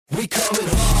We coming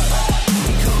hard,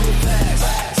 we coming fast.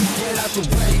 Get out the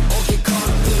way or get caught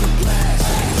up in the blast.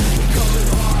 We coming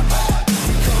hard,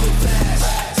 we coming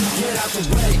fast. Get out the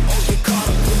way or get caught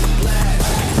up in the blast.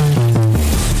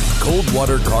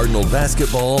 Coldwater Cardinal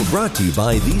basketball brought to you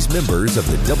by these members of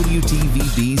the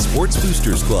WTVB Sports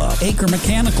Boosters Club. Acre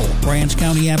Mechanical, Branch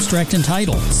County Abstract and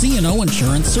Title, C&O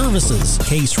Insurance Services,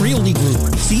 Case Realty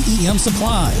Group, CEM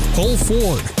Supply, Cole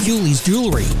Ford, Cooley's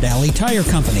Jewelry, Dally Tire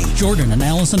Company, Jordan and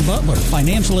Allison Butler,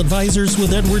 Financial Advisors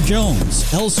with Edward Jones,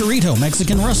 El Cerrito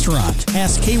Mexican Restaurant,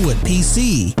 Ask Kaywood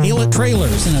PC, Halet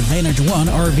Trailers and Advantage One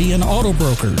RV and Auto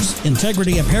Brokers,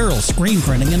 Integrity Apparel, Screen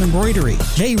Printing and Embroidery,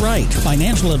 Jay Wright,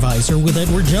 Financial Advisor with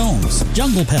Edward Jones,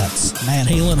 Jungle Pets, Matt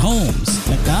Halen Homes,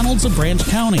 McDonald's of Branch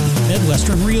County,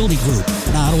 Midwestern Realty Group,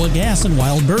 Ottawa Gas and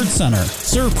Wild Bird Center,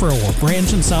 Serpro of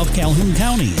Branch and South Calhoun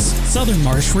Counties, Southern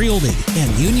Marsh Realty,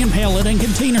 and Union Pallet and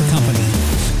Container Company.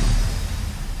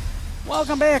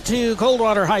 Welcome back to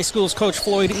Coldwater High School's Coach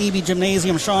Floyd Eby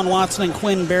Gymnasium. Sean Watson and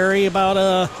Quinn Berry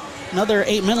about another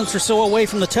 8 minutes or so away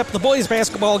from the tip of the boys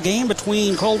basketball game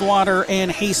between Coldwater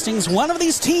and Hastings. One of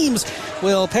these teams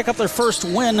will pick up their first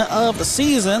win of the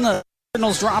season. The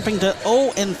Cardinals dropping to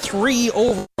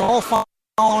 0-3 overall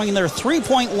following their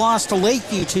 3-point loss to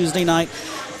Lakeview Tuesday night,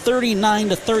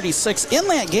 39-36. In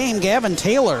that game, Gavin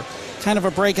Taylor, kind of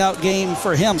a breakout game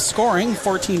for him, scoring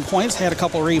 14 points, had a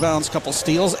couple rebounds, couple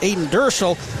steals. Aiden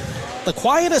Derschel, the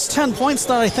quietest 10 points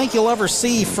that I think you'll ever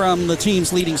see from the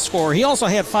team's leading scorer. He also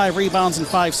had 5 rebounds and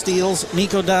 5 steals.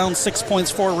 Nico Down, 6 points,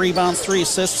 4 rebounds, 3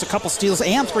 assists, a couple steals,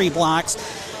 and 3 blocks.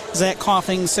 Zach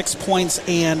Coughing, 6 points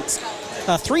and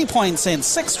 3 points and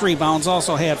 6 rebounds,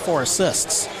 also had 4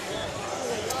 assists.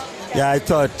 Yeah, I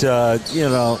thought,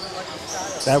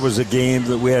 that was a game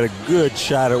that we had a good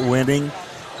shot at winning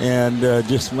and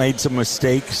just made some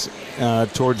mistakes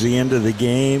towards the end of the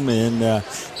game, and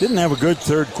didn't have a good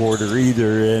third quarter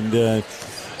either. And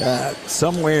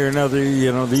some way or another,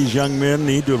 these young men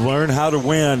need to learn how to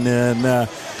win, and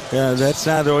that's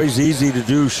not always easy to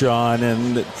do, Sean,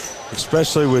 and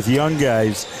especially with young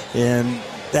guys. And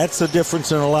that's the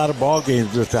difference in a lot of ball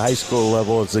games at the high school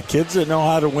level. It's the kids that know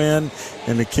how to win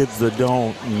and the kids that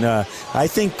don't. And I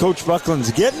think Coach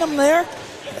Buckland's getting them there.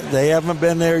 They haven't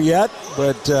been there yet,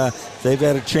 but they've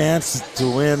had a chance to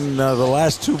win the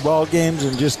last 2 ball games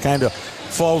and just kind of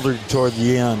faltered toward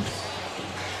the end.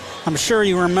 I'm sure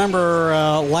you remember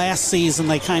last season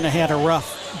they kind of had a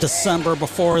rough December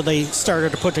before they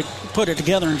started to put it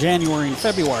together in January and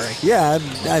February. Yeah,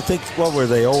 I think, what were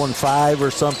they, 0-5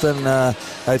 or something,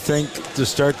 I think, to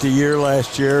start the year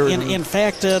last year. In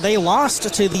fact, they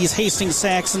lost to these Hastings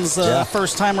Saxons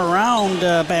first time around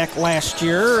back last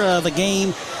year. The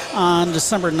game on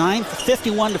December 9th,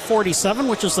 51-47,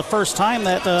 which was the first time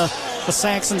that the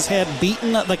Saxons had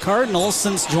beaten the Cardinals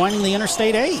since joining the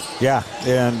Interstate 8. Yeah,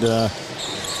 and the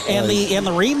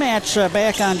rematch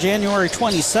back on January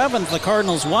 27th, the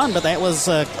Cardinals won, but that was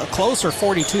closer,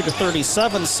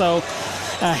 42-37. So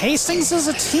Hastings is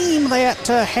a team that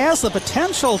has the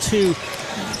potential to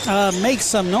make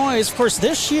some noise. Of course,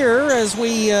 this year, as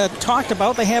we talked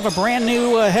about, they have a brand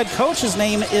new head coach. His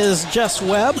name is Jess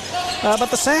Webb. But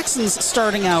the Saxons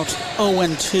starting out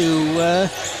 0-2.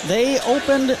 They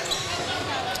opened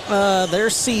their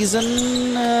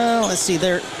season. Let's see,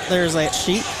 there's that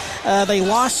sheet. They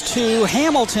lost to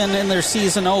Hamilton in their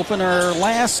season opener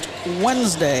last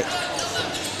Wednesday.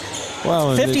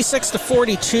 Well,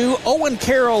 56-42. Owen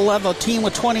Carroll led the team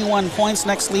with 21 points.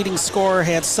 Next leading scorer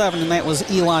had 7, and that was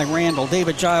Eli Randall.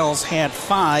 David Giles had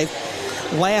 5.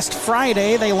 Last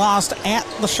Friday, they lost at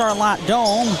the Charlotte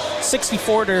Dome,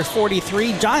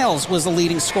 64-43. Giles was the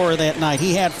leading scorer that night.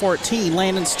 He had 14.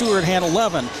 Landon Stewart had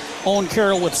 11. Owen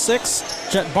Carroll with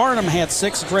 6. Jet Barnum had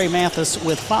 6. Dre Mathis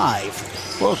with 5.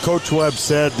 Well, Coach Webb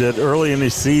said that early in the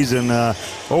season,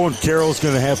 Owen Carroll's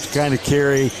going to have to kind of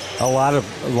carry a lot of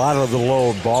the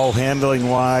load, ball handling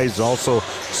wise, also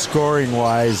scoring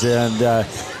wise, and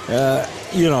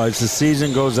as the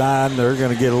season goes on, they're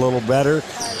going to get a little better.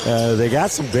 They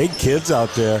got some big kids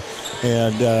out there,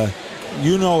 and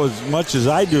as much as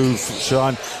I do,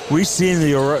 Sean, we've seen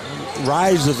the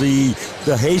rise of the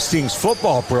Hastings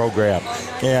football program,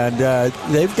 and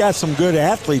they've got some good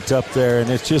athletes up there, and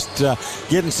it's just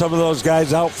getting some of those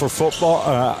guys out for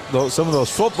football, some of those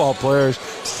football players,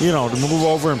 to move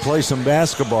over and play some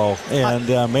basketball, and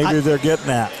maybe they're getting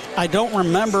that. I don't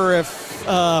remember if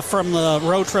from the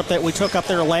road trip that we took up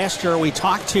there last year, we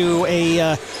talked to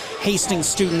a Hastings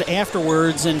student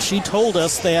afterwards, and she told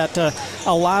us that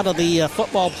a lot of the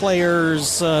football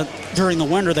players during the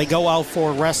winter, they go out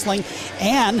for wrestling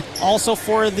and also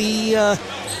for the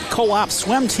co-op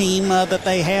swim team that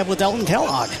they have with Elton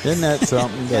Kellogg. Isn't that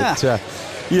something? Yeah.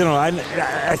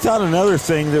 I thought another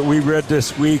thing that we read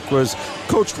this week was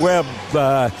Coach Webb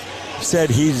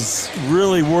said he's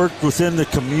really worked within the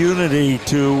community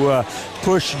to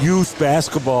push youth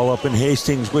basketball up in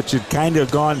Hastings, which had kind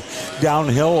of gone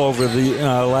downhill over the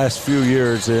last few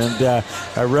years. And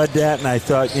I read that and I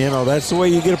thought, that's the way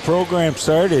you get a program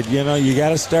started. You got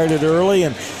to start it early.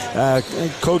 And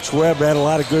Coach Webb had a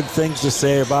lot of good things to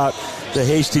say about the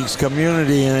Hastings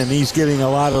community, and he's getting a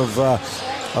lot of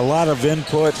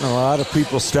input and a lot of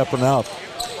people stepping up.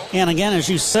 And again, as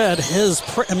you said, his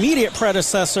immediate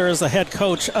predecessor as the head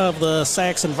coach of the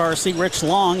Saxon varsity, Rich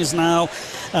Long, is now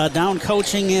down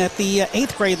coaching at the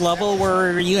 8th grade level,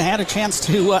 where you had a chance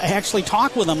to actually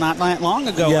talk with him not that long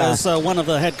ago as one of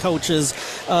the head coaches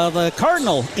of the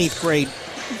Cardinal 8th grade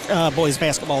boys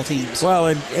basketball teams. Well,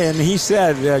 and he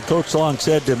said, Coach Long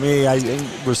said to me, I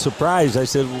was surprised. I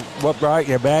said, what brought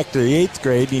you back to the 8th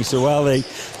grade? And he said, well,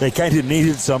 they kind of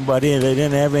needed somebody, and they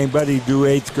didn't have anybody do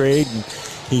 8th grade. And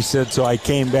he said, so I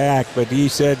came back. But he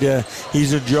said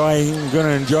he's going to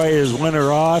enjoy his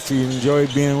winter off. He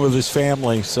enjoyed being with his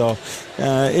family. So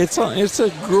it's a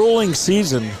grueling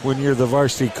season when you're the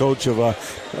varsity coach of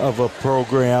a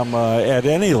program at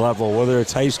any level, whether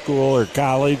it's high school or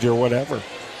college or whatever.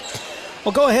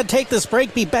 Well, go ahead, take this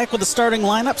break. Be back with the starting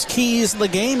lineups, keys of the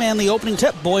game, and the opening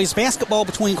tip. Boys basketball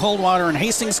between Coldwater and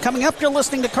Hastings. Coming up, you're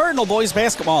listening to Cardinal Boys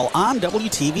Basketball on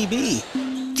WTVB.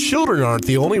 Children aren't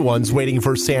the only ones waiting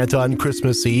for Santa on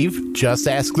Christmas Eve. Just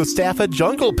ask the staff at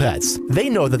Jungle Pets. They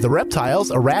know that the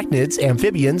reptiles, arachnids,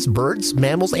 amphibians, birds,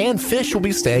 mammals, and fish will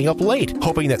be staying up late,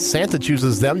 hoping that Santa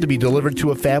chooses them to be delivered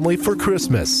to a family for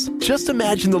Christmas. Just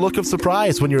imagine the look of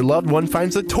surprise when your loved one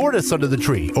finds a tortoise under the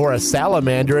tree or a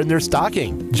salamander in their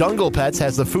stocking. Jungle Pets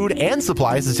has the food and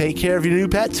supplies to take care of your new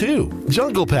pet, too.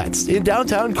 Jungle Pets in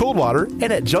downtown Coldwater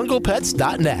and at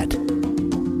junglepets.net.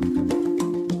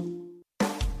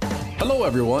 Hello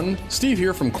everyone, Steve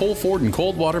here from Cole Ford in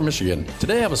Coldwater, Michigan.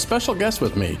 Today I have a special guest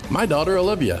with me, my daughter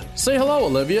Olivia. Say hello,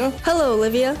 Olivia. Hello,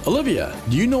 Olivia. Olivia,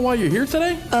 do you know why you're here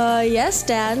today? Yes,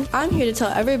 Dad. I'm here to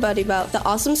tell everybody about the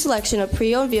awesome selection of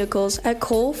pre-owned vehicles at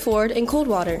Cole Ford in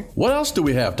Coldwater. What else do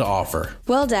we have to offer?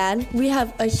 Well, Dad, we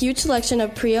have a huge selection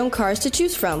of pre-owned cars to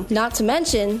choose from. Not to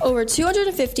mention, over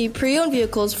 250 pre-owned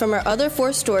vehicles from our other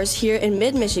 4 stores here in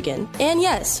mid-Michigan. And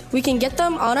yes, we can get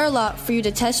them on our lot for you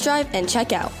to test drive and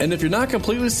check out. And if you're not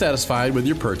completely satisfied with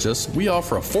your purchase, we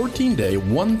offer a 14-day,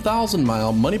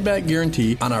 1,000-mile money-back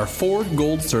guarantee on our Ford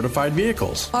Gold certified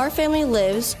vehicles. Our family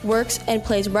lives, works, and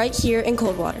plays right here in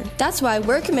Coldwater. That's why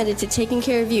we're committed to taking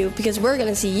care of you, because we're going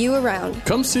to see you around.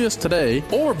 Come see us today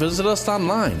or visit us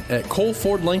online at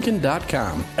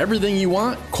ColeFordLincoln.com. Everything you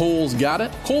want, Cole's got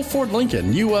it. Cole Ford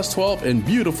Lincoln, US 12 in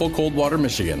beautiful Coldwater,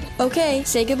 Michigan. Okay,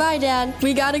 say goodbye, Dad.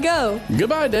 We gotta go.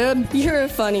 Goodbye, Dad. You're a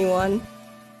funny one.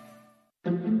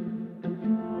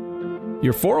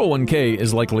 Your 401k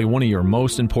is likely one of your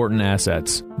most important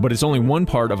assets, but it's only one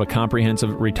part of a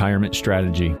comprehensive retirement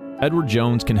strategy. Edward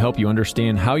Jones can help you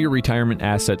understand how your retirement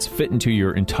assets fit into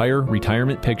your entire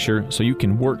retirement picture so you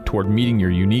can work toward meeting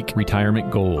your unique retirement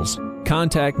goals.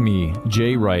 Contact me,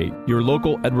 Jay Wright, your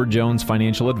local Edward Jones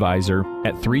financial advisor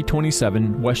at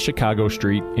 327 West Chicago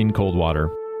Street in Coldwater.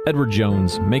 Edward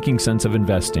Jones, making sense of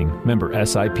investing. Member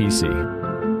SIPC.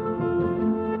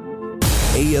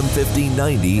 AM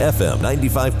 1590, FM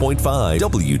 95.5,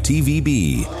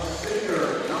 WTVB.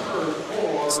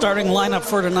 Starting lineup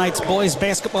for tonight's boys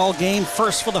basketball game.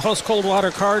 First for the host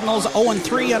Coldwater Cardinals,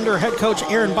 0-3 under head coach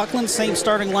Aaron Buckland. Same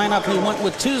starting lineup he went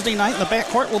with Tuesday night. In the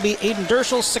backcourt will be Aiden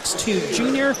Derschel, 6'2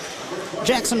 junior.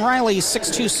 Jackson Riley,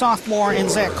 6'2 sophomore, and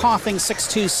Zach Coughing,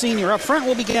 6'2 senior. Up front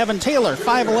will be Gavin Taylor,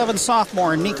 5'11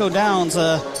 sophomore, and Nico Downs,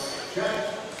 a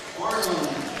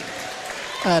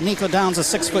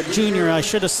 6-foot junior. I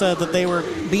should have said that they were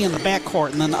be in the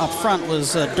backcourt, and then up front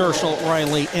was Derschel,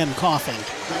 Riley, and Coughing.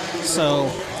 So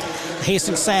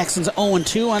Hastings Saxons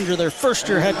 0-2 under their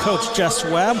first-year head coach, Jess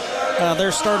Webb.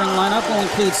 Their starting lineup will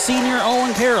include senior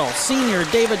Owen Carroll, senior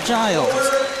David Giles,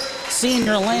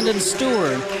 senior Landon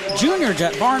Stewart, junior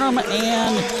Jet Barnum,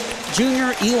 and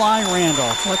junior Eli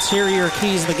Randall. Let's hear your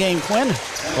keys of the game, Quinn.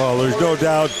 Well, there's no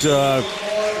doubt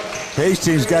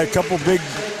Hastings got a couple big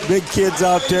kids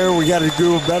out there. We got to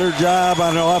do a better job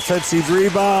on the offensive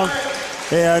rebound,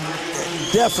 and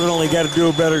definitely got to do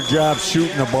a better job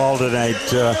shooting the ball tonight.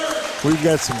 we've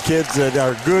got some kids that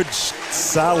are good,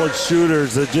 solid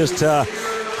shooters that just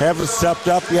haven't stepped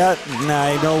up yet. And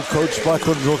I know Coach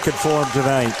Buckland's looking for them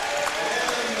tonight.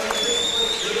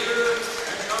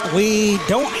 We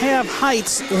don't have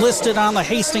Heights listed on the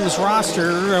Hastings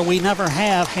roster. We never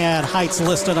have had Heights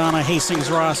listed on a Hastings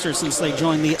roster since they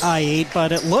joined the I-8,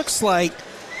 but it looks like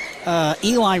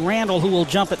Eli Randall, who will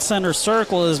jump at center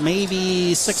circle, is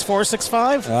maybe 6'4",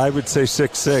 6'5"? I would say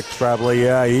 6'6", probably,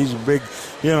 yeah. He's a big,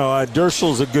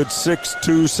 Derschel's a good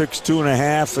 6'2", 6'2 and a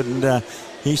half, and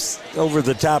he's over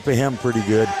the top of him pretty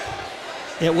good.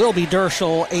 It will be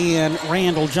Derschel and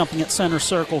Randall jumping at center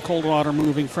circle. Coldwater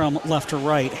moving from left to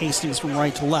right. Hastings from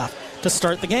right to left to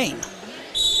start the game.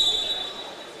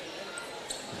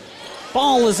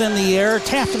 Ball is in the air,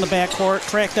 tapped in the backcourt,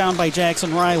 tracked down by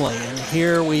Jackson Riley. And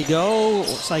here we go.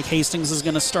 Looks like Hastings is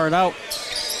going to start out.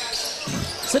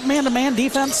 Is it man-to-man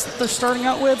defense that they're starting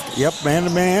out with? Yep,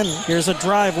 man-to-man. Here's a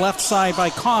drive left side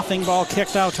by Coughing. Ball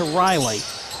kicked out to Riley.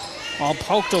 Ball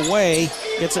poked away,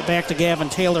 gets it back to Gavin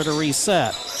Taylor to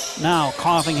reset. Now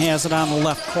Coughing has it on the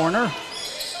left corner.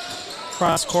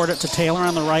 Cross-court it to Taylor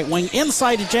on the right wing.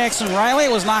 Inside to Jackson Riley.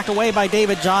 It was knocked away by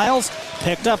David Giles.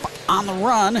 Picked up on the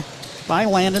run by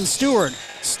Landon Stewart.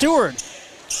 Stewart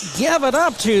gave it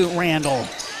up to Randall.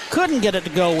 Couldn't get it to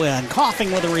go in.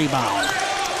 Coughing with a rebound.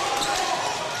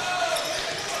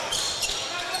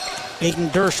 Aiden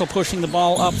Derschel pushing the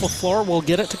ball up the floor. Will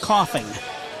get it to Coughing.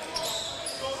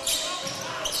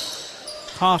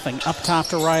 Coughing up top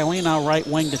to Riley, now right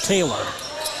wing to Taylor.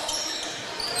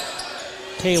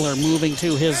 Taylor moving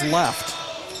to his left.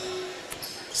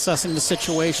 Assessing the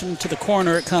situation to the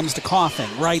corner, it comes to Coughing,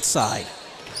 right side.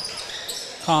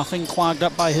 Coughing clogged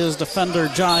up by his defender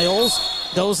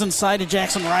Giles. Goes inside to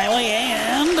Jackson Riley,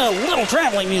 and a little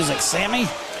traveling music, Sammy.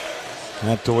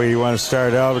 Not the way you want to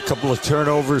start out. A couple of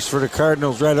turnovers for the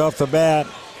Cardinals right off the bat.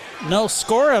 No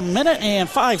score, 1 minute and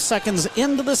 5 seconds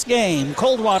into this game.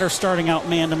 Coldwater starting out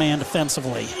man-to-man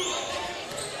defensively.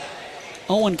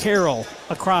 Owen Carroll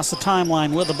across the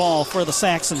timeline with the ball for the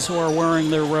Saxons, who are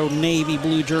wearing their road navy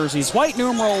blue jerseys. White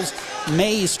numerals,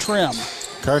 maize trim.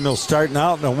 Cardinals starting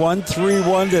out in a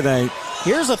 1-3-1 tonight.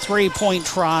 Here's a three-point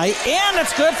try, and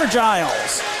it's good for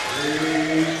Giles.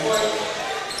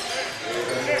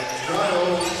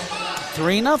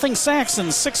 3-0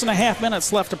 Saxons, 6.5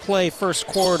 minutes left to play first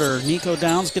quarter. Nico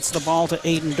Downs gets the ball to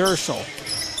Aiden Derschel.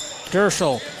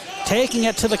 Derschel taking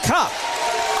it to the cup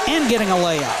and getting a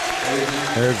layup.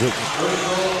 There's it.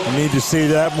 You need to see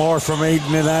that more from Aiden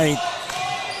tonight.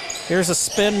 Here's a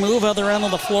spin move, other end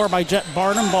of the floor by Jet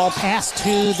Barnum. Ball passed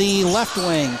to the left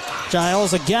wing.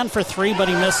 Giles again for three, but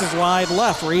he misses wide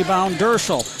left. Rebound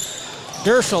Derschel.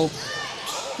 Derschel,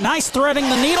 nice threading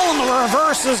the needle, and the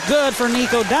reverse is good for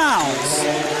Nico Downs.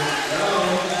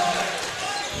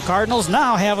 Cardinals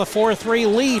now have a 4-3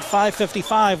 lead,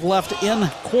 5:55 left in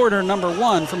quarter number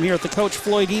one from here at the Coach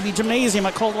Floyd Eby Gymnasium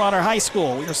at Coldwater High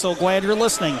School. We are so glad you're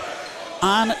listening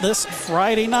on this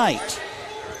Friday night.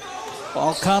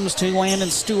 Ball comes to Landon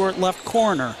Stewart, left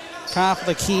corner. Top of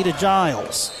the key to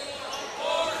Giles.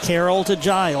 Carroll to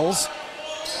Giles.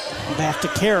 Back to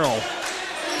Carroll.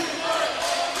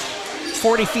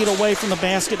 40 feet away from the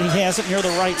basket. He has it near the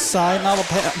right side. Now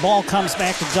the ball comes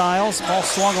back to Giles. Ball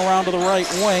swung around to the right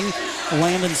wing.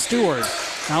 Landon Stewart.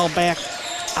 Now back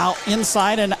out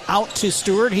inside and out to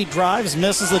Stewart. He drives,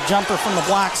 misses the jumper from the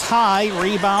blocks high.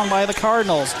 Rebound by the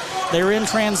Cardinals. They're in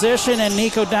transition, and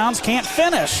Nico Downs can't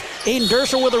finish. Aiden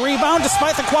Derschel with a rebound.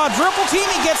 Despite the quadruple team,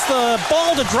 he gets the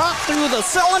ball to drop through the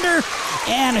cylinder,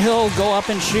 and he'll go up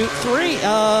and shoot three.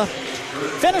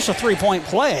 Finish a three-point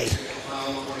play.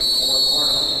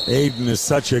 Aiden is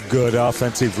such a good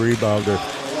offensive rebounder.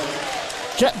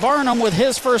 Jet Barnum with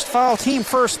his first foul, team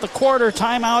first the quarter.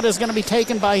 Timeout is going to be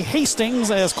taken by Hastings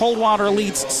as Coldwater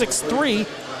leads 6-3.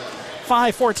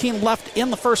 5:14 left in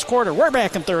the first quarter. We're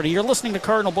back in 30. You're listening to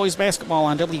Cardinal Boys Basketball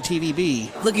on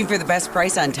WTVB. Looking for the best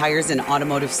price on tires and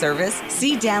automotive service?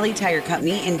 See Daly Tire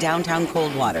Company in downtown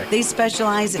Coldwater. They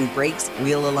specialize in brakes,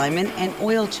 wheel alignment, and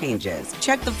oil changes.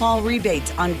 Check the fall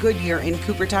rebates on Goodyear and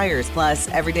Cooper tires, plus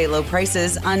everyday low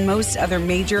prices on most other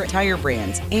major tire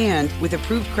brands. And with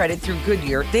approved credit through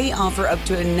Goodyear, they offer up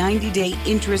to a 90-day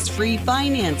interest-free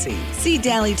financing. See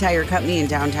Daly Tire Company in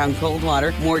downtown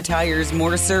Coldwater. More tires,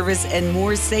 more service, and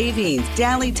more savings.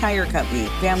 Daly Tire Company,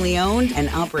 family owned and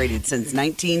operated since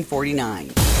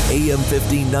 1949. AM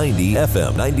 1590,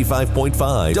 FM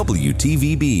 95.5,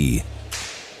 WTVB.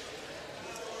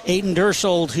 Aiden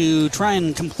Derschel to try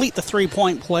and complete the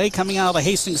three-point play coming out of the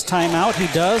Hastings timeout.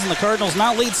 He does, and the Cardinals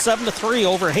now lead 7-3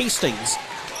 over Hastings.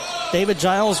 David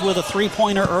Giles with a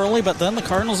three-pointer early, but then the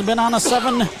Cardinals have been on a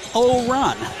 7-0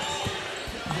 run.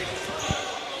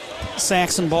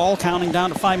 Saxon ball, counting down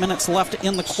to 5 minutes left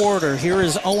in the quarter. Here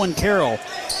is Owen Carroll.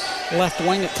 Left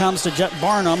wing, it comes to Jet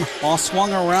Barnum. Ball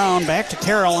swung around, back to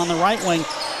Carroll on the right wing.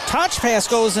 Touch pass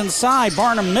goes inside.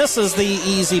 Barnum misses the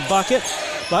easy bucket,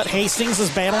 but Hastings is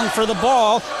battling for the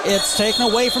ball. It's taken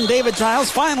away from David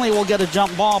Giles. Finally, we'll get a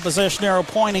jump ball. Possession arrow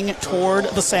pointing toward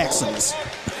the Saxons.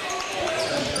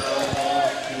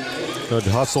 Good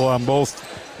hustle on both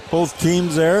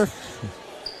teams there.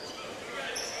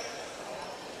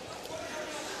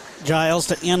 Giles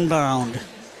to inbound.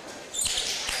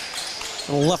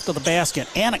 To the left of the basket.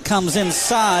 And it comes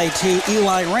inside to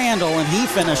Eli Randall, and he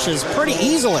finishes pretty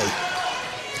easily.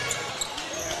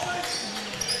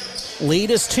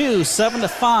 Lead is 2,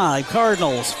 7-5.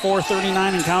 Cardinals,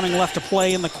 4:39 and counting left to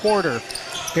play in the quarter.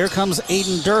 Here comes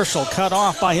Aiden Dershel, cut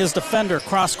off by his defender.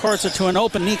 Cross courts it to an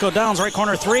open Nico Downs, right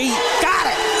corner three. Got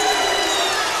it!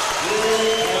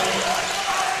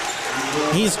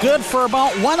 He's good for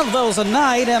about one of those a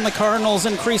night, and the Cardinals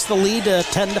increase the lead to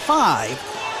 10-5.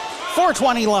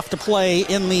 4:20 left to play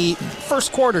in the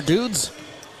first quarter, dudes.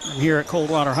 I'm here at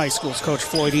Coldwater High School's Coach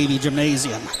Floyd Eby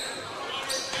Gymnasium.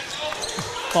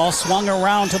 Ball swung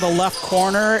around to the left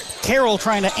corner. Carroll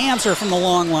trying to answer from the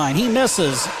long line. He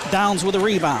misses. Downs with a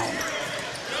rebound.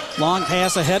 Long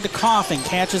pass ahead to Coffin.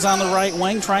 Catches on the right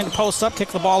wing, trying to post up, kick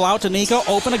the ball out to Nico.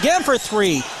 Open again for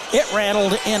three. It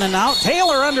rattled in and out.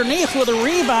 Taylor underneath with a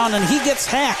rebound, and he gets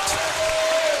hacked.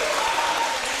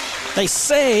 They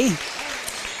say,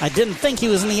 I didn't think he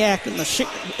was in the act of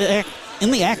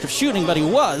shooting, but he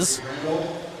was.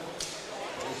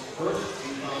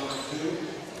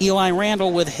 Eli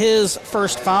Randall with his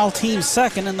first foul, team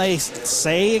second, and they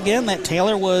say again that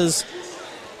Taylor was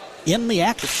in the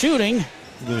act of shooting.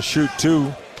 He's going to shoot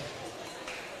two.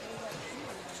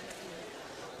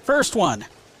 First one.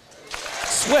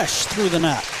 Swish through the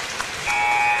net.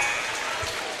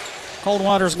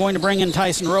 Coldwater's going to bring in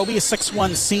Tyson Roby, a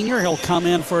 6'1 senior. He'll come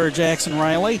in for Jackson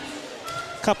Riley.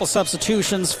 Couple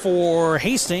substitutions for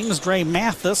Hastings. Dre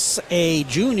Mathis, a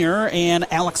junior,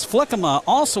 and Alex Flickema,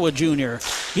 also a junior.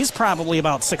 He's probably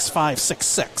about 6'5",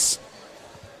 6'6".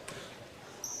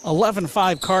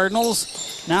 11-5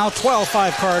 Cardinals. Now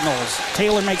 12-5 Cardinals.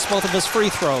 Taylor makes both of his free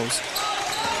throws.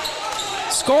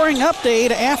 Scoring update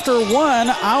after one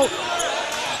out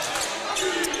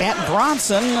at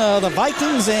Bronson. The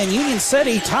Vikings and Union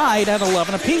City tied at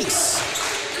 11 apiece.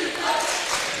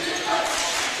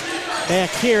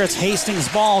 Back here, it's Hastings'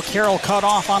 ball. Carroll cut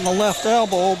off on the left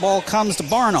elbow. Ball comes to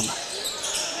Barnum.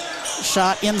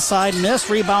 Shot inside, missed.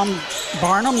 Rebound,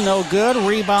 Barnum, no good.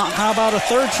 Rebound, how about a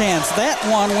third chance? That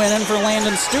one went in for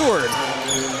Landon Stewart.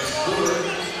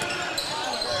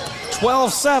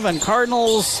 12-7.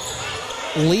 Cardinals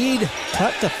lead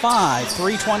cut to 5.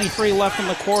 3:23 left in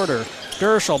the quarter.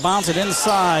 Dershel bounce it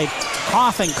inside.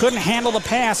 Coffin couldn't handle the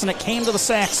pass, and it came to the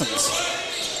Saxons.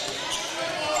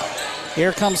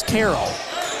 Here comes Carroll.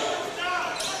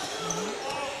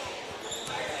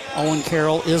 Owen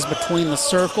Carroll is between the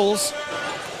circles.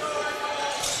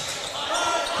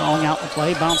 Calling out the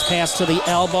play. Bounce pass to the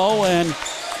elbow, and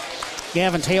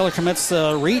Gavin Taylor commits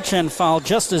the reach-in foul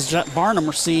just as Jet Barnum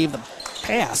received the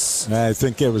pass. I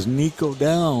think it was Nico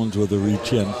Downs with the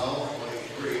reach-in.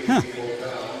 Huh.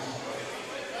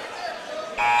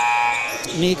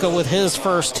 Nico with his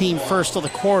first team first of the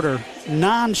quarter.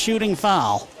 Non-shooting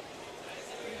foul.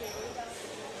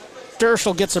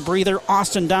 Dershel gets a breather.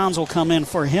 Austin Downs will come in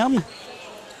for him.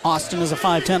 Austin is a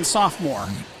 5'10 sophomore.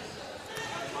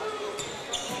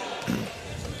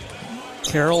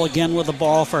 Carroll again with the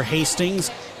ball for Hastings.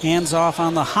 Hands off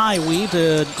on the high weave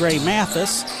to Gray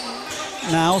Mathis.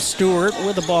 Now Stewart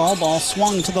with the ball. Ball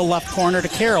swung to the left corner to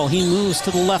Carroll. He moves to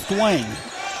the left wing.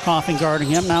 Coffin guarding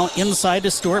him. Now inside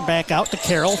to Stewart. Back out to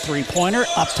Carroll. Three-pointer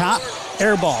up top.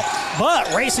 Air ball.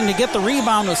 But racing to get the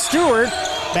rebound with Stewart.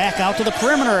 Back out to the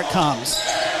perimeter it comes.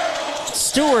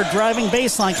 Stewart driving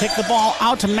baseline. Kick the ball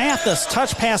out to Mathis.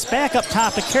 Touch pass back up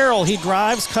top to Carroll. He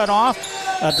drives, cut off.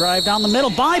 A drive down the middle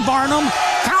by Barnum.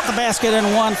 Count the basket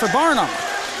and one for Barnum.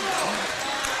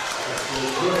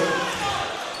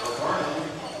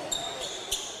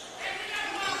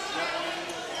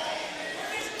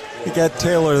 He got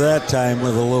Taylor that time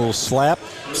with a little slap.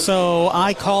 So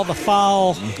I call the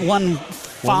foul one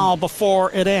foul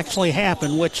before it actually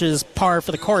happened, which is par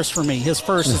for the course for me. His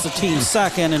first is the team's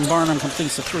second, and Barnum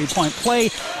completes the three-point play.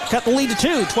 Cut the lead to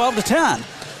 2, 12-10.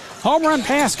 Home run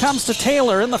pass comes to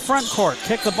Taylor in the front court.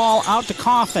 Kick the ball out to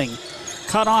Coffin.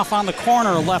 Cut off on the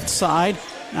corner left side.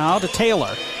 Now to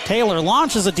Taylor. Taylor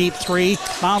launches a deep three,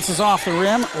 bounces off the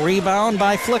rim. Rebound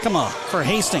by Flickema for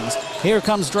Hastings. Here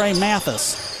comes Dre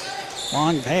Mathis.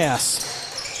 Long pass.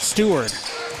 Stewart.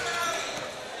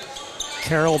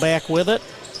 Carroll back with it.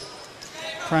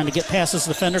 Trying to get past his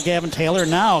defender, Gavin Taylor.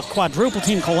 Now a quadruple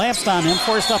team collapsed on him.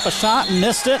 Forced up a shot and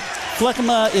missed it.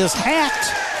 Flickema is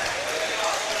hacked.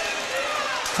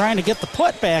 Trying to get the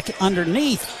putback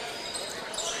underneath.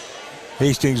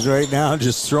 Hastings right now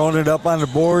just throwing it up on the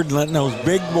board and letting those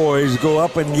big boys go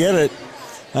up and get it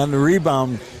on the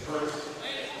rebound.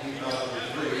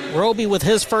 Roby with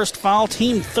his first foul,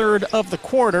 team third of the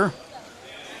quarter.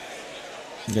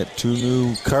 You got two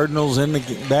new Cardinals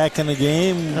back in the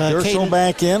game. Dershel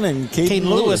back in and Caden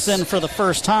Lewis in for the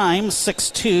first time,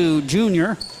 6'2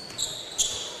 junior.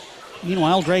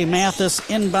 Meanwhile, Dre Mathis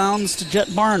inbounds to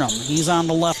Jet Barnum. He's on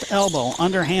the left elbow.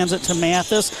 Underhands it to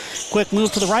Mathis. Quick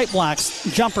move to the right blocks.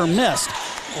 Jumper missed.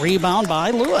 Rebound by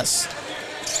Lewis.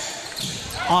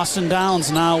 Austin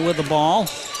Downs now with the ball.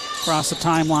 Across the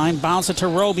timeline. Bounce it to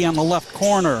Roby on the left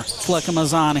corner.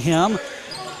 Flickema's on him.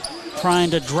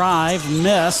 Trying to drive.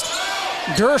 Missed.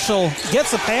 Dershel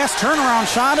gets the pass. Turnaround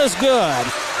shot is good.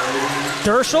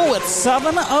 Dershel with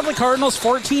 7 of the Cardinals'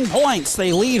 14 points.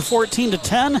 They lead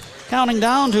 14-10. Counting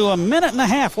down to a minute and a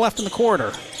half left in the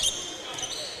quarter.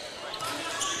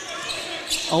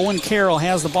 Owen Carroll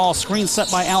has the ball. Screen set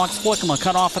by Alex Flickema.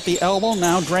 Cut off at the elbow.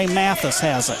 Now Dre Mathis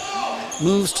has it.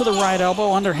 Moves to the right elbow.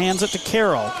 Underhands it to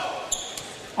Carroll.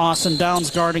 Austin Downs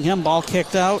guarding him. Ball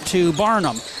kicked out to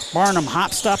Barnum. Barnum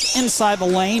hop step inside the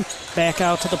lane. Back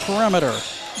out to the perimeter.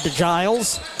 To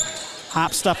Giles.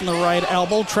 Hop step in the right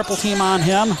elbow. Triple team on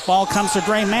him. Ball comes to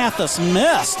Dre Mathis.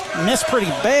 Missed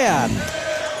pretty bad.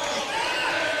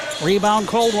 Rebound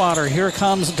Coldwater. Here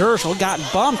comes Dershel. Got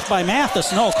bumped by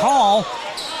Mathis. No call.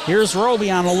 Here's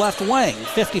Roby on the left wing.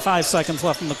 55 seconds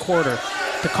left in the quarter.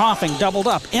 To Coughing. Doubled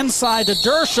up. Inside to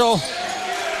Dershel.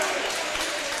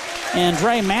 And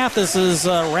Dre Mathis is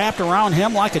wrapped around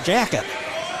him like a jacket.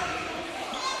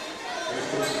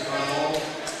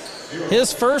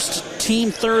 His first,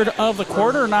 team third of the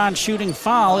quarter, non-shooting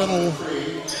foul. It'll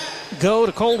go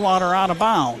to Coldwater out of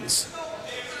bounds.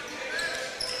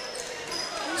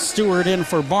 Stewart in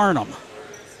for Barnum.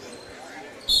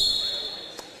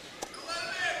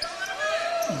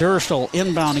 Dershel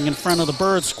inbounding in front of the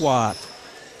Bird squad.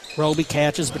 Roby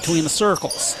catches between the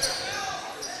circles.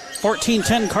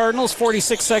 14-10 Cardinals,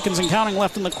 46 seconds and counting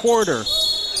left in the quarter.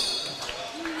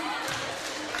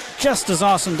 Just as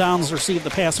Austin Downs received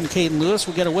the pass from Caden Lewis,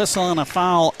 we get a whistle and a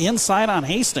foul inside on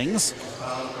Hastings.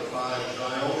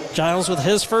 Giles with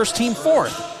his first, team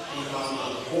fourth.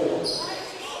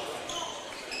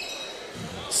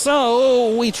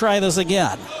 So we try this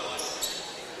again.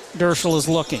 Dershel is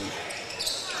looking.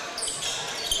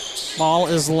 Ball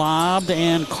is lobbed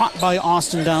and caught by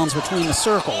Austin Downs between the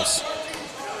circles.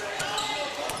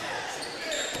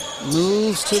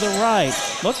 Moves to the right.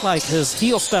 Looked like his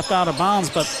heel stepped out of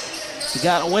bounds, but he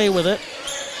got away with it.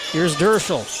 Here's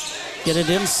Dershel. Get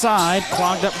it inside.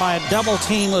 Clogged up by a double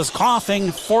team. Was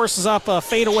Coughing. Forces up a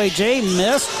fadeaway J.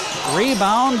 Missed.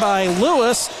 Rebound by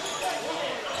Lewis.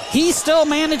 He still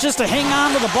manages to hang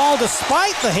on to the ball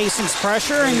despite the Hastings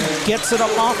pressure and gets it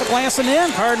up off the glass and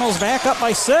in. Cardinals back up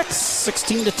by 6.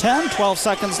 16-10. 12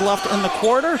 seconds left in the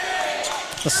quarter.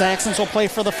 The Saxons will play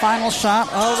for the final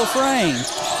shot of the frame.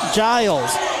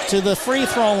 Giles to the free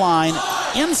throw line.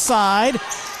 Inside.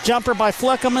 Jumper by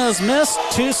Flickema is missed.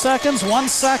 2 seconds, 1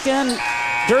 second.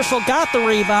 Dershel got the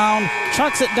rebound.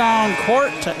 Chucks it down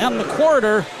court to end the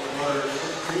quarter.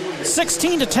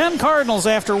 16-10 Cardinals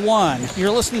after 1. You're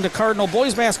listening to Cardinal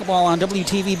Boys Basketball on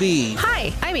WTVB.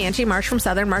 Hi, I'm Angie Marsh from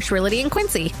Southern Marsh Realty in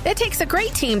Quincy. It takes a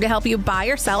great team to help you buy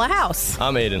or sell a house.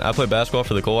 I'm Aiden. I play basketball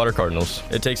for the Coldwater Cardinals.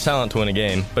 It takes talent to win a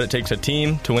game, but it takes a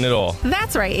team to win it all.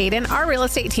 That's right, Aiden. Our real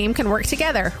estate team can work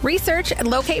together, research and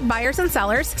locate buyers and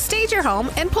sellers, stage your home,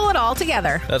 and pull it all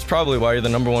together. That's probably why you're the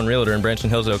 #1 realtor in Branch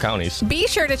and Hillsdale counties. Be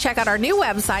sure to check out our new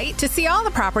website to see all the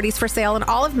properties for sale in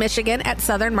all of Michigan at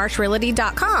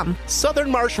southernmarshrealty.com. Southern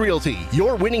Marsh Realty,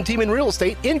 your winning team in real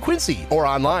estate in Quincy, or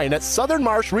online at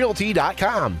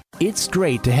southernmarshrealty.com. It's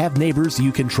great to have neighbors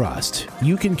you can trust,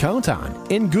 you can count on,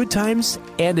 in good times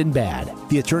and in bad.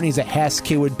 The attorneys at Hass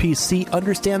Kaywood PC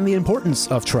understand the importance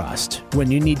of trust.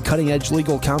 When you need cutting-edge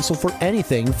legal counsel for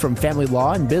anything from family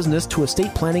law and business to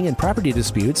estate planning and property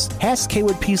disputes, Hass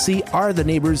Kaywood PC are the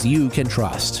neighbors you can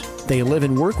trust. They live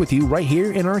and work with you right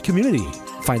here in our community.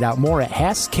 Find out more at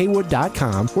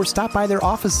HassKaywood.com or stop by their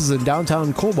offices in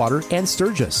downtown Coldwater and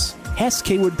Sturgis. Hass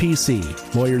Kaywood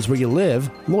PC. Lawyers where you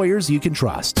live, lawyers you can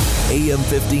trust. AM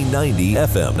 1590,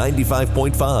 FM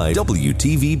 95.5,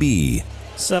 WTVB.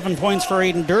 7 points for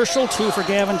Aiden Dershel, 2 for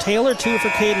Gavin Taylor, 2 for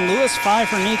Caden Lewis, 5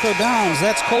 for Nico Downs.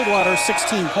 That's Coldwater,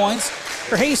 16 points.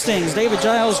 For Hastings, David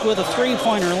Giles with a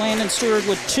three-pointer, Landon Stewart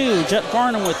with 2, Jet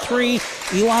Barnum with 3,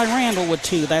 Eli Randall with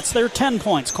 2. That's their 10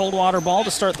 points. Coldwater ball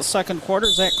to start the second quarter.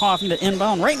 Zach Coffin to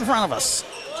inbound right in front of us.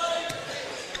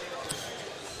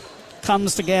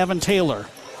 Comes to Gavin Taylor.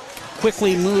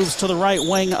 Quickly moves to the right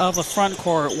wing of the front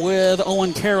court with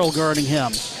Owen Carroll guarding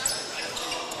him.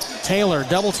 Taylor,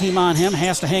 double team on him,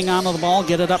 has to hang on to the ball,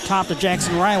 get it up top to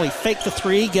Jackson Riley. Fake the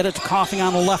three, get it to Coughing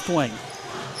on the left wing.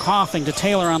 Coughing to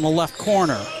Taylor on the left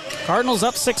corner. Cardinals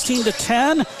up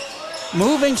 16-10.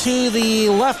 Moving to the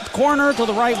left corner to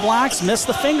the right blocks, missed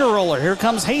the finger roller. Here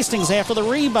comes Hastings after the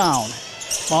rebound.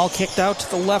 Ball kicked out to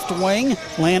the left wing.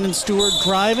 Landon Stewart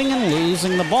driving and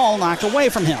losing the ball, knocked away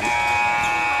from him.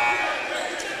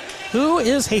 Who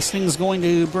is Hastings going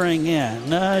to bring in?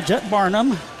 Jet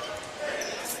Barnum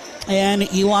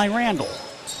and Eli Randall.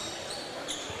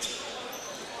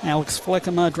 Alex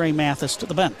Flickema, Dre Mathis to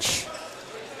the bench.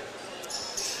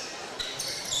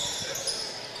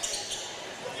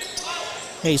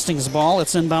 Hastings ball,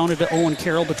 it's inbounded to Owen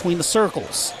Carroll between the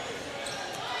circles.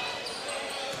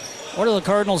 What are the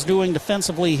Cardinals doing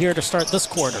defensively here to start this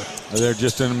quarter? They're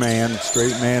just in a man,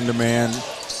 straight man-to-man,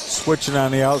 switching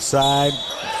on the outside.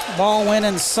 Ball went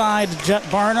inside Jet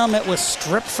Barnum. It was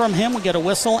stripped from him. We get a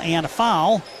whistle and a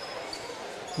foul.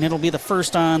 And it'll be the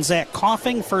first on Zach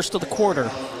Coughing, first of the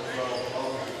quarter.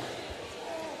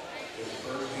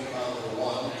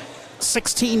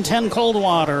 16-10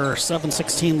 Coldwater,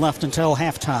 7:16 left until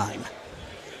halftime.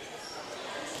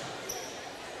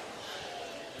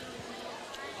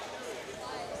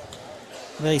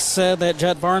 They said that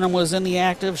Jet Barnum was in the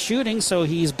act of shooting, so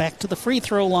he's back to the free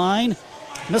throw line.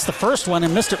 Missed the first one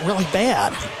and missed it really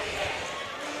bad.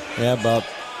 Yeah, about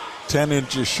 10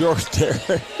 inches short there.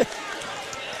 I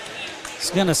was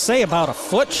going to say about a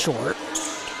foot short.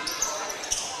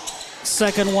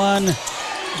 Second one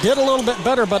did a little bit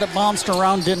better, but it bounced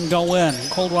around, didn't go in.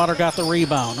 Coldwater got the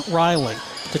rebound. Riley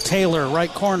to Taylor, right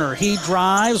corner. He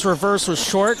drives, reverse was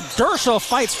short. Dershel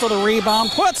fights for the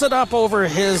rebound, puts it up over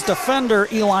his defender,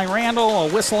 Eli Randall.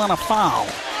 A whistle and a foul.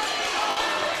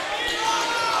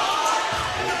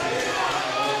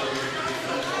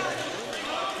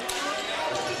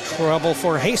 Trouble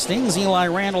for Hastings. Eli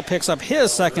Randall picks up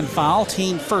his second foul.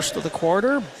 Team first of the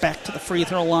quarter. Back to the free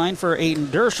throw line for Aiden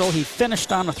Dershel. He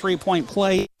finished on a three-point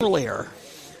play earlier.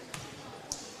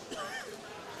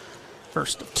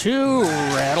 First of two,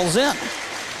 rattles in.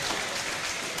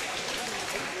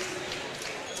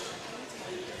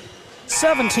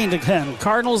 (17 to 10).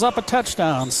 Cardinals up a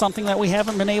touchdown. Something that we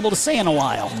haven't been able to say in a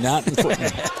while. Not in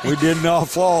football. We didn't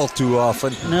fall too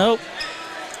often. Nope.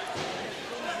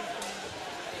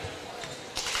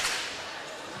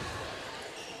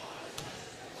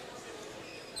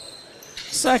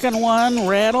 Second one,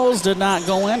 rattles, did not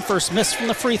go in. First miss from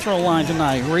the free throw line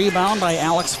tonight. Rebound by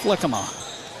Alex Flickema.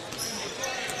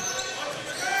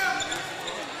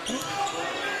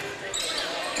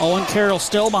 Owen Carroll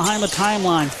still behind the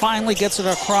timeline. Finally gets it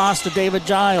across to David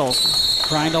Giles.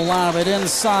 Trying to lob it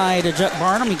inside to Jet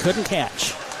Barnum. He couldn't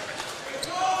catch.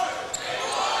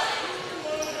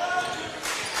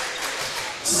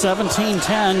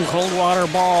 (17-10) Coldwater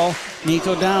ball.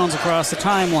 Nico Downs across the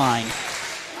timeline.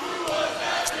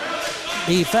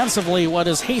 Defensively, what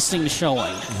is Hastings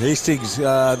showing? Hastings,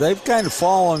 they've kind of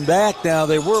fallen back now.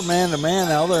 They were man-to-man.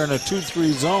 Now they're in a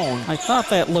 2-3 zone. I thought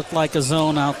that looked like a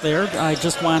zone out there. I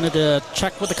just wanted to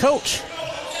check with the coach.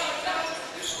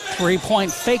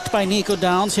 Three-point faked by Nico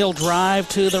Downs. He'll drive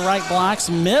to the right blocks.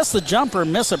 Miss the jumper.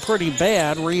 Miss it pretty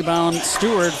bad. Rebound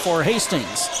Stewart for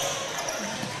Hastings.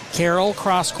 Carroll,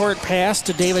 cross-court pass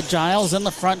to David Giles in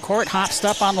the front court. Hop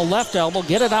step on the left elbow.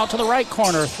 Get it out to the right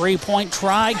corner. Three-point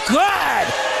try. Good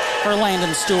for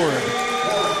Landon Stewart.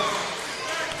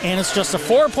 And it's just a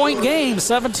 4-point game.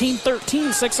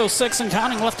 17-13, 6:06 and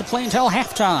counting left to play until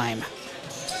halftime.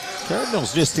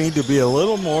 Cardinals just need to be a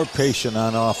little more patient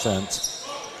on offense.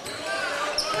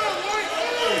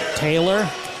 Taylor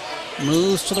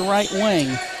moves to the right wing.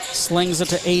 Slings it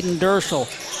to Aiden Dershel.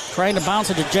 Trying to bounce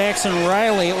it to Jackson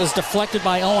Riley. It was deflected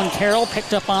by Owen Carroll.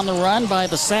 Picked up on the run by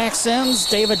the Saxons.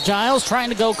 David Giles trying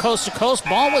to go coast to coast.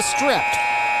 Ball was stripped.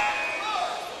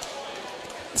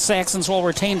 Saxons will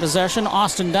retain possession.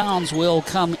 Austin Downs will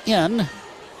come in.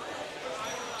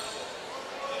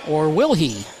 Or will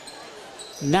he?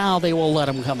 Now they will let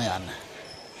him come in.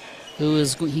 Who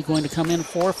is he going to come in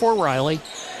for? For Riley.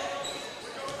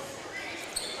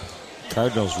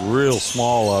 Cardinals real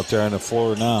small out there on the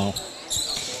floor now.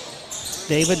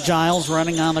 David Giles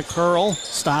running on the curl.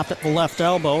 Stopped at the left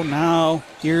elbow. Now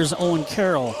here's Owen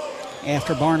Carroll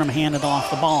after Barnum handed off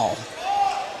the ball.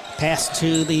 Pass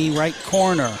to the right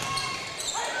corner.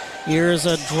 Here's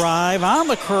a drive on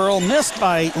the curl, missed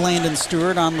by Landon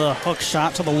Stewart on the hook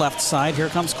shot to the left side. Here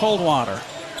comes Coldwater.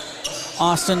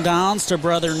 Austin Downs to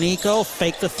brother Nico.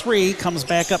 Fake the three. Comes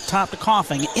back up top to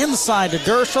Coughing. Inside to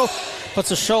Derschel.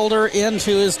 Puts a shoulder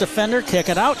into his defender. Kick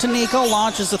it out to Nico.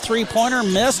 Launches a three-pointer.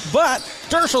 Missed, but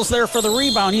Derschel's there for the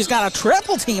rebound. He's got a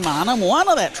triple team on him. One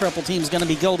of that triple team is going to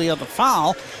be guilty of a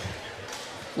foul.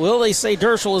 Will they say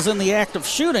Derschel is in the act of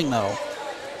shooting, though?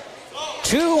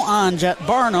 2 on Jet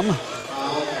Barnum.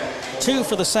 2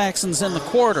 for the Saxons in the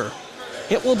quarter.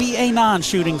 It will be a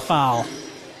non-shooting foul.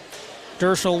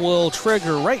 Derschel will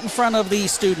trigger right in front of the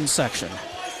student section.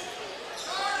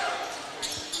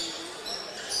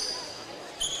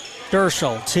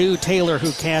 Derschel to Taylor,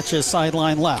 who catches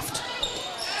sideline left.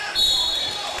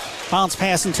 Bounce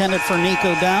pass intended for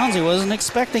Nico Downs. He wasn't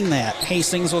expecting that.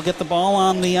 Hastings will get the ball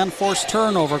on the unforced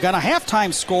turnover. Got a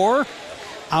halftime score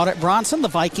out at Bronson. The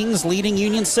Vikings leading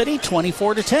Union City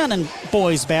 24-10 in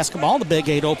boys basketball, the Big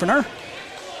 8 opener.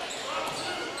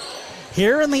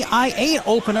 Here in the I-8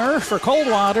 opener for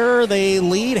Coldwater, they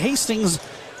lead Hastings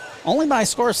only by a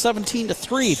score of 17-3,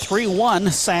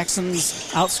 3-1.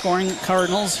 Saxons outscoring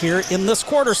Cardinals here in this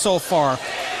quarter so far.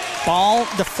 Ball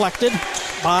deflected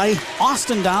by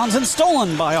Austin Downs and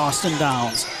stolen by Austin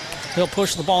Downs. He'll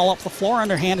push the ball up the floor,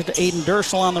 underhanded to Aiden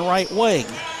Derschel on the right wing.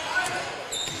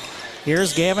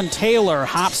 Here's Gavin Taylor,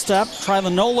 hop step, try the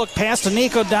no-look pass to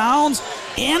Nico Downs,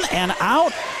 in and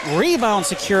out, rebound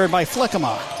secured by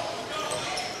Flickema.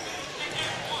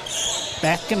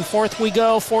 Back and forth we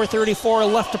go,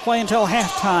 4:34 left to play until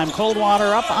halftime.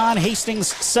 Coldwater up on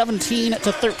Hastings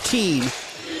 17-13.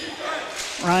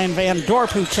 Ryan Van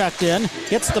Dorp, who checked in,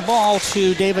 gets the ball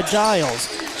to David Giles.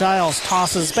 Giles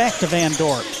tosses back to Van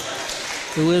Dorp,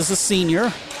 who is a senior,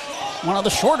 one of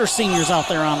the shorter seniors out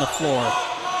there on the floor.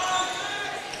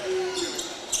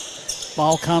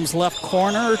 Ball comes left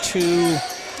corner to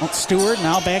Stewart,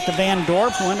 now back to Van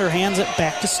Dorp, who underhands it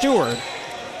back to Stewart.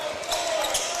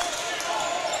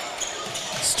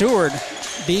 Stewart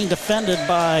being defended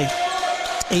by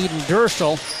Aiden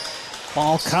Derschel.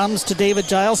 Ball comes to David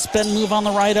Giles. Spin move on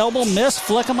the right elbow. Missed.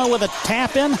 Flickema with a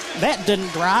tap in. That didn't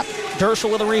drop.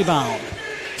 Derschel with a rebound.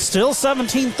 Still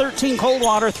 17-13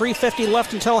 Coldwater. 3:50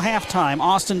 left until halftime.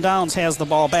 Austin Downs has the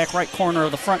ball back right corner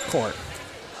of the front court.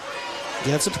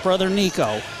 Gets it to brother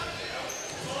Nico.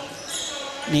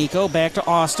 Nico back to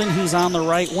Austin. He's on the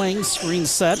right wing. Screen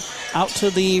set out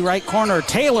to the right corner.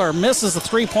 Taylor misses the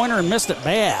three-pointer and missed it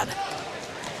bad.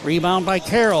 Rebound by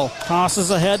Carroll.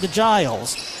 Tosses ahead to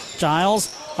Giles.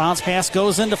 Giles, bounce pass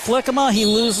goes into Flickema. He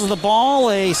loses the ball.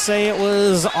 They say it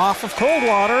was off of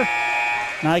Coldwater.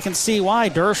 Now I can see why.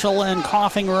 Derschel and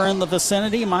Coughing were in the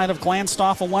vicinity. Might have glanced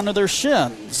off of one of their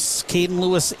shins. Caden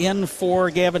Lewis in for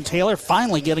Gavin Taylor.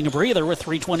 Finally getting a breather with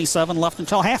 3:27 left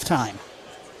until halftime.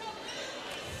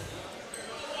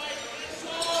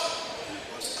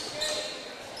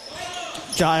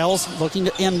 Giles looking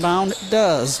to inbound,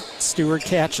 does. Stewart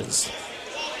catches.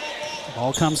 The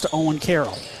ball comes to Owen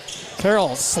Carroll.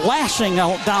 Carroll slashing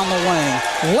out down the wing.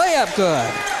 Layup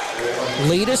good.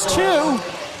 Lead is 2.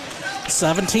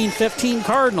 17-15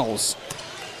 Cardinals.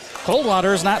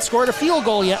 Coldwater has not scored a field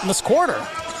goal yet in this quarter.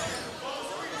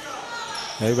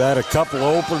 They've had a couple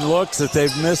open looks that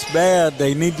they've missed bad.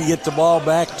 They need to get the ball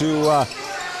back to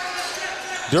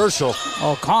Derschel.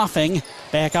 Oh, Coughing.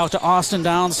 Back out to Austin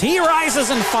Downs. He rises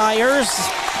and fires.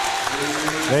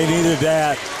 They needed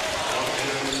that.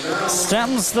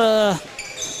 Stems the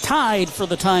tide for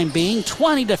the time being.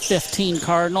 20-15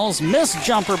 Cardinals. Missed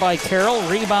jumper by Carroll.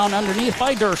 Rebound underneath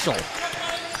by Derschel.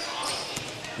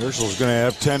 Derschel's going to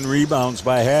have 10 rebounds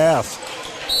by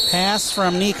half. Pass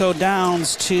from Nico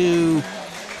Downs to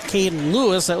Caden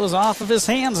Lewis. That was off of his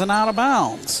hands and out of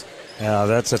bounds. Yeah,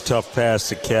 that's a tough pass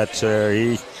to catch there.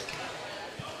 He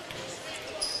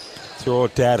throw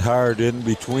it that hard in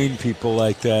between people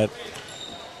like that.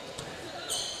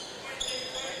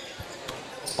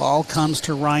 Ball comes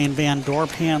to Ryan Van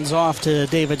Dorp. Hands off to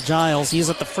David Giles. He's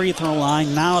at the free throw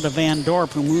line. Now to Van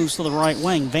Dorp, who moves to the right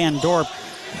wing. Van Dorp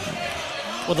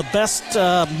with the best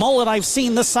mullet I've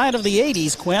seen this side of the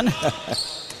 80s, Quinn.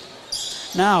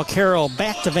 Now Carroll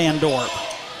back to Van Dorp.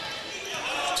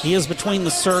 He is between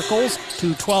the circles.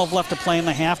 2:12 left to play in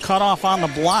the half. Cut off on the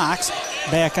blocks.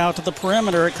 Back out to the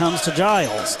perimeter. It comes to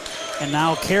Giles. And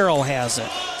now Carroll has it.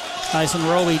 Tyson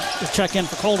Roby to check in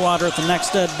for Coldwater at the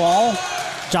next dead ball.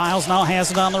 Giles now has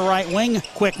it on the right wing.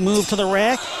 Quick move to the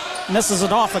rack. Misses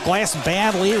it off the glass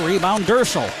badly. Rebound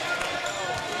Derschel.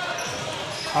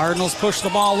 Cardinals push the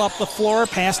ball up the floor.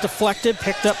 Pass deflected.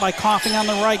 Picked up by Coughing on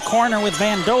the right corner with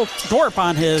Van Dorp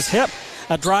on his hip.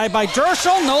 A drive by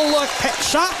Derschel. No look.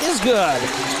 Shot is good.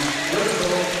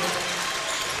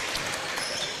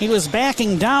 He was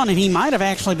backing down, and he might have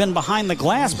actually been behind the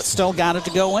glass, but still got it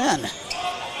to go in.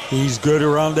 He's good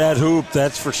around that hoop,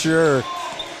 that's for sure.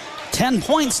 10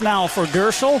 points now for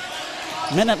Dershel.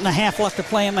 Minute and a half left to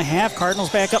play in the half.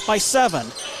 Cardinals back up by 7.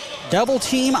 Double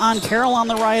team on Carroll on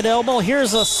the right elbow.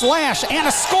 Here's a slash and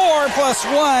a score,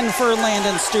 +1 for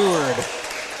Landon Stewart.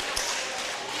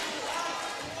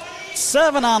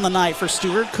 7 on the night for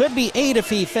Stewart. Could be 8 if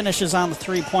he finishes on the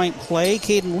three-point play.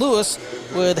 Caden Lewis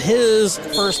with his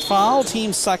first foul,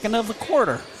 team second of the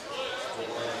quarter.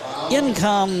 In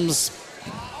comes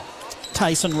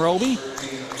Tyson Roby.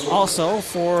 Also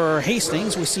for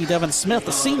Hastings, we see Devin Smith,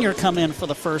 the senior, come in for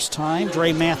the first time.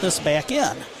 Dre Mathis back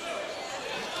in.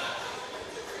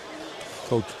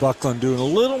 Coach Buckland doing a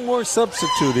little more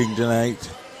substituting tonight.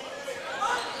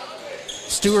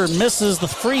 Stewart misses the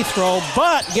free throw,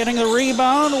 but getting the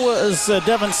rebound was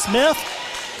Devin Smith.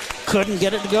 Couldn't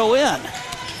get it to go in.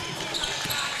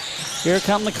 Here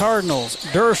come the Cardinals.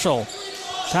 Dershel,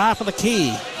 top of the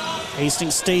key.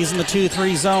 Hastings stays in the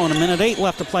 2-3 zone. 1:08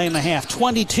 left to play in the half.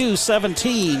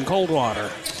 22-17, Coldwater.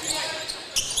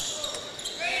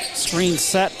 Screen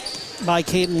set by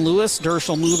Caden Lewis.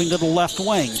 Dershel moving to the left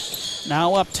wing.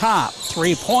 Now up top.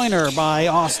 Three-pointer by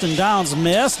Austin Downs.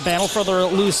 Missed. Battle for the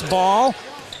loose ball.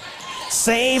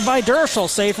 Saved by Dershel.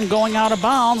 Saved from going out of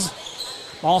bounds.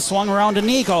 Ball swung around to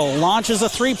Nico. Launches a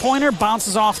three-pointer.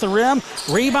 Bounces off the rim.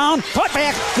 Rebound. Put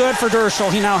back. Good for Dershel.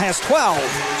 He now has 12.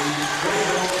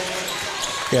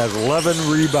 He has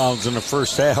 11 rebounds in the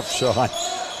first half, Sean.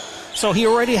 So he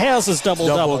already has his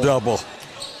double-double. Double-double.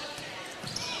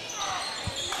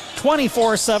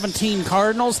 24-17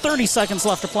 Cardinals. 30 seconds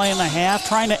left to play in the half.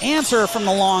 Trying to answer from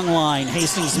the long line.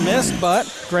 Hastings missed, but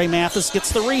Dre Mathis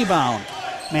gets the rebound.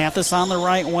 Mathis on the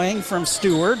right wing from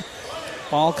Stewart.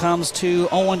 Ball comes to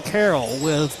Owen Carroll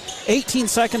with 18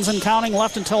 seconds and counting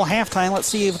left until halftime. Let's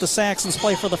see if the Saxons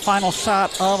play for the final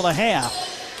shot of the half.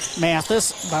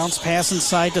 Mathis, bounce pass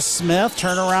inside to Smith.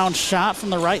 Turnaround shot from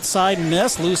the right side,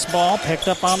 missed. Loose ball picked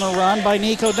up on the run by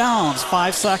Nico Downs.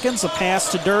 5 seconds, a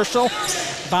pass to Dershel.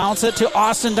 Bounce it to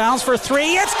Austin Downs for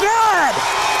 3. It's good!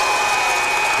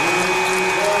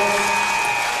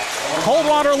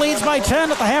 Coldwater leads by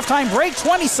 10 at the halftime break,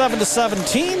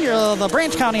 27-17. The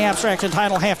Branch County Abstract and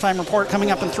Title halftime report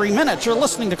coming up in 3 minutes. You're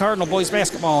listening to Cardinal Boys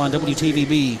Basketball on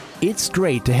WTVB. It's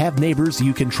great to have neighbors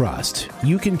you can trust,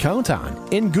 you can count on,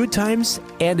 in good times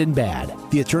and in bad.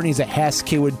 The attorneys at Hass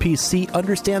Kaywood PC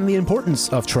understand the importance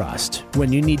of trust.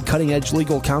 When you need cutting-edge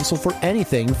legal counsel for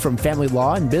anything from family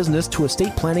law and business to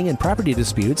estate planning and property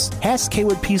disputes, Hass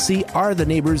Kaywood PC are the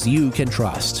neighbors you can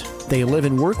trust. They live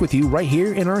and work with you right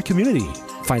here in our community.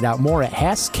 Find out more at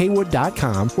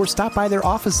HassKaywood.com or stop by their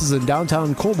offices in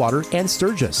downtown Coldwater and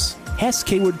Sturgis. Hass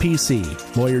Kaywood PC.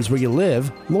 Lawyers where you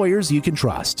live, lawyers you can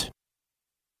trust.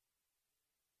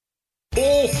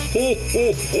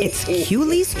 It's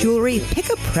Cooley's Jewelry Pick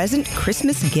a Present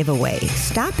Christmas giveaway.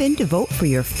 Stop in to vote for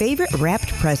your favorite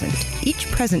wrapped present. Each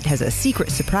present has a secret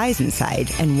surprise inside,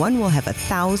 and one will have a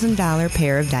 $1,000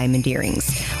 pair of diamond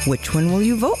earrings. Which one will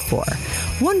you vote for?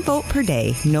 1 vote per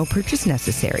day, no purchase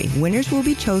necessary. Winners will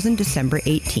be chosen December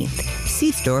 18th.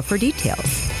 See store for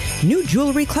details. New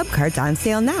Jewelry Club cards on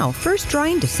sale now. First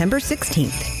drawing December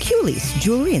 16th. Cooley's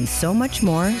Jewelry and so much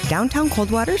more. Downtown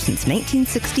Coldwater since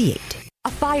 1968. A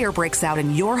fire breaks out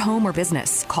in your home or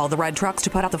business. Call the red trucks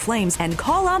to put out the flames and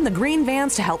call on the green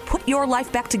vans to help put your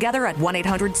life back together at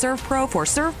 1-800-SERVPRO for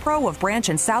ServPro of Branch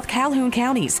and South Calhoun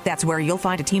counties. That's where you'll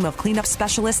find a team of cleanup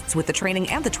specialists with the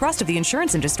training and the trust of the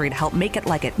insurance industry to help make it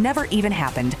like it never even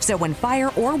happened. So when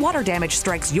fire or water damage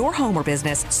strikes your home or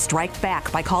business, strike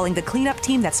back by calling the cleanup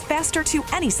team that's faster to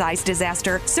any size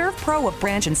disaster. ServPro of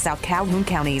Branch and South Calhoun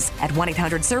counties at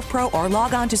 1-800-SERVPRO or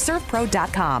log on to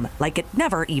servpro.com like it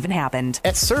never even happened.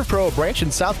 At ServPro Branch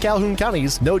in South Calhoun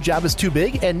counties, no job is too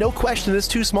big and no question is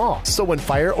too small. So when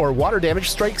fire or water damage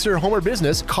strikes your home or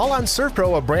business, call on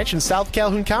ServPro of Branch in South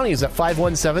Calhoun counties at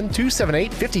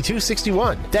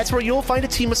 517-278-5261. That's where you'll find a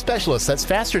team of specialists that's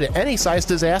faster to any size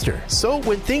disaster. So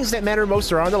when things that matter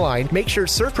most are on the line, make sure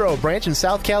ServPro of Branch in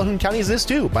South Calhoun counties is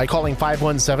too by calling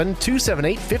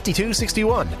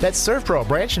 517-278-5261. That's ServPro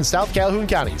Branch in South Calhoun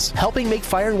counties, helping make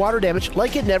fire and water damage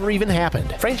like it never even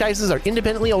happened. Franchises are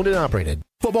independently owned and operated.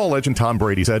 For Football legend Tom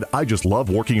Brady said, "I just love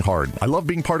working hard. I love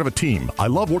being part of a team. I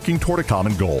love working toward a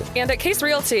common goal." And at Case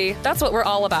Realty, that's what we're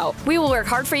all about. We will work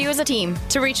hard for you as a team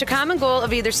to reach a common goal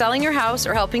of either selling your house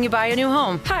or helping you buy a new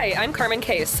home. Hi, I'm Carmen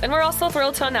Case, and we're also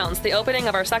thrilled to announce the opening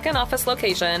of our second office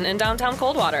location in downtown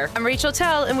Coldwater. I'm Rachel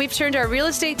Tell, and we've turned our real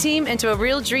estate team into a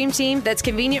real dream team that's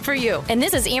convenient for you. And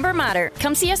this is Amber Motter.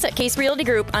 Come see us at Case Realty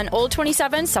Group on Old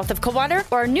 27 south of Coldwater,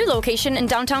 or our new location in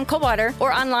downtown Coldwater,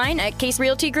 or online at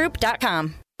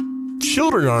caserealtygroup.com.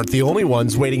 Children aren't the only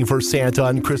ones waiting for Santa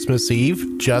on Christmas Eve.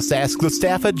 Just ask the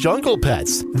staff at Jungle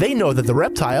Pets. They know that the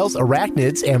reptiles,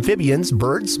 arachnids, amphibians,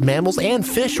 birds, mammals, and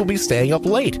fish will be staying up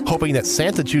late, hoping that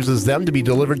Santa chooses them to be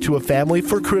delivered to a family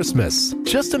for Christmas.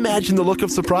 Just imagine the look of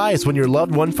surprise when your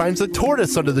loved one finds a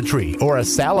tortoise under the tree or a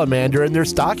salamander in their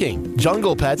stocking.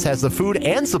 Jungle Pets has the food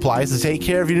and supplies to take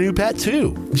care of your new pet,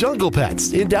 too. Jungle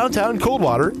Pets in downtown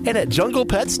Coldwater and at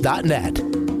junglepets.net.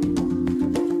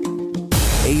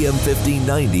 AM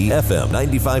 1590, FM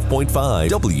 95.5,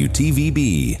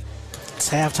 WTVB. It's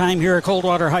halftime here at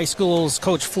Coldwater High School's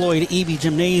Coach Floyd Eby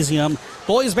Gymnasium.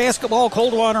 Boys basketball,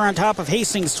 Coldwater on top of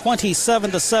Hastings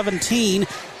 27-17.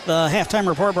 The halftime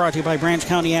report brought to you by Branch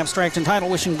County Abstract and Title,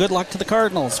 wishing good luck to the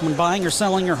Cardinals. When buying or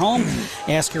selling your home,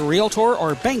 ask your realtor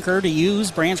or banker to use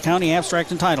Branch County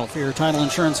Abstract and Title for your title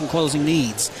insurance and closing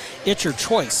needs. It's your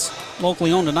choice.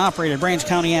 Locally owned and operated, Branch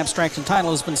County Abstract and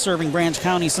Title has been serving Branch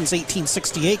County since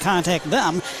 1868. Contact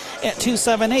them at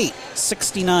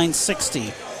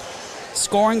 278-6960.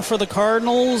 Scoring for the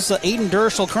Cardinals, Aiden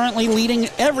Derschel currently leading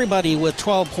everybody with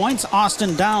 12 points.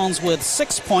 Austin Downs with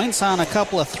 6 points on a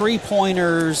couple of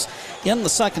three-pointers in the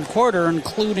second quarter,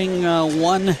 including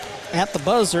one at the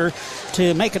buzzer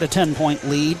to make it a 10-point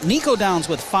lead. Nico Downs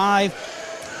with 5,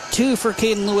 2 for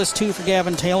Caden Lewis, 2 for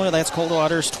Gavin Taylor. That's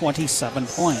Coldwater's 27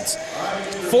 points.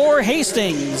 For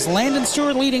Hastings, Landon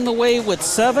Stewart leading the way with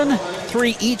 7,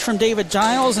 3 each from David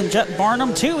Giles and Jet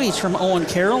Barnum, 2 each from Owen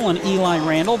Carroll and Eli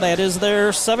Randall. That is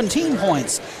their 17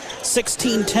 points.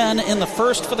 16-10 in the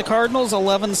first for the Cardinals,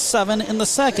 11-7 in the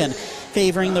second,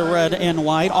 favoring the red and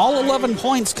white. All 11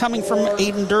 points coming from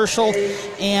Aiden Derschel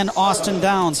and Austin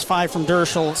Downs. 5 from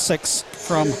Derschel, 6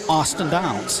 from Austin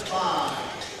Downs.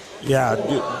 Yeah,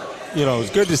 you know,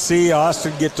 it's good to see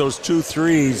Austin get those 2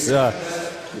 threes.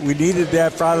 We needed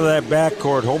that out of that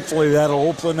backcourt. Hopefully that'll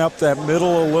open up that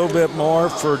middle a little bit more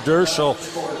for Derschel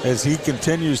as he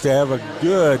continues to have a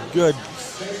good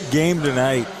game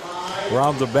tonight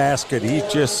around the basket. He's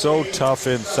just so tough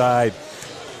inside.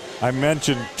 I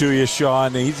mentioned to you,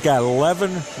 Sean, he's got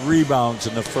 11 rebounds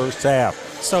in the first half.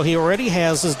 So he already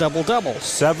has his double-double.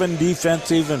 7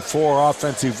 defensive and 4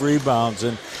 offensive rebounds.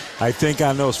 And I think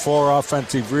on those 4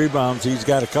 offensive rebounds, he's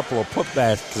got a couple of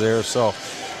putbacks there. So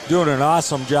doing an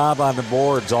awesome job on the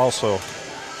boards also.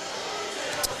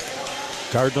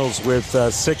 Cardinals with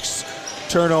 6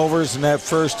 turnovers in that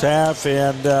first half,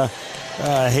 and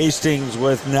Hastings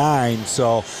with 9.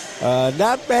 So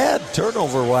not bad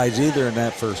turnover-wise either in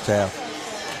that first half.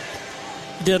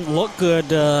 Didn't look good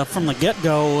from the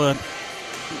get-go.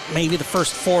 Maybe the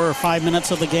first 4 or 5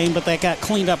 minutes of the game, but that got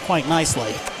cleaned up quite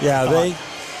nicely. Yeah,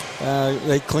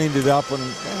 they cleaned it up, and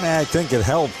I think it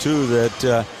helped too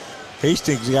that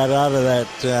Hastings got out of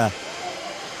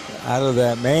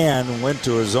that man and went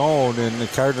to his own, and the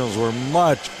Cardinals were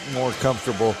much more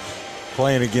comfortable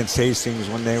playing against Hastings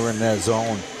when they were in that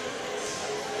zone.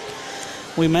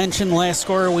 We mentioned last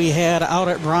score we had out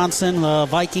at Bronson, the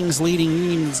Vikings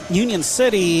leading Union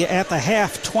City at the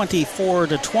half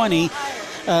 24-20.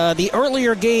 The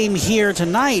earlier game here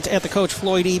tonight at the Coach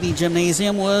Floyd Eby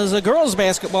Gymnasium was a girls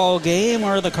basketball game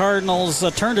where the Cardinals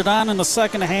turned it on in the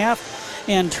second half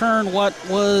and turned what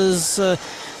was a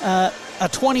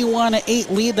 21-8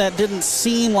 lead that didn't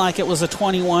seem like it was a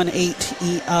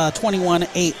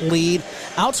 21-8 lead.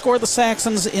 Outscored the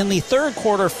Saxons in the third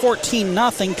quarter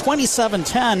 14-0,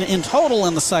 27-10 in total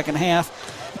in the second half.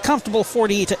 Comfortable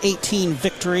 48-18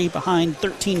 victory behind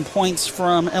 13 points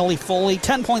from Ellie Foley,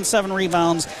 10.7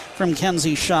 rebounds from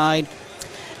Kenzie Scheid,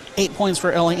 8 points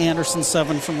for Ellie Anderson,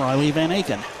 7 from Riley Van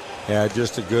Aken. Yeah,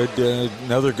 just a good,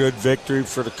 another good victory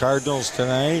for the Cardinals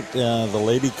tonight. The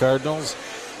Lady Cardinals,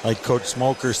 like Coach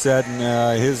Smoker said in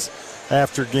his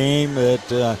after game,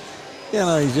 that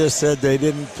he just said they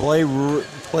didn't play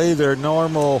their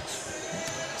normal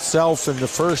self in the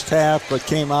first half, but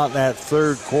came out in that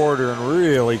third quarter and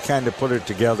really kind of put it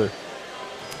together.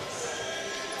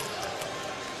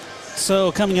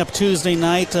 So coming up Tuesday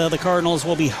night, the Cardinals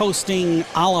will be hosting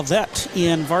Olivet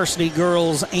in varsity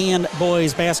girls and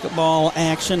boys basketball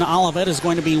action. Olivet is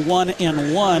going to be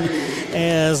 1-1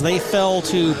 as they fell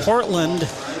to Portland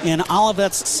in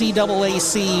Olivet's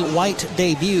CAAC White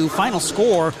debut. Final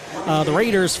score The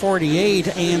Raiders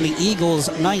 48 and the Eagles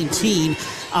 19.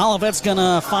 Olivet's going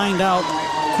to find out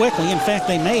quickly. In fact,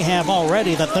 they may have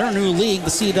already that their new league, the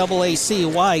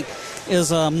CAAC White,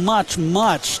 is a much,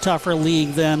 much tougher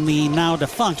league than the now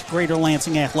defunct Greater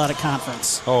Lansing Athletic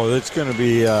Conference. Oh, it's going to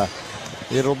be,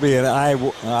 it'll be an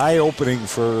eye-opening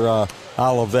for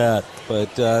Olivet,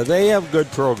 but they have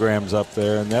good programs up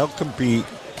there, and they'll compete.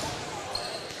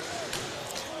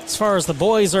 As far as the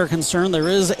boys are concerned, there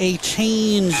is a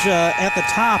change at the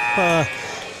top.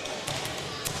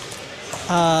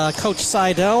 Coach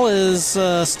Seidel is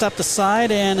stepped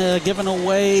aside and given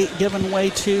way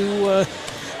to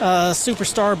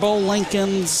superstar Bo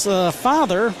Lincoln's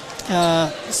father.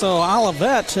 So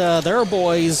Olivet, their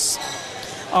boys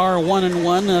are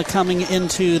 1-1 coming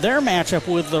into their matchup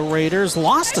with the Raiders.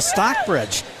 Lost to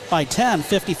Stockbridge by 10,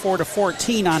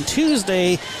 54-14 on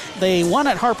Tuesday. They won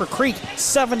at Harper Creek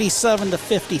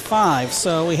 77-55.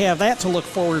 So we have that to look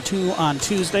forward to on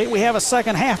Tuesday. We have a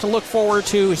second half to look forward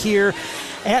to here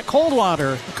at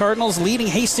Coldwater. The Cardinals leading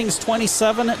Hastings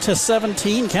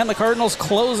 27-17. Can the Cardinals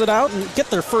close it out and get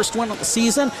their first win of the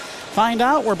season? Find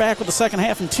out. We're back with the second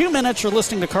half in 2 minutes. You're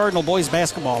listening to Cardinal Boys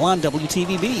Basketball on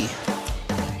WTVB.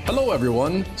 Hello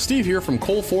everyone, Steve here from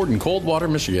Coldwater in Coldwater,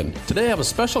 Michigan. Today I have a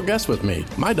special guest with me,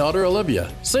 my daughter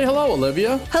Olivia. Say hello,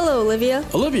 Olivia. Hello, Olivia.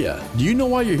 Olivia, do you know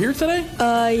why you're here today?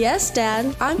 Yes,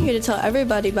 Dad. I'm here to tell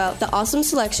everybody about the awesome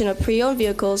selection of pre-owned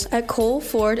vehicles at Cole,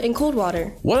 Ford, and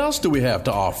Coldwater. What else do we have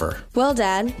to offer? Well,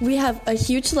 Dad, we have a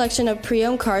huge selection of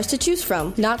pre-owned cars to choose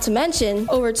from. Not to mention,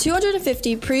 over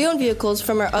 250 pre-owned vehicles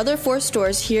from our other 4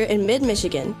 stores here in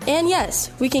mid-Michigan. And yes,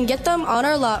 we can get them on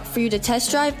our lot for you to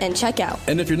test drive and check out.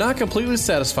 And if you're not completely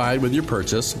satisfied with your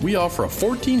purchase, we offer a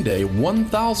 14-day,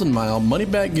 1,000-mile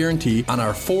money-back guarantee on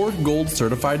our Ford Gold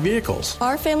certified vehicles.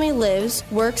 Our family lives,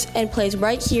 works, and plays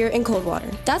right here in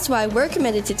Coldwater. That's why we're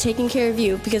committed to taking care of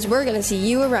you, because we're going to see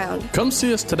you around. Come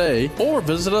see us today or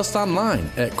visit us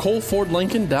online at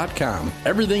ColeFordLincoln.com.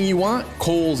 Everything you want,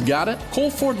 Cole's got it.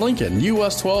 Cole Ford Lincoln,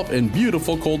 US 12 in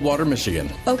beautiful Coldwater, Michigan.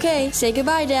 Okay, say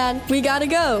goodbye, Dad. We gotta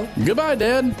go. Goodbye,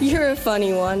 Dad. You're a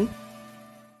funny one.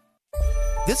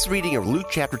 This reading of Luke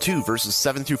chapter 2, verses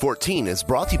 7 through 14 is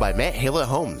brought to you by Matt Hale at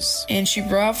Homes. And she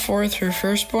brought forth her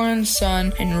firstborn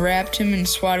son, and wrapped him in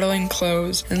swaddling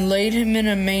clothes, and laid him in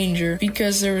a manger,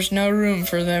 because there was no room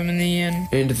for them in the inn.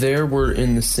 And there were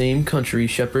in the same country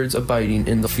shepherds abiding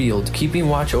in the field, keeping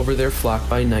watch over their flock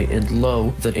by night. And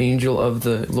lo, the angel of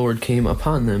the Lord came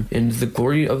upon them, and the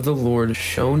glory of the Lord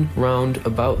shone round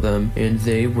about them, and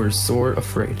they were sore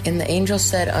afraid. And the angel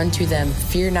said unto them,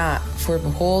 Fear not, for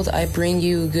behold, I bring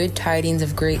you good tidings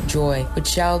of great joy, which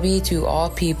shall be to all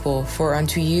people. For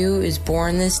unto you is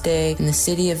born this day in the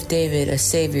city of David a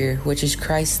Savior, which is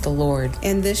Christ the Lord.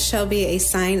 And this shall be a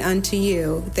sign unto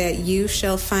you, that you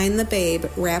shall find the babe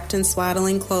wrapped in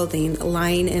swaddling clothing,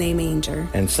 lying in a manger.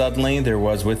 And suddenly there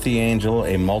was with the angel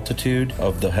a multitude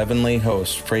of the heavenly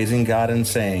host, praising God and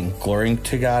saying, Glory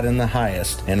to God in the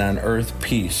highest, and on earth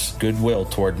peace, goodwill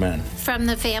toward men. From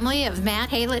the family of Matt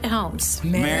Hale at Homes.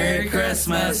 Merry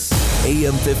Christmas.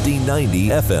 AM 1590,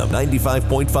 FM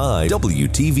 95.5,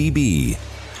 WTVB.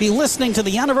 Be listening to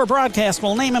the end of our broadcast.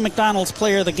 We'll name a McDonald's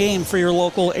player of the game for your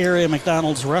local area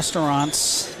McDonald's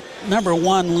restaurants. Number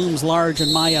 1 looms large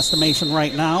in my estimation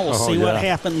right now. We'll see what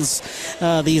happens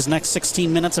these next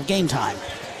 16 minutes of game time.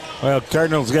 Well,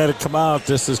 Cardinals got to come out.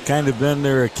 This has kind of been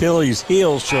their Achilles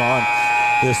heel, Sean,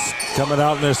 this coming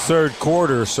out in this third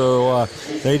quarter. So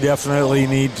they definitely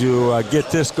need to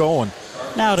get this going.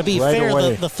 Now, to be fair,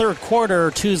 away. the third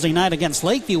quarter Tuesday night against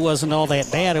Lakeview wasn't all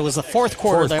that bad. It was the fourth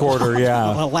quarter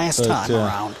last time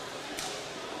around.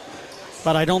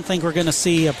 But I don't think we're going to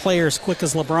see a player as quick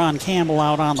as LeBron Campbell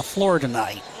out on the floor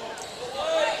tonight.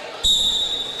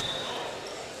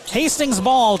 Hastings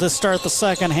ball to start the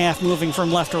second half, moving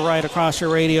from left to right across your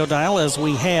radio dial as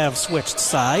we have switched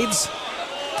sides.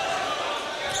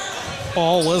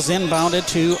 Ball was inbounded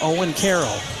to Owen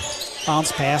Carroll.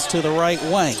 Bounce pass to the right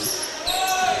wing.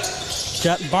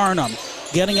 Jet Barnum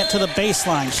getting it to the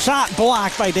baseline. Shot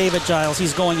blocked by David Giles.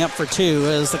 He's going up for 2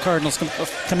 as the Cardinals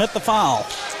commit the foul.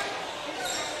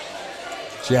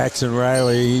 Jackson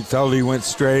Riley, he felt he went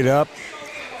straight up.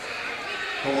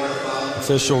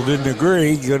 Official didn't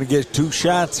agree. Going to get 2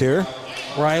 shots here.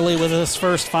 Riley with his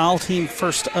first foul, team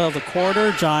first of the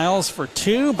quarter. Giles for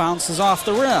 2, bounces off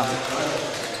the rim.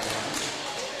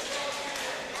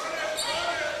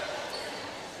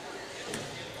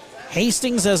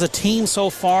 Hastings as a team so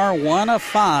far, 1 of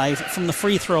 5 from the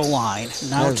free throw line.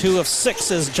 Now 2 of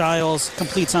 6 as Giles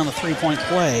completes on the three-point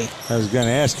play. I was going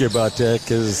to ask you about that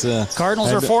because...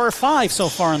 Cardinals are 4 or 5 so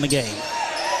far in the game.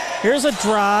 Here's a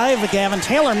drive. Gavin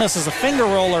Taylor misses a finger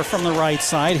roller from the right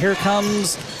side. Here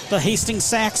comes the Hastings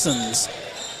Saxons.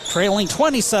 Trailing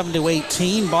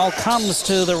 27-18. Ball comes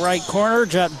to the right corner.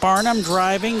 Jet Barnum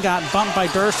driving. Got bumped by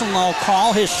Dershel. No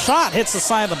call. His shot hits the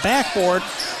side of the backboard.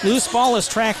 Loose ball is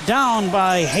tracked down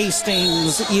by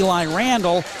Hastings' Eli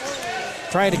Randall.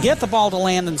 Tried to get the ball to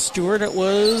Landon Stewart. It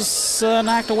was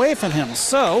knocked away from him.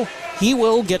 So he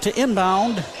will get to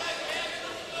inbound.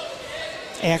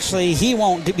 Actually, he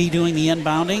won't be doing the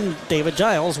inbounding. David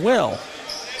Giles will.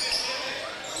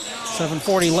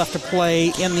 7:40 left to play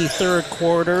in the third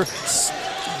quarter.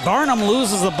 Barnum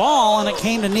loses the ball, and it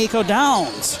came to Nico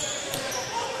Downs.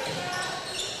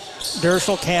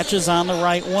 Dershel catches on the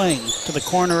right wing. To the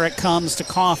corner it comes to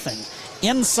Coughing.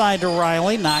 Inside to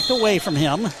Riley, knocked away from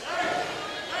him.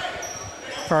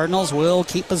 Cardinals will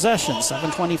keep possession.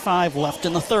 7:25 left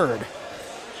in the third.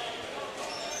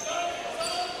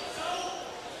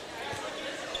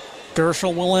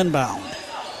 Dershel will inbound.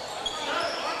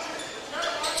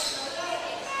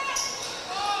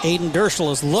 Aiden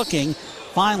Dershel is looking.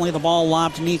 Finally, the ball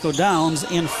lobbed to Nico Downs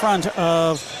in front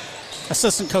of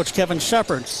assistant coach Kevin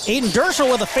Shepard. Aiden Dershel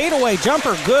with a fadeaway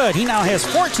jumper. Good. He now has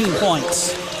 14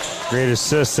 points. Great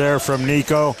assist there from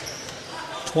Nico.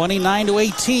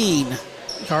 29-18.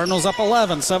 Cardinals up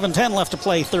 11. 7:10 left to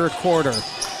play third quarter.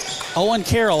 Owen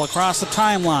Carroll across the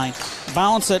timeline.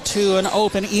 Bounce it to an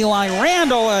open Eli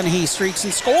Randall, and he streaks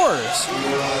and scores.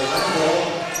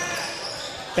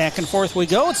 Back and forth we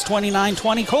go. It's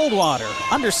 29-20 Coldwater.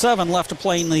 Under 7 left to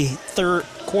play in the third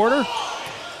quarter.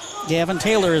 Gavin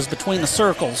Taylor is between the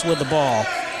circles with the ball.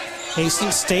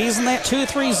 Hastings stays in that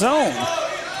 2-3 zone.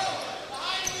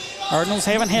 Cardinals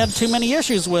haven't had too many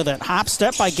issues with it. Hop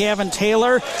step by Gavin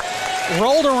Taylor.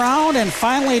 Rolled around and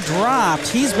finally dropped.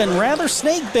 He's been rather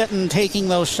snake-bitten taking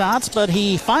those shots, but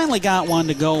he finally got one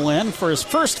to go in for his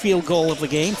first field goal of the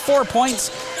game. 4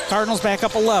 points. Cardinals back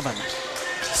up 11.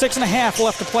 6.5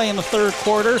 left to play in the third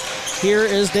quarter. Here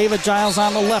is David Giles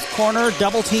on the left corner.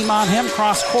 Double team on him.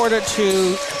 Cross-court it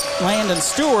to Landon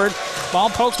Stewart. Ball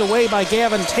poked away by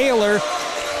Gavin Taylor.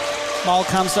 Ball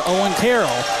comes to Owen Carroll.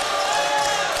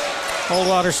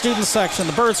 Coldwater student section.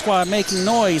 The Bird Squad making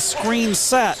noise. Screen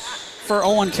set for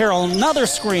Owen Carroll. Another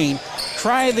screen.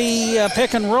 Try the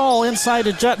pick and roll inside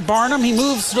to Jet Barnum. He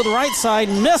moves to the right side.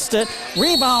 Missed it.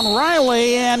 Rebound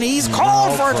Riley, and he's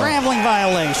called for a traveling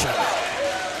violation.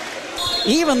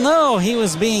 Even though he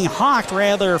was being hawked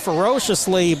rather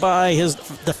ferociously by his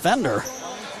defender.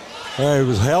 He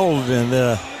was held,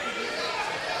 and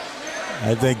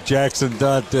I think Jackson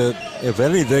thought that, if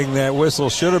anything, that whistle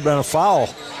should have been a foul.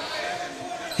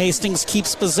 Hastings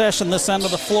keeps possession this end of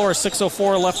the floor.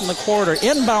 6:04 left in the quarter.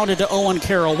 Inbounded to Owen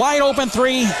Carroll. Wide open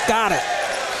three. Got it.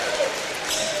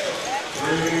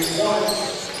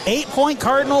 8-point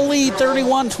Cardinal lead,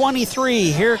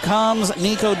 31-23. Here comes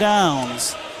Nico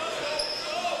Downs.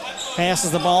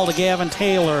 Passes the ball to Gavin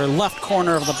Taylor, left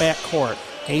corner of the backcourt.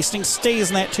 Hastings stays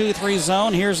in that 2-3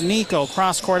 zone. Here's Nico.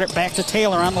 Cross-court it back to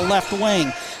Taylor on the left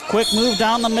wing. Quick move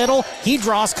down the middle. He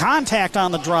draws contact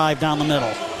on the drive down the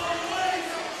middle.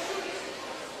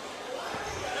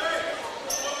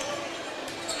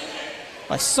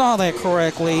 If I saw that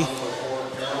correctly.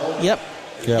 Yep.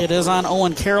 It is on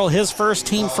Owen Carroll, his first,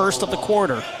 team first of the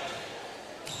quarter.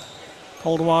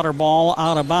 Coldwater ball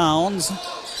out of bounds.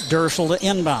 Dershel to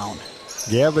inbound.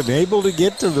 Gavin able to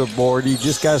get to the board. You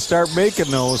just got to start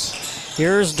making those.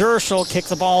 Here's Dershel. Kick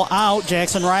the ball out.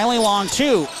 Jackson Riley long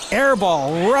two. Air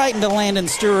ball right into Landon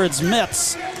Stewart's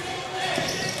mitts.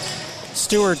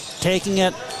 Stewart taking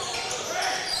it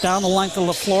down the length of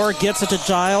the floor. Gets it to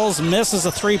Giles. Misses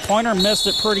a three-pointer. Missed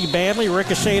it pretty badly.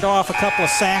 Ricocheted off a couple of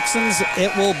Saxons.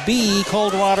 It will be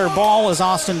Coldwater ball as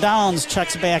Austin Downs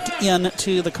checks back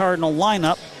into the Cardinal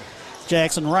lineup.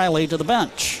 Jackson Riley to the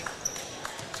bench.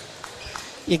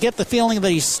 You get the feeling that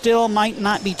he still might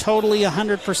not be totally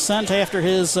 100% after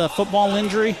his football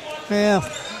injury. Yeah.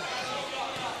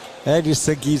 I just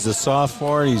think he's a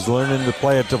sophomore. He's learning to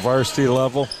play at the varsity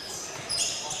level.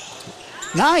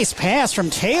 Nice pass from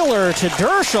Taylor to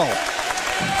Dershel.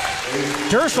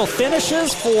 Dershel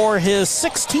finishes for his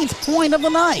 16th point of the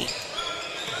night.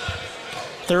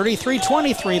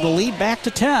 33-23, the lead back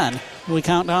to 10. We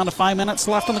count down to 5 minutes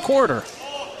left in the quarter.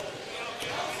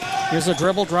 Here's a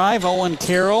dribble drive. Owen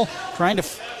Carroll trying to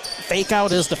fake out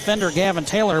his defender, Gavin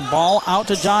Taylor. Ball out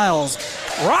to Giles.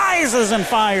 Rises and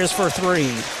fires for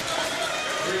three.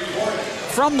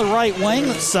 From the right wing,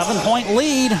 7-point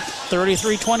lead,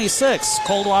 33-26.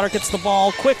 Coldwater gets the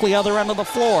ball quickly, other end of the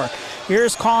floor.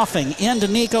 Here's Coughing, into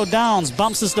Nico Downs,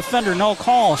 bumps his defender, no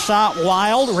call. Shot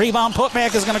wild, rebound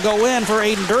putback is going to go in for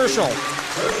Aiden Dershel.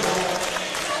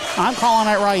 I'm calling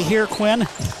it right here, Quinn.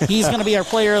 He's going to be our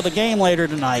player of the game later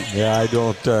tonight. Yeah, I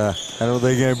don't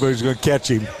think anybody's going to catch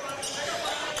him.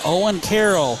 Owen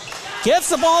Carroll gets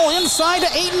the ball inside to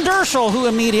Aiden Dershel, who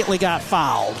immediately got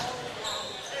fouled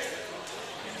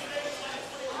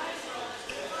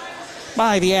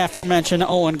by the aforementioned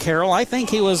Owen Carroll. I think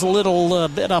he was a little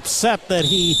bit upset that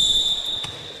he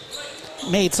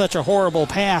made such a horrible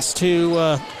pass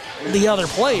to the other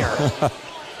player.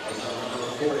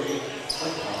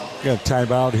 Got a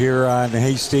timeout here on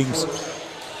Hastings.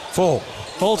 Full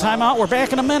timeout. We're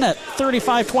back in a minute.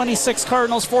 35-26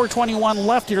 Cardinals, 4:21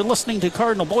 left. You're listening to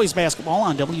Cardinal Boys Basketball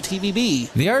on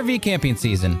WTVB. The RV camping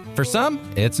season. For some,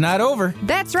 it's not over.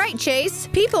 That's right, Chase.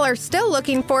 People are still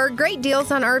looking for great deals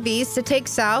on RVs to take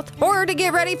south or to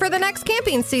get ready for the next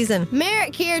camping season.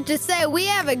 Merrick here to say we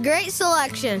have a great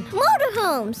selection.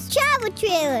 Motorhomes, travel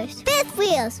trailers, fifth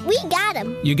wheels. We got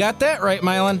them. You got that right,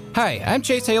 Mylan. Hi, I'm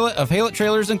Chase Haylett of Haylett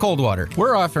Trailers in Coldwater.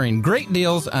 We're offering great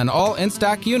deals on all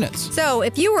in-stock units. So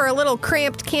if you were a little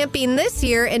cramped camping this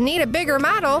year and need a bigger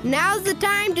model, now's the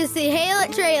time to see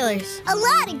Haylett Trailers. A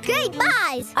lot of great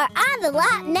buys are on the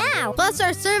lot now. Plus,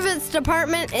 our service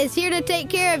department is here to take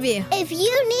care of you. If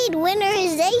you need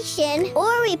winterization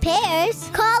or repairs,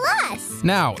 call us.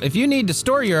 Now, if you need to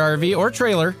store your RV or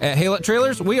trailer, at Haylett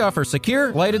Trailers, we offer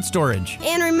secure, lighted storage.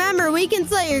 And remember, we can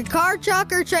sell your car,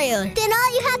 truck, or trailer. Then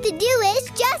all you have to do is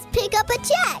just pick up a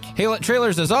check. Haylett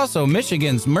Trailers is also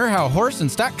Michigan's Merhow horse and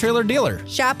stock trailer dealer.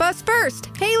 Shop us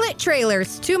first. Haylett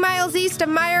Trailers, 2 miles east of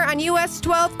Meyer on US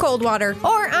 12 Coldwater,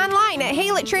 or online at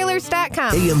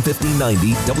hayletttrailers.com. AM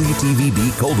 1590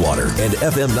 WTVB Coldwater and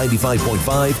FM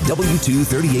 95.5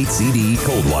 W238CD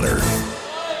Coldwater.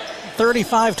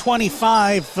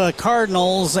 35-25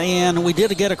 Cardinals, and we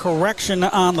did get a correction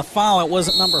on the foul. It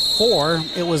wasn't number 4,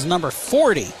 it was number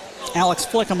 40. Alex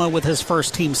Flickema with his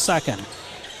first team second.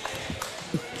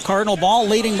 Cardinal ball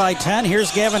leading by 10.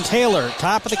 Here's Gavin Taylor,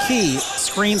 top of the key.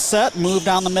 Screen set, move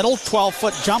down the middle,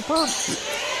 12-foot jumper.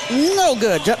 No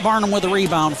good. Jet Barnum with a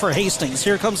rebound for Hastings.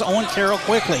 Here comes Owen Carroll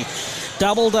quickly.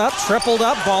 Doubled up, tripled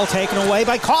up, ball taken away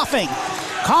by Coughing.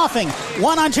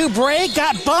 1-on-2 break,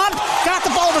 got bumped, got the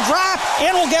ball to drop,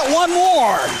 and will get one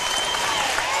more.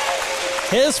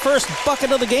 His first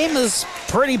bucket of the game is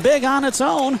pretty big on its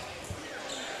own.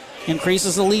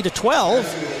 Increases the lead to 12.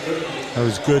 That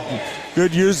was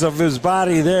good use of his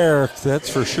body there, that's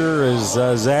for sure, as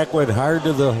Zach went hard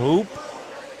to the hoop.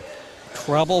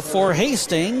 Trouble for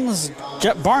Hastings.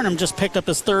 Jet Barnum just picked up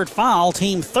his third foul,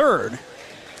 team third.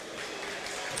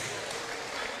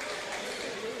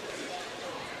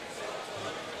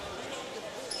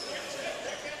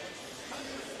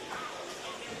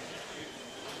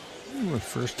 The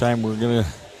first time we're going to,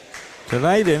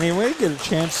 tonight anyway, get a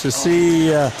chance to see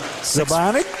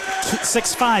Zabonik.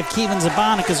 6'5", Kevin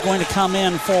Zabonik is going to come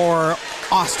in for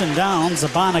Austin Downs.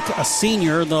 Zabonik, a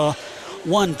senior, the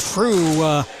one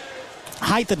true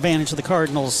height advantage the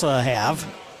Cardinals have.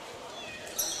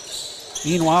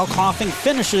 Meanwhile, Coughing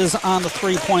finishes on the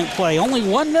three-point play. Only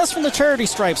one miss from the charity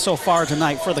stripe so far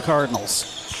tonight for the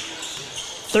Cardinals.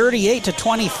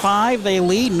 38-25, they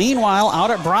lead. Meanwhile,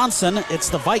 out at Bronson, it's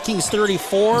the Vikings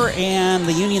 34 and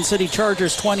the Union City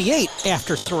Chargers 28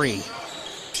 after 3.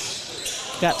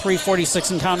 Got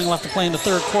 3:46 and counting left to play in the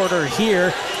third quarter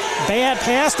here. Bad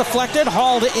pass deflected,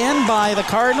 hauled in by the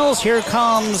Cardinals. Here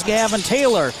comes Gavin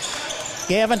Taylor.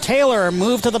 Gavin Taylor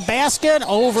moved to the basket,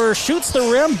 overshoots the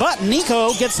rim, but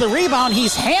Nico gets the rebound.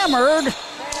 He's hammered.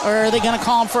 Or are they going to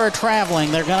call him for a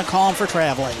traveling? They're going to call him for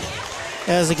traveling,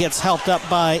 as he gets helped up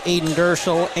by Aiden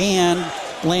Dershel and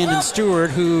Landon Stewart,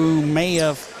 who may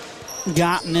have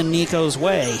gotten in Nico's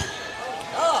way.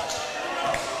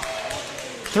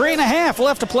 3.5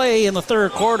 left to play in the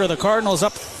third quarter. The Cardinals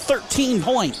up 13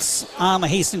 points on the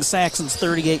Hastings Saxons,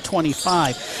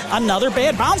 38-25. Another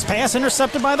bad bounce pass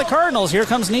intercepted by the Cardinals. Here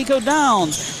comes Nico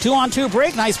Downs. 2-on-2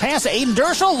 break. Nice pass to Aiden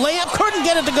Dershel. Layup couldn't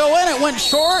get it to go in. It went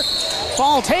short.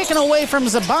 Ball taken away from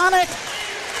Zabonik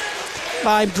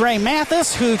by Dre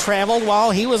Mathis, who traveled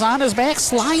while he was on his back,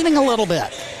 sliding a little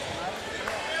bit.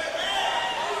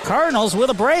 Cardinals with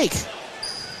a break.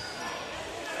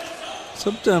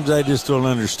 Sometimes I just don't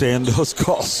understand those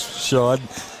calls, Sean.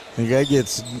 The guy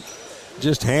gets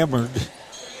just hammered,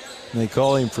 and they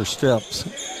call him for steps.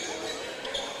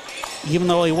 Even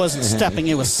though he wasn't stepping,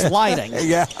 he was sliding.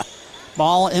 Yeah.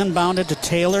 Ball inbounded to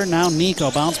Taylor. Now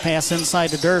Nico. Bounce pass inside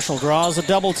to Dershel. Draws a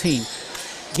double team.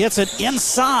 Gets it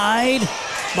inside.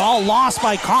 Ball lost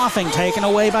by Coughing. Taken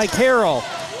away by Carroll.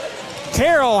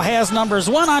 Carroll has numbers.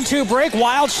 1-on-2 break.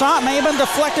 Wild shot may have been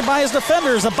deflected by his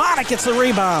defenders. Zabonik gets the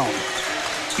rebound.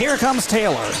 Here comes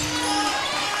Taylor.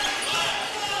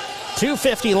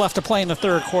 2:50 left to play in the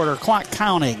third quarter. Clock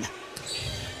counting.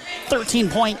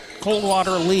 13-point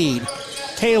Coldwater lead.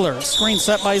 Taylor, screen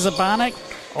set by Zabanik.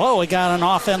 Oh, we got an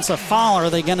offensive foul.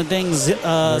 Are they going to ding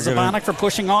Zabanik for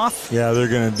pushing off? Yeah, they're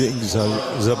going to ding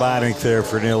Zabanik there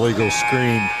for an illegal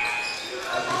screen.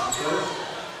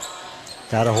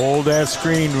 Got to hold that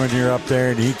screen when you're up there,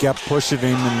 and he kept pushing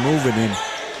him and moving him.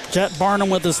 Jet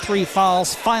Barnum with his 3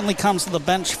 fouls finally comes to the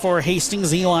bench for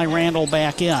Hastings. Eli Randall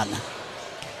back in.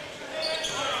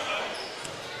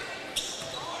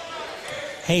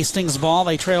 Hastings ball,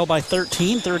 they trail by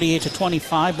 13,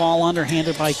 38-25. Ball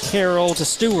underhanded by Carroll to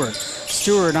Stewart.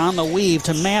 Stewart on the weave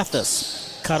to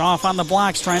Mathis. Cut off on the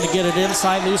blocks, trying to get it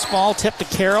inside. Loose ball, tip to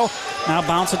Carroll. Now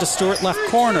bounce it to Stewart, left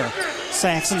corner.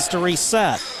 Saxons to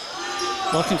reset.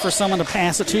 Looking for someone to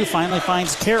pass it to. Finally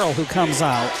finds Carroll, who comes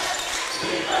out.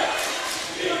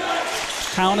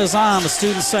 Count is on. The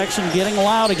student section getting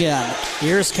loud again.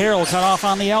 Here's Carroll, cut off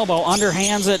on the elbow.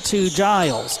 Underhands it to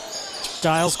Giles.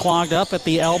 Giles clogged up at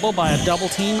the elbow by a double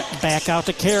team. Back out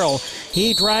to Carroll.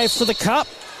 He drives to the cup.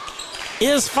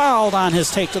 Is fouled on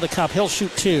his take to the cup. He'll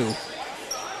shoot 2.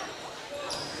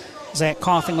 Zach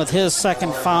Coughing with his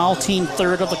second foul. Team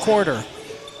third of the quarter.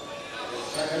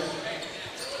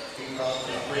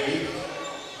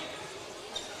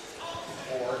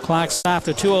 Clock stopped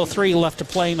at 2:03 left to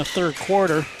play in the third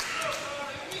quarter.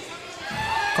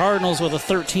 Cardinals with a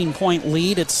 13-point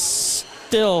lead. It's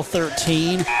still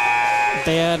 13.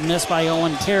 Bad miss by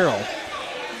Owen Carroll.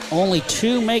 Only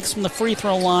 2 makes from the free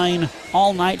throw line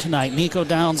all night tonight. Nico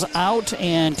Downs out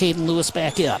and Caden Lewis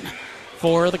back in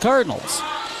for the Cardinals.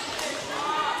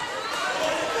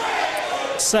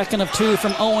 Second of 2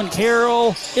 from Owen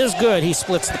Carroll is good. He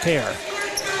splits the pair.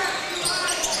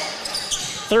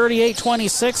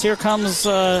 38-26. Here comes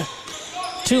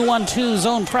 2-1-2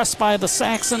 zone press by the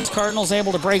Saxons. Cardinals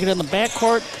able to break it in the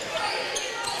backcourt.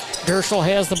 Dershel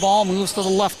has the ball, moves to the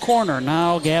left corner.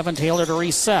 Now Gavin Taylor to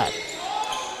reset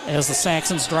as the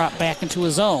Saxons drop back into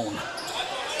his zone.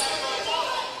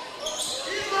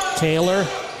 Taylor,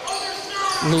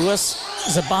 Lewis,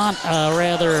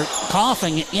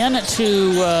 Coughing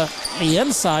into the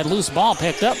inside. Loose ball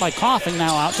picked up by Coughing.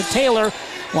 Now out to Taylor.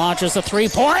 Launches a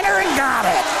three-pointer and got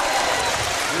it.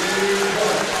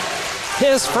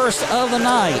 His first of the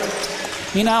night.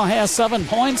 He now has 7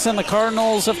 points, and the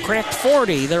Cardinals have cracked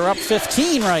 40. They're up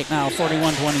 15 right now,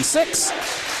 41-26.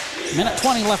 Minute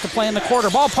 20 left to play in the quarter.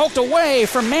 Ball poked away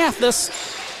from Mathis.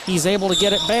 He's able to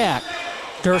get it back.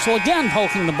 Dershel again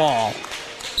poking the ball.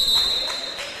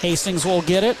 Hastings will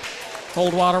get it.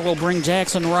 Coldwater will bring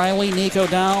Jackson Riley, Nico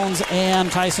Downs,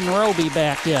 and Tyson Roby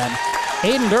back in.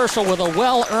 Hayden Dershel with a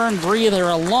well-earned breather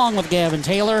along with Gavin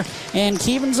Taylor, and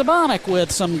Kevin Zabanik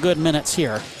with some good minutes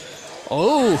here.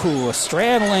 Oh,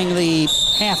 straddling the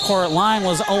half-court line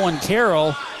was Owen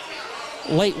Carroll.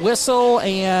 Late whistle,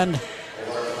 and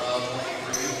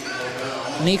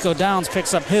Nico Downs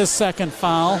picks up his second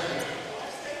foul.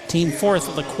 Team fourth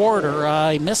of the quarter.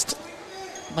 I missed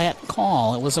that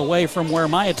call. It was away from where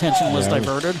my attention was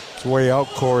diverted. It's way out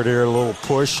court here, a little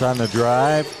push on the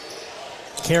drive.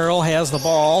 Carroll has the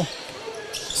ball.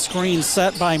 Screen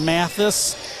set by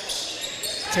Mathis.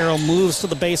 Carroll moves to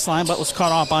the baseline but was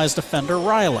caught off by his defender,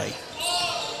 Riley.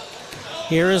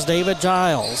 Here is David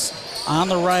Giles on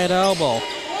the right elbow.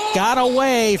 Got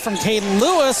away from Caden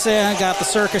Lewis and got the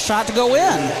circus shot to go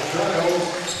in.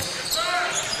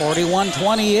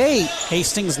 41-28.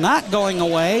 Hastings not going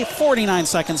away. 49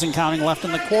 seconds and counting left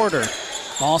in the quarter.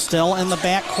 Ball still in the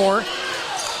backcourt.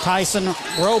 Tyson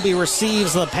Roby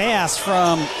receives the pass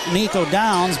from Nico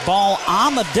Downs. Ball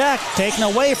on the deck, taken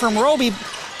away from Roby,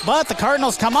 but the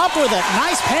Cardinals come up with it.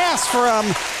 Nice pass from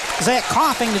Zach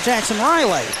Coughing to Jackson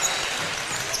Riley.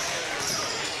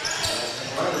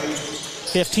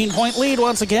 15-point lead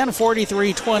once again,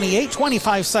 43-28.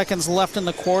 25 seconds left in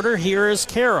the quarter. Here is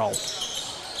Carroll.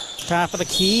 Top of the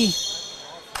key.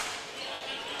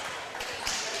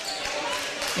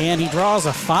 And he draws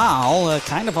a foul,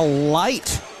 kind of a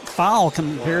light foul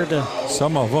compared to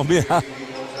some of them, yeah.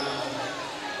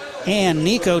 And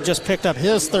Nico just picked up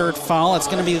his third foul. It's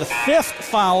going to be the fifth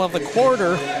foul of the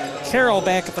quarter. Carroll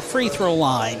back at the free throw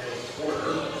line.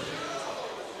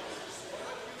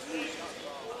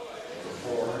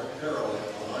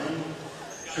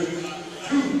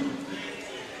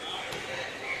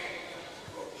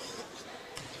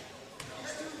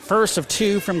 First of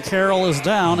 2 from Carroll is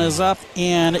down, is up,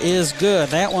 and is good.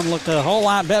 That one looked a whole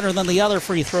lot better than the other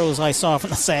free throws I saw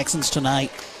from the Saxons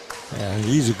tonight. Yeah,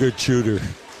 he's a good shooter.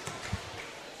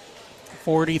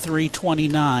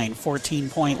 43-29,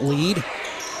 14-point lead.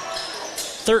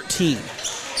 13.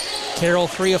 Carroll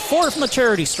 3 of 4 from the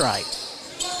charity stripe.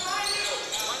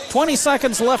 20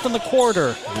 seconds left in the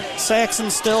quarter. Saxon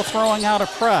still throwing out a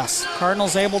press.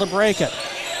 Cardinals able to break it.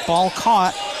 Ball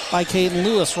caught by Caden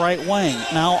Lewis, right wing.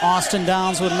 Now Austin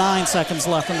Downs with 9 seconds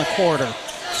left in the quarter.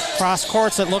 Cross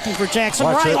courts it, looking for Jackson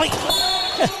Riley.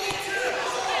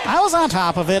 I was on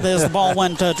top of it as the ball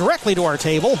went directly to our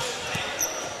table.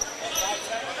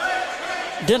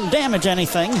 Didn't damage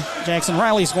anything. Jackson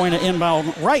Riley's going to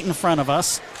inbound right in front of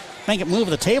us. Make it move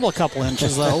the table a couple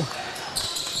inches, though.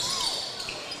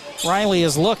 Riley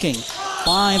is looking.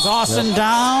 Finds Austin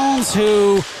Downs,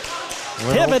 who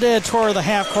pivoted toward the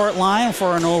half-court line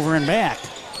for an over and back.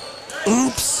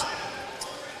 Oops.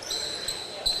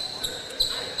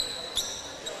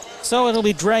 So it'll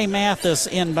be Dre Mathis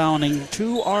inbounding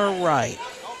to our right.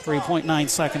 3.9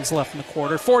 seconds left in the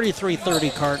quarter.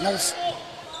 43-30 Cardinals.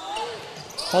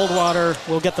 Coldwater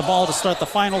will get the ball to start the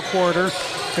final quarter.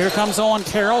 Here comes Owen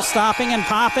Carroll, stopping and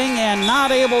popping and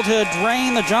not able to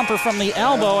drain the jumper from the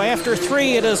elbow. After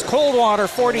 3, it is Coldwater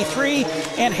 43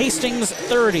 and Hastings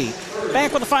 30.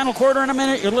 Back with the final quarter in a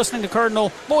minute. You're listening to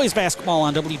Cardinal Boys Basketball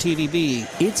on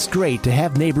WTVB. It's great to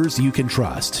have neighbors you can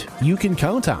trust, you can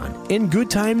count on, in good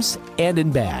times and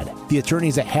in bad. The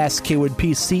attorneys at Hass Kaywood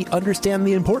PC understand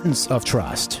the importance of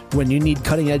trust. When you need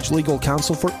cutting-edge legal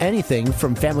counsel for anything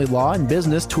from family law and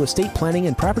business to estate planning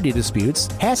and property disputes,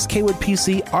 Hass Kaywood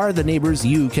PC are the neighbors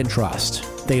you can trust.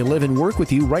 They live and work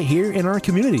with you right here in our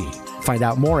community. Find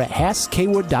out more at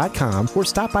HassKaywood.com or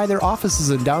stop by their offices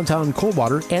in downtown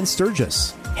Coldwater and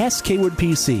Sturgis. Hass Kaywood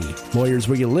PC. Lawyers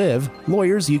where you live,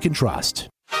 lawyers you can trust.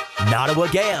 Nottawa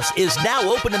Gas is now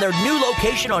open in their new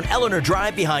location on Eleanor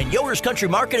Drive behind Yoder's Country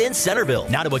Market in Centerville.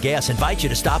 Nottawa Gas invites you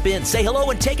to stop in, say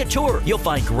hello, and take a tour. You'll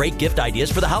find great gift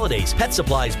ideas for the holidays, pet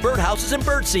supplies, birdhouses, and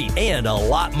birdseed, and a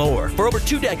lot more. For over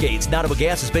 2 decades, Nottawa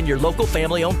Gas has been your local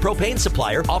family-owned propane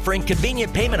supplier, offering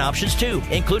convenient payment options too,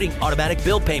 including automatic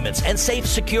bill payments and safe,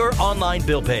 secure online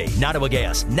bill pay. Nottawa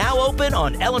Gas, now open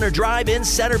on Eleanor Drive in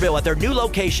Centerville at their new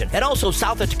location, and also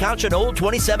south of Tecumseh and Old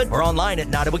 27 or online at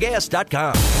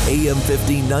nottawagas.com. AM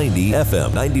 1590, FM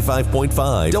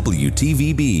 95.5,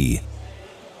 WTVB.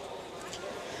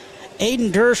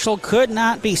 Aiden Dershel could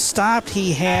not be stopped.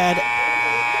 He had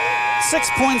 6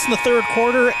 points in the third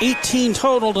quarter, 18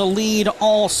 total to lead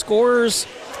all scorers.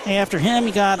 After him,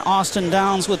 you got Austin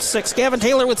Downs with 6, Gavin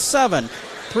Taylor with 7,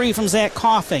 3 from Zach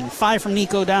Coughing, 5 from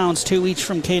Nico Downs, 2 each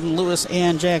from Caden Lewis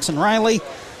and Jackson Riley.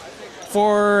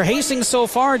 For Hastings so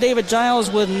far, David Giles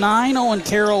with 9, Owen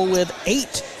Carroll with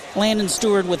 8, Landon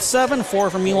Stewart with 7, 4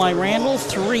 from Eli Randall,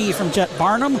 3 from Jet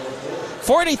Barnum.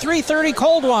 43-30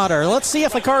 Coldwater. Let's see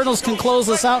if the Cardinals can close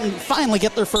this out and finally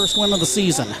get their first win of the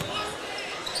season.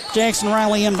 Jackson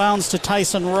Riley inbounds to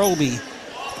Tyson Roby.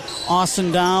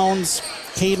 Austin Downs,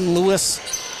 Caden Lewis,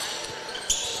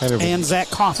 and Zach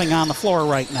Coughing on the floor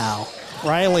right now.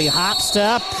 Riley hop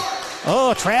step.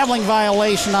 Oh, traveling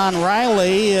violation on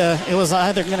Riley. It was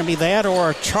either going to be that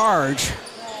or a charge.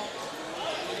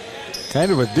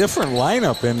 Kind of a different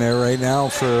lineup in there right now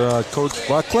for Coach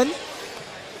Buckland.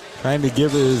 Trying to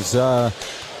give his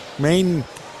main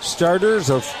starters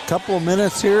a couple of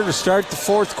minutes here to start the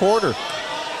fourth quarter.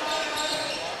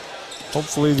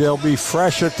 Hopefully they'll be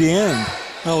fresh at the end.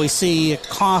 Well, we see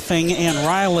Coughing and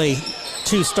Riley,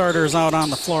 2 starters out on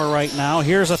the floor right now.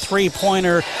 Here's a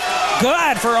three-pointer.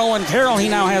 Good for Owen Carroll. He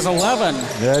now has 11.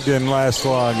 That didn't last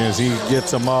long as he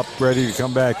gets them up, ready to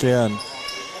come back in.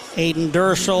 Aiden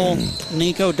Dershel,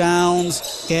 Nico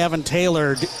Downs, Gavin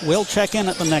Taylor will check in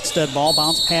at the next dead ball.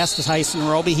 Bounce past to Tyson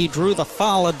Roby. He drew the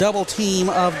foul, a double team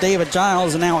of David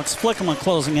Giles and Alex Flickerman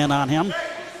closing in on him.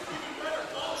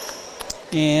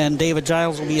 And David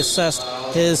Giles will be assessed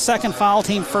his second foul,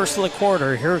 team first of the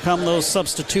quarter. Here come those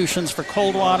substitutions for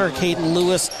Coldwater. Caden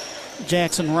Lewis,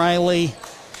 Jackson Riley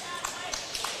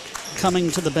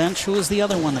coming to the bench. Who was the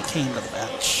other one that came to the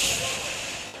bench?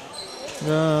 You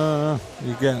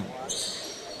got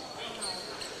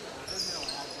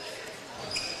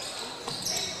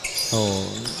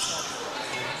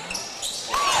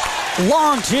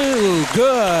long two,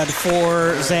 good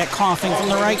for Zach Coughing from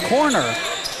the right corner.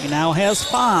 He now has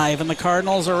 5, and the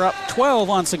Cardinals are up 12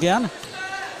 once again.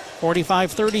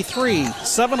 45-33.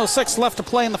 7:06 left to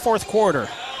play in the fourth quarter.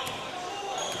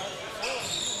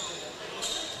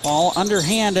 Ball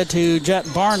underhanded to Jet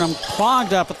Barnum,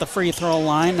 clogged up at the free throw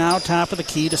line. Now top of the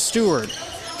key to Stewart.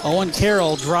 Owen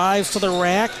Carroll drives to the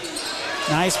rack.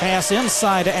 Nice pass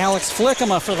inside to Alex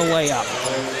Flickema for the layup.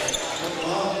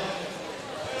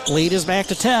 Lead is back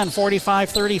to 10,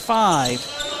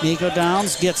 45-35. Nico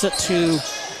Downs gets it to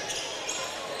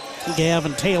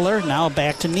Gavin Taylor. Now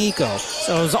back to Nico.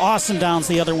 So it was Austin Downs,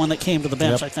 the other one that came to the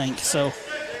bench, I think. So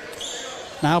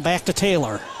now back to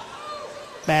Taylor.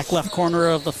 Back left corner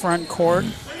of the front court,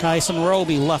 Tyson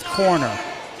Roby, left corner.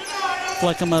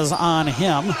 Flickema's on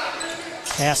him.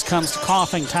 Pass comes to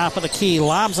Coughing, top of the key.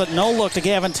 Lobs it, no look to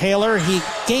Gavin Taylor. He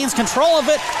gains control of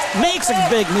it, makes a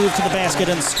big move to the basket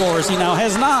and scores. He now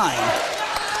has 9.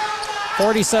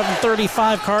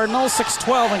 47-35 Cardinals,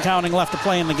 6:12 and counting left to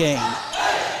play in the game.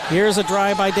 Here's a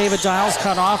drive by David Giles,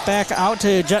 cut off, back out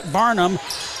to Jet Barnum.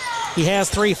 He has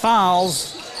 3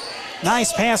 fouls.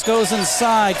 Nice pass goes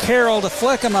inside. Carroll to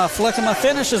Flickema. Flickema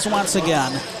finishes once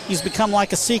again. He's become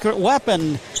like a secret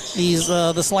weapon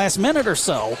this last minute or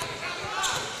so.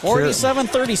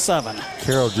 47-37.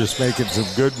 Carroll just making some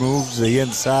good moves the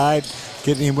inside,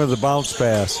 getting him with a bounce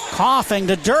pass. Coughing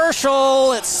to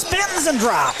Dershel. It spins and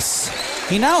drops.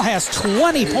 He now has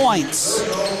 20 points.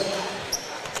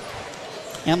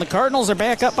 And the Cardinals are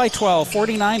back up by 12,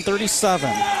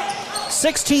 49-37.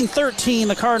 16-13,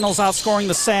 the Cardinals outscoring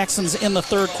the Saxons in the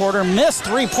third quarter. Missed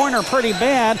three-pointer pretty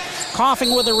bad.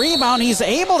 Coughing with a rebound. He's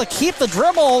able to keep the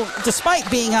dribble despite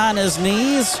being on his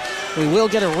knees. We will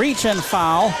get a reach-in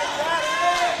foul.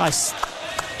 It's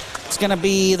going to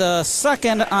be the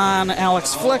second on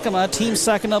Alex Flickema, team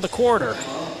second of the quarter.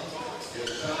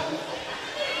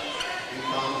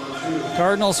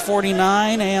 Cardinals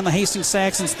 49 and the Hastings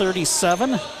Saxons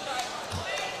 37.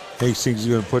 Hastings is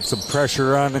going to put some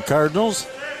pressure on the Cardinals.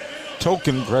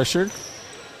 Token pressure.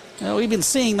 Well, we've been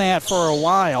seeing that for a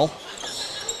while.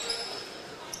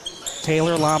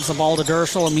 Taylor lobs the ball to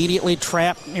Dershel, immediately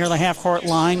trapped near the half-court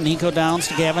line. Nico Downs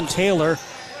to Gavin Taylor.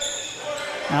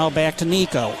 Now back to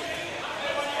Nico.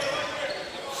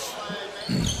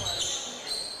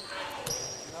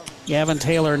 Gavin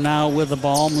Taylor now with the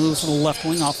ball, moves to the left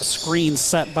wing off a screen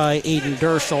set by Aiden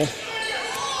Dershel.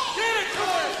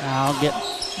 Now get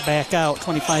back out,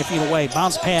 25 feet away.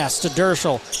 Bounce pass to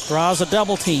Dershel. Draws a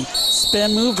double team.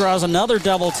 Spin move, draws another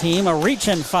double team. A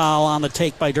reach-in foul on the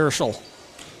take by Dershel.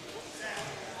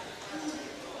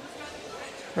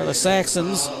 For the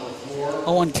Saxons,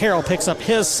 Owen Carroll picks up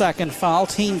his second foul,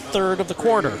 team third of the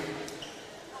quarter.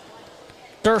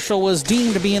 Dershel was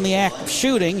deemed to be in the act of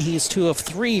shooting. He's 2 of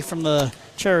 3 from the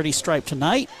charity stripe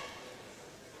tonight.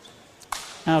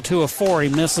 Now 2 of 4. He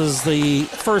misses the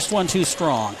first one too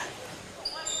strong.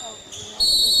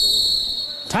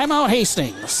 Timeout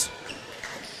Hastings.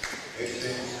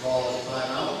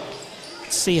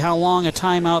 Let's see how long a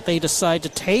timeout they decide to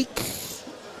take.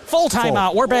 Full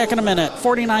timeout. We're back in a minute.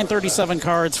 49-37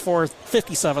 Cards,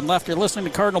 4:57 left. You're listening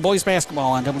to Cardinal Boys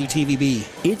Basketball on WTVB.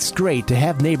 It's great to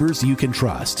have neighbors you can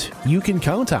trust, you can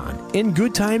count on, in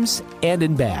good times and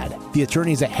in bad. The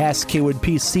attorneys at Hass Kaywood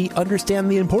PC understand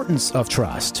the importance of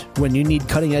trust. When you need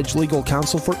cutting-edge legal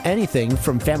counsel for anything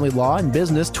from family law and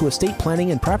business to estate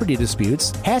planning and property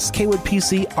disputes, Hass Kaywood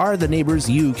PC are the neighbors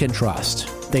you can trust.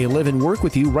 They live and work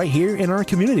with you right here in our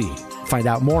community. Find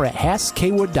out more at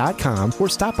HassKaywood.com or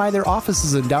stop by their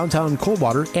offices in downtown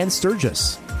Coldwater and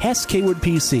Sturgis. Hass Kaywood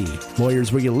PC.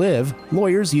 Lawyers where you live,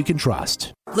 lawyers you can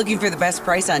trust. Looking for the best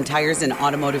price on tires and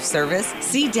automotive service?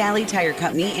 See Daly Tire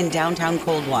Company in downtown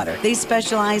Coldwater. They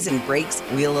specialize in brakes,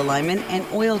 wheel alignment, and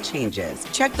oil changes.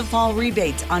 Check the fall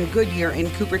rebates on Goodyear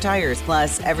and Cooper tires,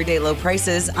 plus everyday low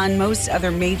prices on most other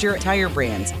major tire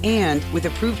brands. And with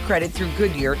approved credit through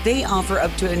Goodyear, they offer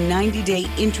up to a 90-day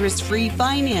interest-free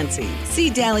financing. See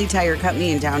Daly Tire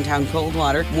Company in downtown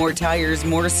Coldwater. More tires,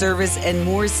 more service, and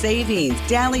more savings.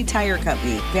 Daly Tire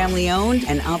Company, family-owned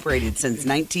and operated since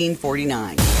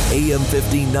 1949. AM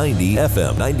 1590,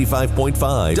 FM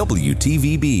 95.5,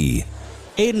 WTVB.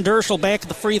 Aiden Dershel back at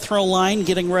the free throw line,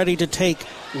 getting ready to take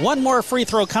one more free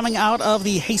throw coming out of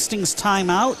the Hastings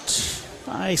timeout.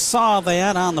 I saw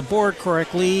that on the board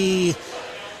correctly.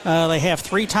 They have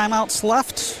 3 timeouts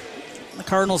left. The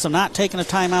Cardinals have not taken a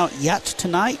timeout yet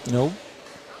tonight. No.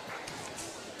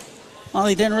 Well,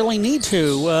 they didn't really need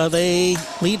to. They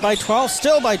lead by 12,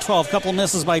 still by 12. Couple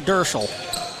misses by Dershel.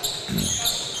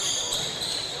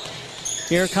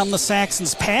 Here come the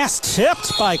Saxons. Pass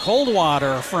tipped by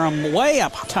Coldwater from way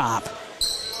up top.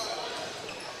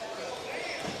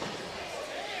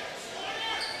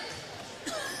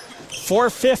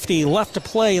 .450 left to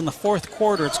play in the fourth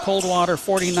quarter. It's Coldwater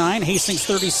 49, Hastings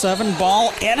 37.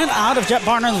 Ball in and out of Jet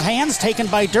Barnum's hands, taken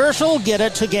by Dershel. Get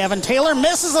it to Gavin Taylor.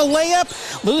 Misses a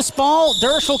layup. Loose ball.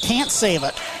 Dershel can't save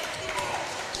it.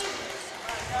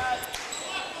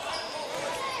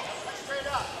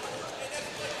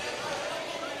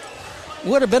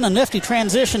 Would have been a nifty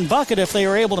transition bucket if they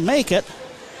were able to make it.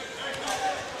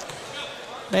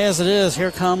 As it is, here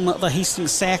come the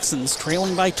Hastings Saxons,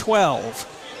 trailing by 12.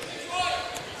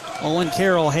 Owen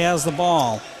Carroll has the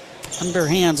ball.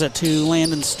 Underhands it to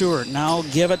Landon Stewart. Now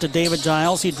give it to David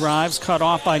Giles. He drives, cut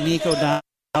off by Nico Downs.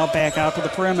 Now back out to the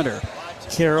perimeter.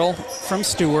 Carroll from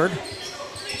Stewart.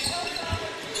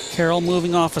 Carroll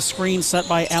moving off a screen set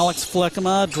by Alex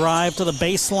Flickema. Drive to the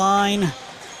baseline.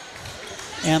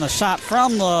 And a shot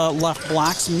from the left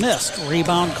blocks missed.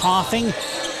 Rebound Coughing.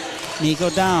 Nico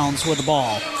Downs with the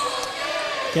ball.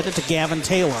 Get it to Gavin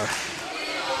Taylor.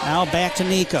 Now back to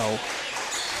Nico.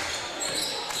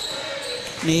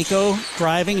 Nico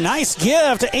driving. Nice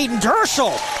give to Aiden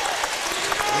Dershel.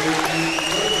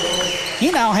 He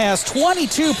now has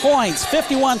 22 points,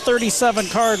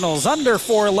 51-37 Cardinals, under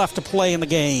 4 left to play in the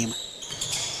game.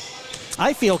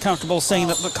 I feel comfortable saying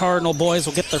that the Cardinal boys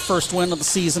will get their first win of the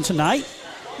season tonight.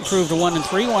 Improved to 1-3,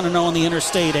 1-0 in the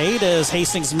Interstate 8 as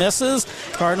Hastings misses.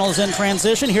 Cardinals in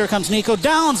transition. Here comes Nico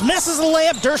Downs. Misses the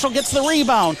layup. Dershel gets the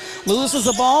rebound. Loses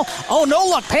the ball. Oh, no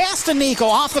look. Pass to Nico.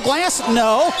 Off the glass.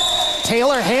 No.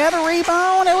 Taylor had a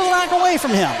rebound. It was knocked away from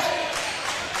him.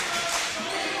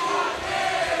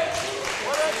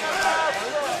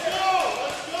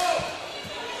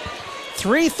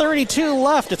 .332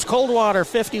 left. It's Coldwater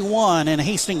 51 and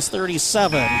Hastings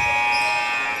 37.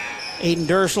 Aiden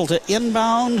Dershel to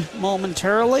inbound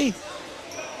momentarily.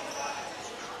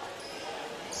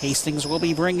 Hastings will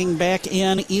be bringing back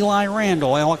in Eli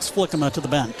Randall. Alex Flickema to the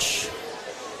bench.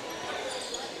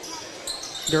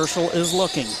 Dershel is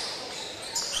looking.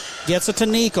 Gets it to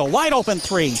Nico. Wide open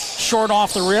three. Short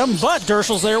off the rim, but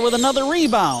Dershel's there with another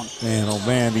rebound. Man, oh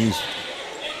man,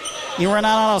 You run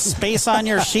out of space on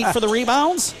your sheet for the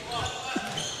rebounds?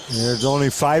 There's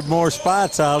only 5 more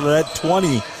spots out of that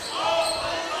 20.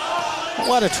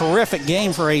 What a terrific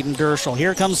game for Aiden Dershel.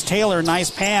 Here comes Taylor. Nice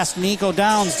pass. Nico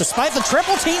Downs, despite the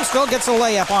triple team, still gets a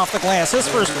layup off the glass. His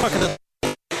first bucket of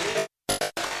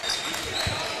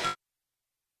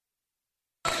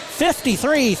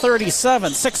 53-37,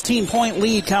 16-point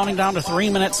lead, counting down to 3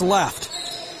 minutes left.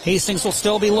 Hastings will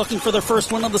still be looking for their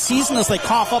first win of the season as they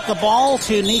cough up the ball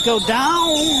to Nico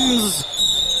Downs.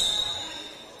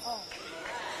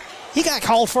 He got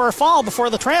called for a foul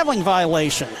before the traveling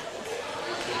violation.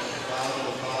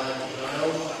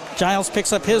 Giles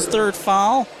picks up his third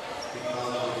foul.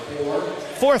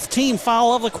 4th team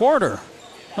foul of the quarter.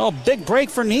 Oh, big break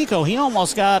for Nico. He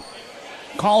almost got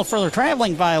called for the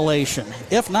traveling violation,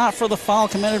 if not for the foul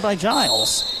committed by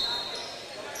Giles.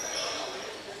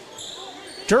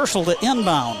 Dershel to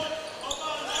inbound.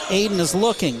 Aiden is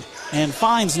looking and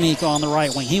finds Nico on the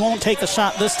right wing. He won't take the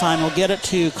shot this time. He'll get it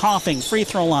to Coughing, free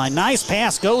throw line. Nice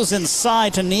pass, goes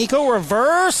inside to Nico.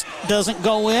 Reverse, doesn't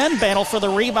go in. Battle for the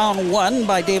rebound won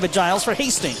by David Giles for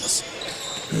Hastings.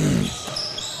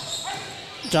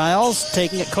 Giles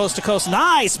taking it coast to coast.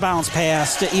 Nice bounce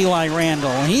pass to Eli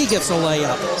Randall. He gets a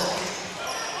layup.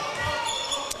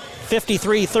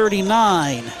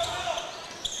 53-39.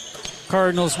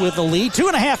 Cardinals with the lead.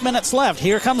 2.5 minutes left.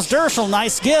 Here comes Dershel.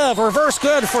 Nice give. Reverse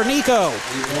good for Nico.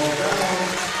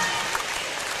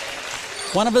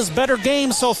 One of his better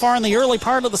games so far in the early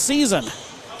part of the season.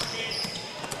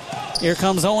 Here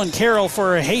comes Owen Carroll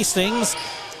for Hastings.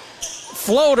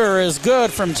 Floater is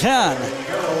good from 10.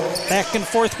 Back and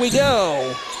forth we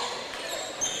go.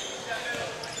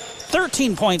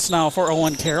 13 points now for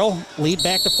Owen Carroll. Lead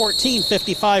back to 14,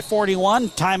 55-41.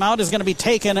 Timeout is going to be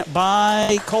taken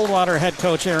by Coldwater head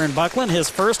coach Aaron Buckland. His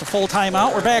first full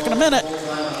timeout. We're back in a minute.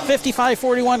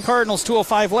 55-41 Cardinals,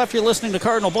 2:05 left. You're listening to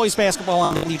Cardinal Boys Basketball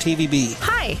on WTVB.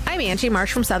 Hi, I'm Angie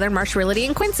Marsh from Southern Marsh Realty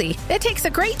in Quincy. It takes a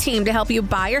great team to help you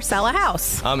buy or sell a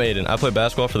house. I'm Aiden. I play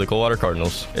basketball for the Coldwater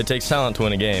Cardinals. It takes talent to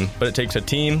win a game, but it takes a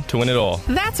team to win it all.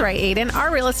 That's right, Aiden.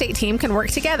 Our real estate team can work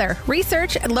together.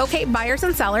 Research and locate buyers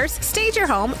and sellers, stage your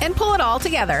home, and pull it all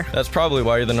together. That's probably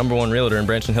why you're the #1 realtor in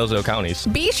Branch and Hillsdale counties.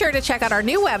 Be sure to check out our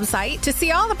new website to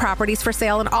see all the properties for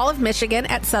sale in all of Michigan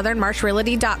at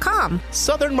southernmarshrealty.com.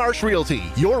 Southern Marsh Realty,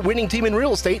 your winning team in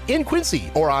real estate in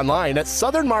Quincy, or online at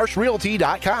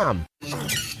southernmarshrealty.com.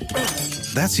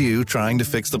 That's you trying to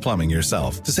fix the plumbing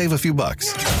yourself to save a few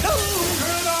bucks.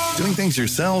 Doing things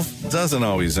yourself doesn't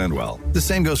always end well. The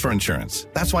same goes for insurance.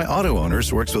 That's why Auto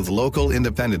Owners works with local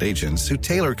independent agents who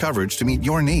tailor coverage to meet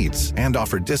your needs and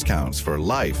offer discounts for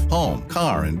life, home,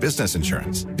 car, and business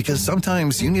insurance. Because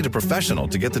sometimes you need a professional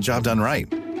to get the job done right.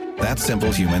 That's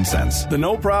simple human sense. The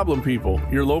No Problem people.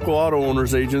 Your local Auto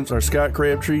Owners agents are Scott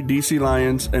Crabtree, DC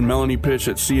Lyons, and Melanie Pitch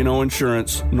at C&O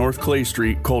Insurance, North Clay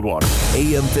Street, Coldwater.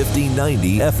 AM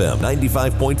 1590, FM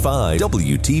 95.5,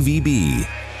 WTVB.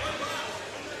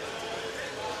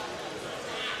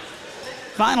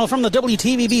 Final from the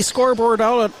WTVB scoreboard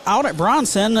out at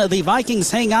Bronson. The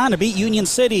Vikings hang on to beat Union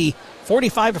City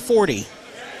 45-40.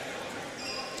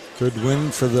 Good win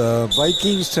for the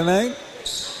Vikings tonight.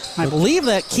 I believe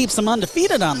that keeps them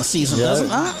undefeated on the season, doesn't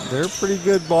it? They're a pretty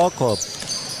good ball club.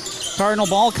 Cardinal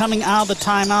ball coming out of the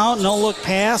timeout. No-look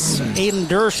pass. Aiden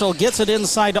Derschel gets it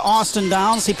inside to Austin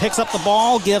Downs. He picks up the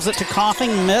ball, gives it to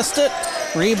Coughing, missed it.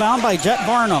 Rebound by Jet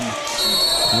Barnum.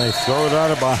 And they throw it out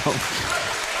of bounds.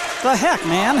 The heck,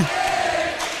 man?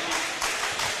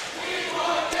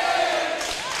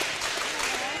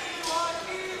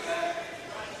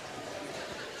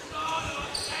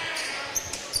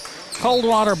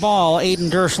 Coldwater ball. Aiden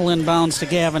Derschel inbounds to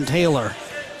Gavin Taylor.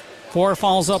 4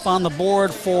 falls up on the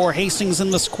board for Hastings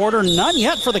in this quarter. None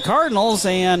yet for the Cardinals.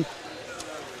 And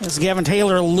as Gavin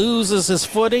Taylor loses his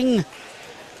footing,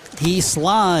 he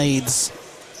slides,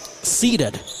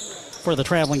 seated for the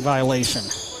traveling violation.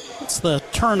 What's the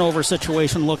turnover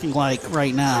situation looking like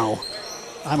right now?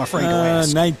 I'm afraid to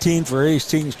ask. 19 for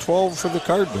Hastings, 12 for the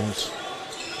Cardinals.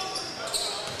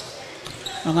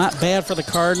 Well, not bad for the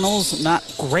Cardinals, not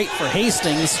great for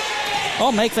Hastings. Oh,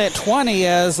 make that 20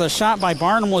 as a shot by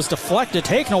Barnum was deflected,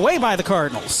 taken away by the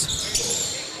Cardinals.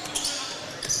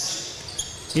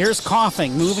 Here's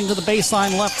Coughing, moving to the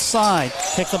baseline left side.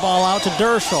 Kick the ball out to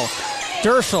Derschel.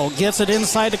 Derschel gets it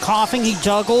inside to Coughing. He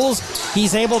juggles.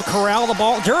 He's able to corral the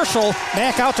ball. Derschel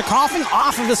back out to Coughing,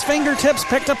 off of his fingertips,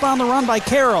 picked up on the run by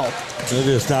Carroll. They're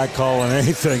just not calling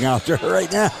anything out there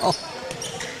right now.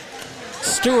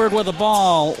 Stewart with the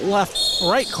ball,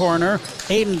 right corner.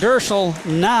 Aiden Derschel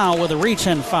now with a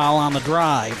reach-in foul on the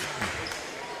drive.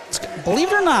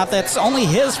 Believe it or not, that's only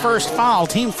his first foul,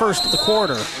 team first of the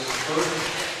quarter.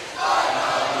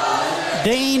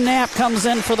 Dane Knapp comes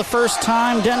in for the first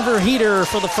time, Denver Heater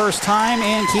for the first time,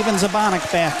 and Kevin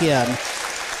Zabonik back in.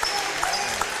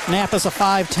 Knapp is a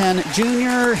 5'10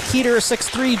 junior, Heater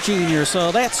 6'3 junior,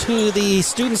 so that's who the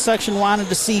student section wanted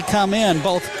to see come in,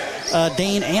 both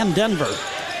Dane and Denver.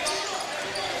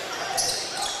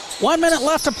 1 minute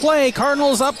left to play.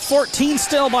 Cardinals up 14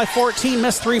 still by 14.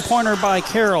 Missed three-pointer by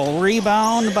Carroll.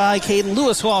 Rebound by Caden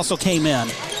Lewis, who also came in.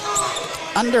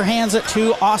 Underhands it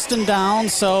to Austin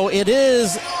Downs, so it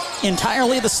is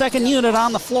entirely the second unit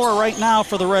on the floor right now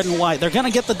for the red and white. They're going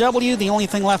to get the W. The only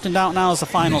thing left in doubt now is the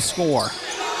final score.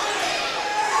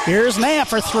 Here's Knapp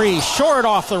for 3. Short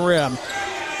off the rim.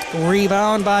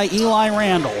 Rebound by Eli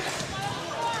Randall.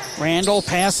 Randall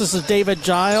passes to David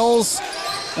Giles.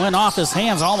 Went off his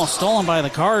hands, almost stolen by the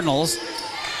Cardinals.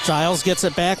 Giles gets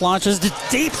it back, launches to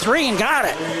deep 3 and got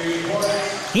it.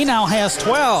 He now has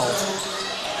 12.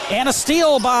 And a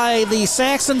steal by the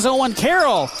Saxons' Owen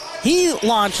Carroll. He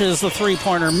launches the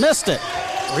three-pointer, missed it.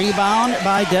 Rebound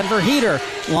by Denver Heater.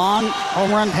 Long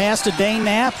home run pass to Dane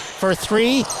Knapp for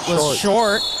 3. Was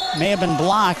short. May have been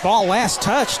blocked. Ball last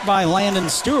touched by Landon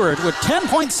Stewart with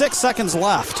 10.6 seconds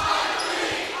left.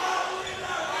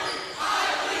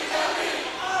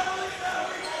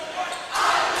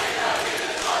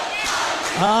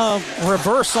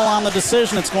 Reversal on the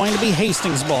decision. It's going to be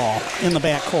Hastings ball in the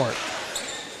backcourt.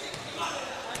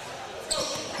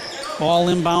 Ball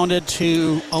inbounded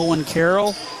to Owen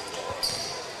Carroll.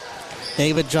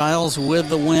 David Giles with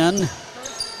the win.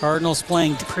 Cardinals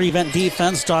playing to prevent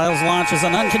defense. Giles launches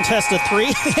an uncontested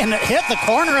 3 and it hit the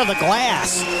corner of the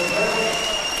glass.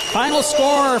 Final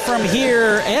score from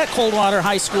here at Coldwater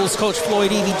High School's Coach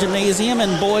Floyd Evie Gymnasium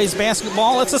in boys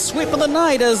basketball. It's a sweep of the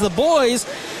night as the boys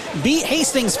beat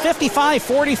Hastings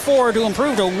 55-44 to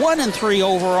improve to 1-3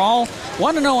 overall.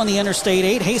 1-0 in the Interstate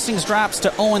 8. Hastings drops to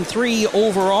 0-3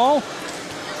 overall.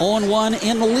 0-1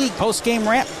 in the league. Post-game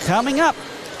wrap coming up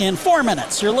in 4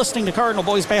 minutes. You're listening to Cardinal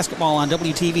Boys Basketball on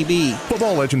WTVB.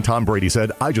 Football legend Tom Brady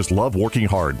said, "I just love working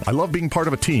hard. I love being part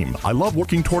of a team. I love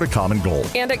working toward a common goal."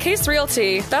 And at Case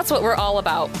Realty, that's what we're all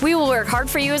about. We will work hard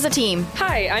for you as a team.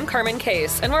 Hi, I'm Carmen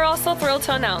Case, and we're also thrilled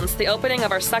to announce the opening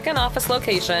of our second office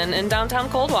location in downtown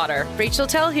Coldwater. Rachel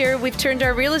Tell here. We've turned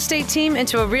our real estate team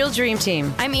into a real dream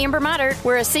team. I'm Amber Motter,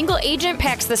 where a single agent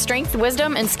packs the strength,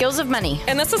 wisdom, and skills of many.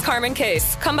 And this is Carmen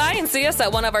Case. Come by and see us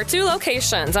at one of our 2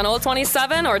 locations on Old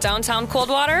 27 or downtown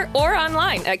Coldwater, or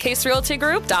online at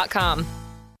caserealtygroup.com.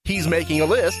 He's making a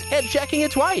list and checking it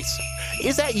twice.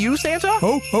 Is that you, Santa?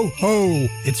 Ho, ho, ho.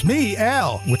 It's me,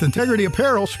 Al, with Integrity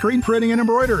Apparel, screen printing and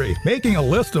embroidery, making a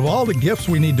list of all the gifts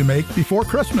we need to make before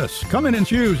Christmas. Come in and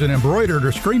choose an embroidered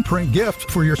or screen print gift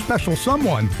for your special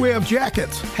someone. We have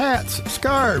jackets, hats,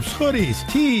 scarves, hoodies,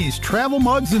 tees, travel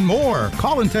mugs, and more.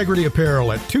 Call Integrity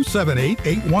Apparel at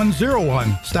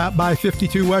 278-8101. Stop by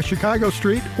 52 West Chicago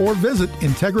Street or visit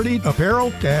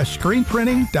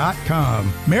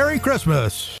integrityapparel-screenprinting.com. Merry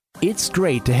Christmas. It's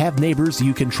great to have neighbors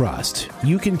you can trust,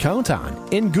 you can count on,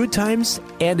 in good times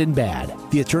and in bad.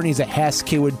 The attorneys at Hass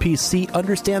Kaywood PC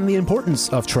understand the importance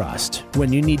of trust.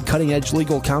 When you need cutting-edge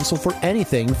legal counsel for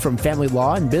anything from family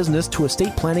law and business to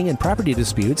estate planning and property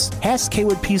disputes, Hass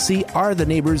Kaywood PC are the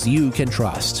neighbors you can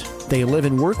trust. They live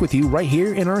and work with you right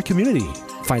here in our community.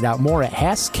 Find out more at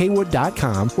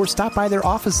HaskKwood.com or stop by their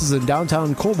offices in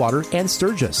downtown Coldwater and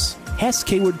Sturgis. Hask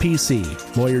Kwood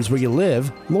PC. Lawyers where you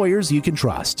live, lawyers you can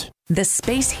trust. The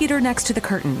space heater next to the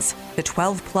curtains, the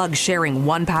 12 plugs sharing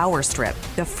one power strip,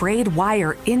 the frayed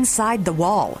wire inside the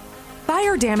wall.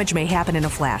 Fire damage may happen in a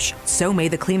flash. So may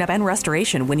the cleanup and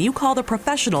restoration when you call the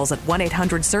professionals at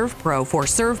 1-800-SERVPRO for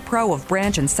ServPro of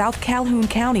Branch and South Calhoun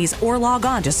counties or log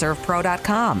on to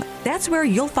servpro.com. That's where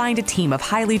you'll find a team of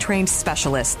highly trained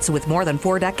specialists with more than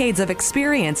 4 decades of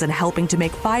experience in helping to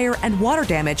make fire and water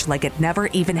damage like it never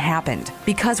even happened.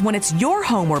 Because when it's your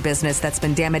home or business that's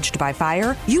been damaged by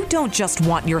fire, you don't just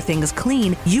want your things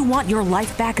clean, you want your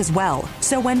life back as well.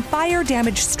 So when fire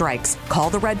damage strikes,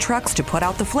 call the red trucks to put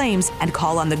out the flames and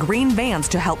call on the green vans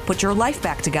to help put your life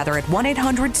back together at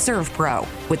 1-800-SERVPRO.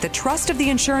 With the trust of the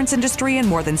insurance industry and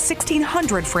more than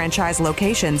 1,600 franchise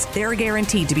locations, they're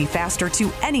guaranteed to be faster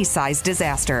to any size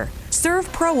disaster.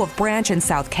 ServPro of Branch and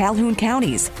South Calhoun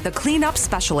counties, the cleanup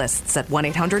specialists at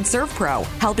 1-800-SERVPRO,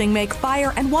 helping make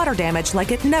fire and water damage like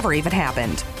it never even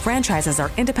happened. Franchises are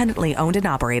independently owned and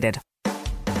operated.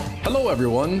 Hello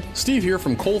everyone, Steve here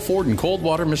from Coldwater in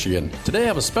Coldwater, Michigan. Today I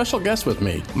have a special guest with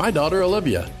me, my daughter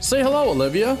Olivia. Say hello,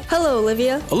 Olivia. Hello,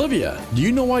 Olivia. Olivia, do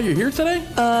you know why you're here today?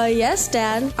 Yes,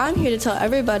 Dad. I'm here to tell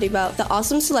everybody about the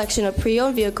awesome selection of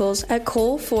pre-owned vehicles at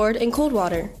Cole, Ford, and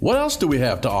Coldwater. What else do we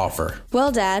have to offer?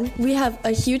 Well, Dad, we have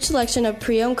a huge selection of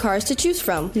pre-owned cars to choose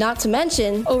from. Not to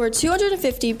mention, over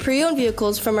 250 pre-owned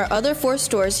vehicles from our other 4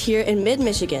 stores here in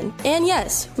mid-Michigan. And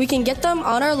yes, we can get them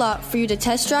on our lot for you to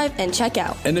test drive and check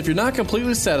out. And if you're not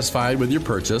completely satisfied with your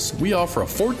purchase, we offer a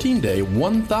 14-day,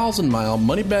 1,000-mile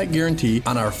money-back guarantee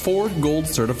on our Ford Gold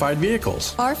certified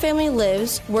vehicles. Our family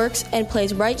lives, works, and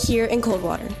plays right here in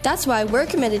Coldwater. That's why we're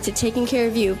committed to taking care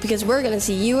of you, because we're going to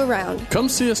see you around. Come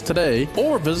see us today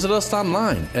or visit us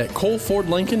online at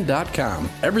ColeFordLincoln.com.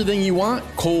 Everything you want,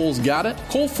 Cole's got it.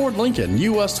 Cole Ford Lincoln,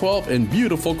 US 12 in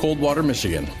beautiful Coldwater,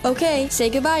 Michigan. Okay, say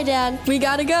goodbye, Dad. We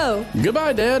gotta go.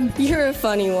 Goodbye, Dad. You're a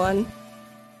funny one.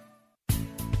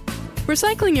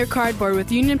 Recycling your cardboard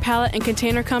with Union Pallet and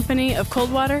Container Company of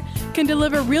Coldwater can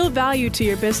deliver real value to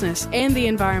your business and the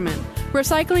environment.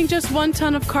 Recycling just 1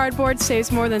 ton of cardboard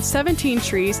saves more than 17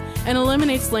 trees and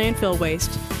eliminates landfill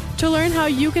waste. To learn how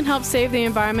you can help save the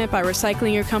environment by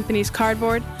recycling your company's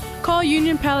cardboard, call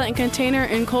Union Pallet and Container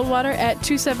in Coldwater at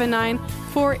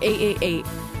 279-4888.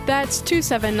 That's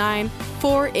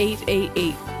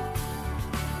 279-4888.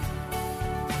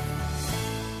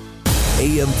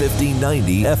 AM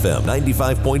 1590, FM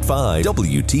 95.5,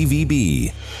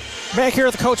 WTVB. Back here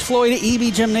at the Coach Floyd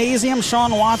EB Gymnasium,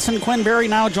 Sean Watson, Quinn Berry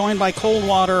now joined by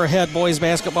Coldwater head boys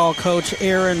basketball coach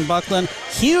Aaron Buckland.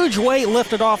 Huge weight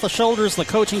lifted off the shoulders of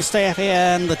the coaching staff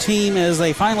and the team as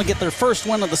they finally get their first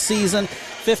win of the season,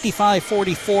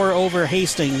 55-44 over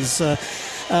Hastings.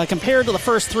 Compared to the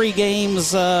first 3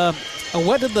 games,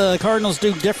 what did the Cardinals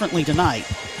do differently tonight?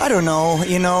 I don't know.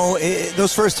 You know,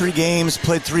 those first 3 games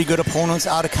played 3 good opponents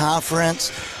out of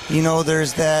conference. You know,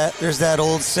 there's that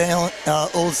old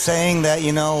saying that,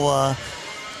 you know,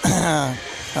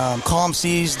 calm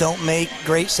seas don't make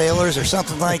great sailors or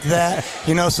something like that.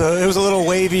 You know, so it was a little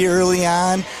wavy early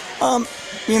on.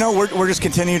 You know, we're just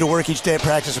continuing to work each day at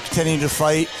practice. We're continuing to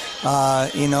fight.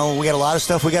 You know, we got a lot of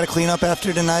stuff we got to clean up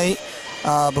after tonight.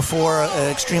 Before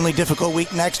an extremely difficult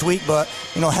week next week, but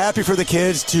you know, happy for the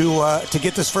kids to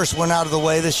get this first one out of the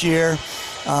way this year.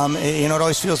 You know, it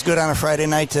always feels good on a Friday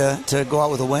night to go out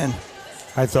with a win.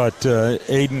 I thought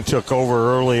Aiden took over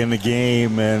early in the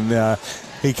game, and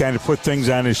he kind of put things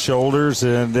on his shoulders,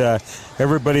 and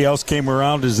everybody else came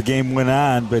around as the game went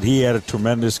on, but he had a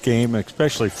tremendous game,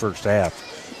 especially first half.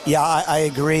 Yeah, I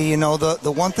agree. You know,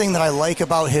 the one thing that I like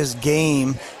about his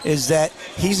game is that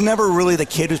he's never really the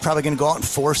kid who's probably going to go out and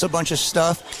force a bunch of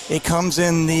stuff. It comes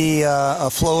in the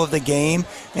flow of the game,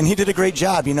 and he did a great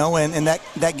job, you know, and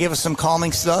that gave us some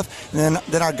calming stuff. And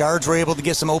then our guards were able to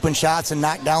get some open shots and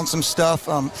knock down some stuff.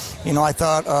 You know, I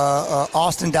thought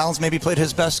Austin Downs maybe played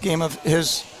his best game of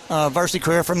his varsity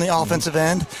career from the offensive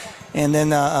end. And then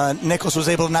Nicholas was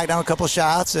able to knock down a couple of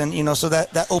shots, and, you know, so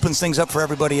that opens things up for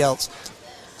everybody else.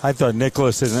 I thought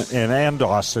Nicholas and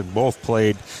Austin both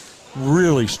played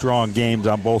really strong games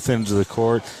on both ends of the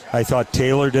court. I thought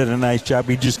Taylor did a nice job.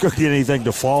 He just couldn't get anything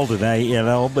to fall tonight, you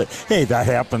know. But, hey, that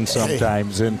happens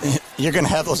sometimes. Hey, and you're going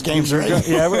to have those games, right?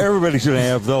 Yeah, everybody's going to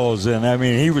have those. And, I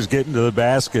mean, he was getting to the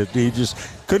basket. He just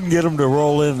couldn't get them to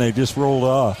roll in. They just rolled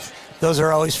off. those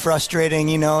are always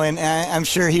frustrating, and I'm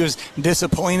sure he was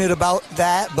disappointed about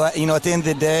that. But, at the end of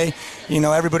the day,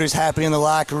 everybody's happy in the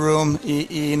locker room.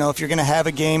 If you're going to have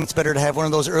a game, it's better to have one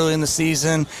of those early in the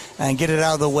season and get it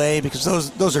out of the way,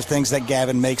 because those are things that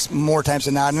Gavin makes more times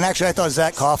than not. And actually, I thought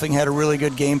Zach Coughing had a really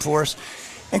good game for us.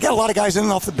 And got a lot of guys in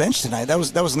and off the bench tonight. That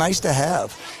was nice to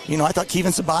have. I thought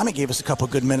Kevin Sabonis gave us a couple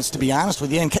good minutes, to be honest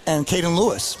with you, and Caden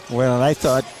Lewis. Well, and I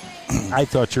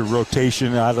thought your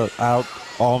rotation out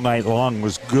all night long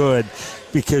was good,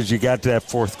 because you got to that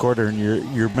fourth quarter and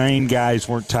your main guys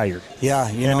weren't tired. Yeah,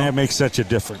 and that makes such a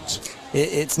difference.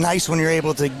 It's nice when you're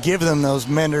able to give them those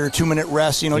minute or 2 minute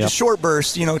rests, just short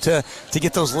bursts, to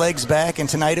get those legs back. And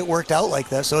tonight it worked out like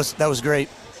that, so that was great.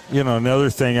 Another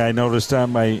thing I noticed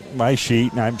on my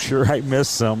sheet, and I'm sure I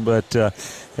missed some, but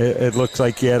it looks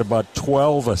like he had about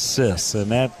 12 assists,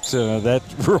 and that's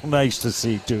real nice to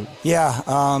see, too.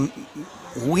 Yeah,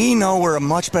 we know we're a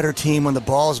much better team when the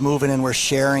ball's moving and we're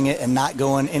sharing it and not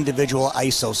going individual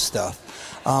ISO stuff.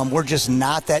 We're just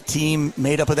not that team,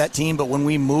 made up of that team, but when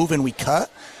we move and we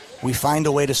cut, we find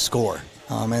a way to score.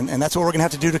 And that's what we're going to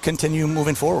have to do to continue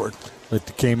moving forward.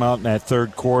 It came out in that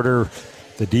third quarter.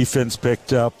 The defense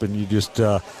picked up, and you just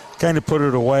kind of put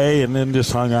it away and then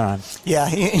just hung on. Yeah,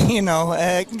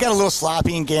 got a little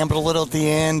sloppy and gambled a little at the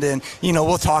end, and,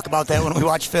 we'll talk about that when we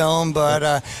watch film,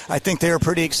 but I think they were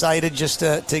pretty excited just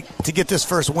to get this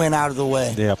first win out of the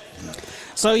way. Yep.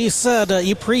 So you said,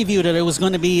 you previewed it was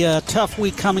going to be a tough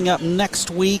week coming up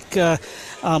next week.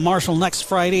 Marshall next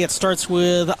Friday. It starts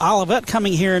with Olivet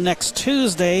coming here next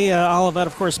Tuesday. Olivet,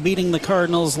 of course, beating the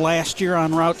Cardinals last year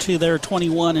en route to their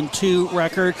 21-2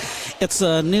 record. It's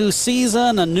a new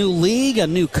season, a new league, a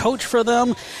new coach for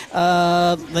them.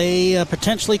 They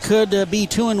potentially could be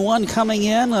 2-1 coming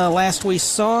in. Last we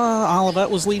saw, Olivet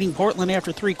was leading Portland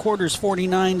after three quarters,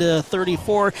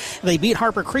 49-34. They beat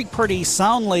Harper Creek pretty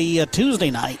soundly Tuesday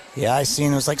night. Yeah, I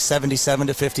seen it was like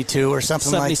 77-52 or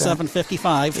something like that.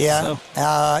 77-55. Yeah. So.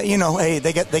 Hey,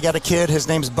 they got a kid. His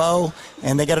name's Bo,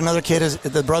 and they got another kid,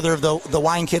 the brother of the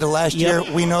wine kid of last year.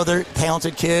 We know they're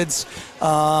talented kids.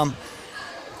 We're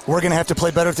going to have to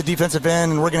play better at the defensive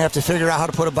end, and we're going to have to figure out how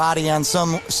to put a body on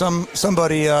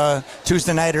somebody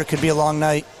Tuesday night, or it could be a long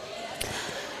night.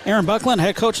 Aaron Buckland,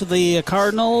 head coach of the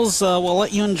Cardinals. We'll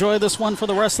let you enjoy this one for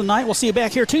the rest of the night. We'll see you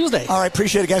back here Tuesday. All right,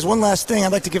 appreciate it, guys. One last thing.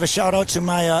 I'd like to give a shout-out to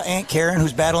my Aunt Karen,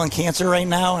 who's battling cancer right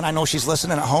now, and I know she's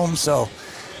listening at home, so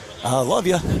love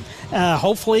you.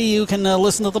 Hopefully you can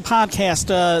listen to the podcast.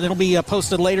 It'll be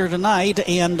posted later tonight,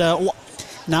 and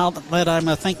now that I'm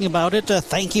thinking about it,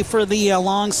 thank you for the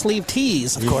long sleeve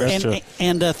tees. Of course.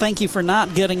 And thank you for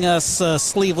not getting us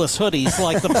sleeveless hoodies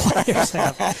like the players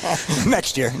have.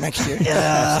 Next year.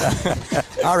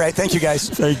 All right. Thank you, guys.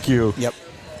 Thank you. Yep.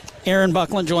 Aaron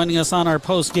Buckland joining us on our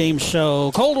post-game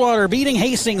show. Coldwater beating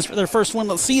Hastings for their first win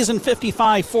of the season,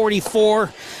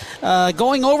 55-44.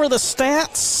 Going over the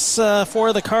stats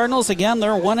for the Cardinals. Again,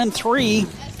 they're 1-3.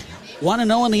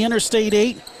 1-0 in the Interstate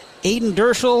 8. Aiden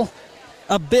Derschel,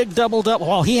 a big double-double.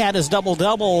 Well, he had his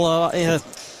double-double at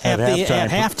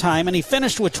halftime, and he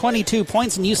finished with 22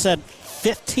 points, and you said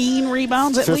 15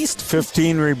 rebounds at least?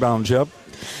 15 rebounds, yep.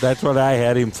 That's what I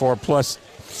had him for, plus...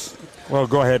 Well,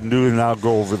 go ahead and do it, and I'll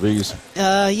go over these.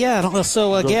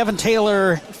 So Gavin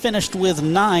Taylor finished with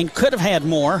 9. Could have had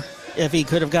more if he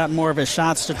could have gotten more of his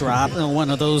shots to drop one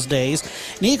of those days.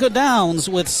 Nico Downs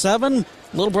with 7.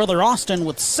 Little brother Austin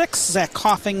with 6. Zach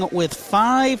Coughing with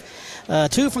 5.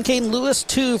 2 from Caden Lewis.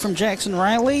 2 from Jackson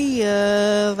Riley.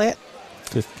 That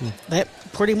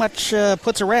pretty much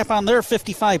puts a wrap on their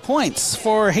 55 points.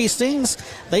 For Hastings,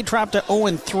 they dropped to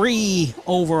 0-3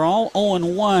 overall,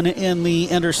 0-1 in the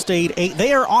Interstate 8.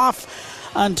 They are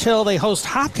off until they host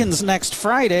Hopkins next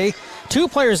Friday. 2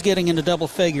 players getting into double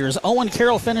figures. Owen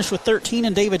Carroll finished with 13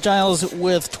 and David Giles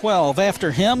with 12.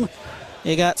 After him,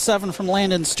 you got 7 from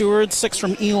Landon Stewart, 6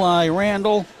 from Eli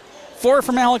Randall, 4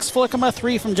 from Alex Flickema,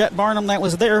 3 from Jet Barnum. That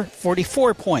was their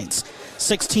 44 points.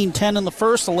 16-10 in the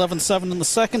first, 11-7 in the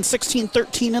second,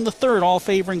 16-13 in the third, all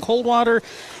favoring Coldwater.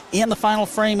 In the final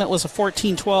frame, it was a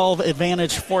 14-12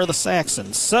 advantage for the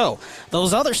Saxons. So,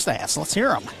 those other stats, let's hear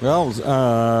them. Well,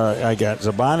 I got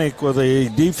Zabanik with a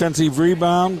defensive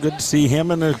rebound. Good to see him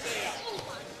in the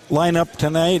lineup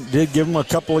tonight. Did give him a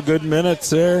couple of good minutes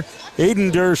there.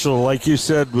 Aiden Derschel, like you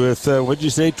said, with, what'd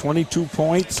you say, 22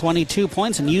 points? 22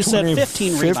 points, and you said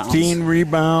 15 rebounds. 15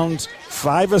 rebounds,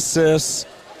 5 assists.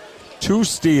 2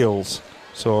 steals,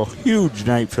 so huge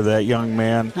night for that young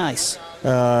man. Nice.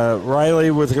 Riley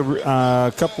with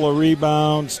a couple of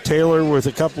rebounds. Taylor with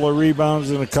a couple of rebounds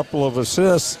and a couple of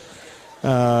assists.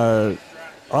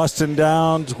 Austin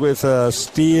Downs with a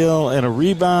steal and a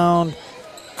rebound.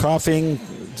 Coughing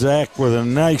Zach with a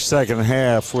nice second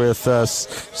half with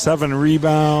 7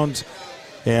 rebounds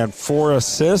and 4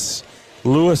 assists.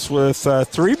 Lewis with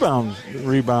 3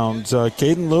 rebounds.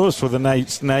 Caden Lewis with a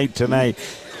nice night tonight.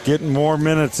 Getting more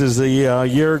minutes as the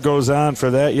year goes on for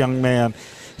that young man.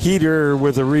 Heater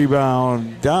with a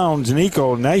rebound. Downs,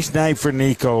 Nico. Nice night for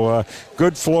Nico.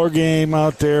 Good floor game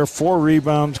out there. 4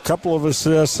 rebounds, couple of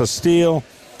assists, a steal.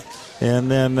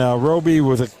 And then Roby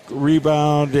with a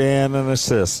rebound and an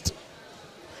assist.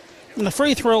 In the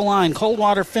free throw line,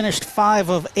 Coldwater finished 5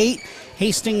 of 8.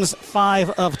 Hastings 5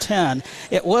 of 10.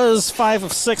 It was 5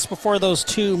 of 6 before those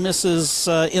 2 misses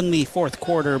in the fourth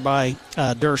quarter by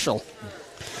Derschel.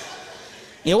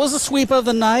 It was a sweep of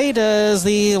the night as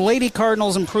the Lady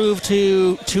Cardinals improved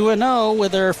to 2-0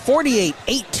 with their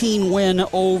 48-18 win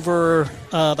over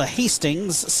the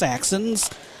Hastings Saxons.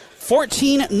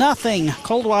 14-0.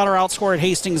 Coldwater outscored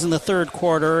Hastings in the third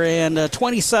quarter and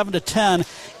 27-10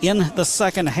 in the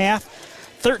second half.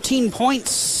 13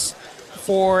 points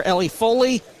for Ellie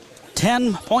Foley,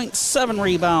 10.7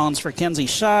 rebounds for Kenzie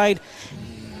Scheid,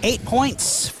 8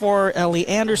 points for Ellie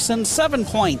Anderson, 7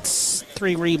 points,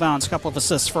 3 rebounds, a couple of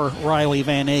assists for Riley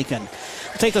Van Aken.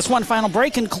 We'll take this one final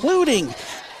break, including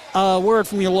a word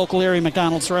from your local area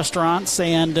McDonald's restaurants,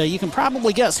 and you can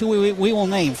probably guess who we will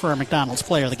name for our McDonald's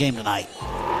player of the game tonight.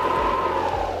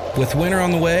 With winter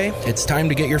on the way, it's time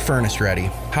to get your furnace ready.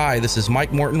 Hi, this is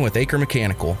Mike Morton with Acre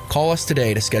Mechanical. Call us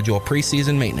today to schedule a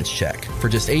preseason maintenance check. For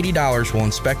just $80, we'll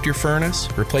inspect your furnace,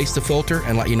 replace the filter,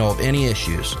 and let you know of any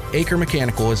issues. Acre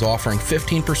Mechanical is offering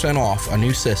 15% off a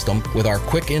new system with our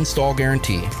quick install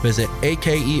guarantee. Visit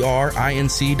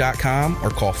akerinc.com or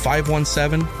call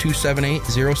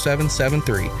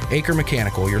 517-278-0773. Acre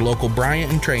Mechanical, your local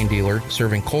Bryant and Train dealer,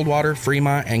 serving Coldwater,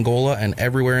 Fremont, Angola, and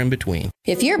everywhere in between.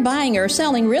 If you're buying or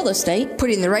selling real estate,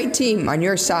 putting the right team on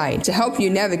your side to help you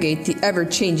navigate the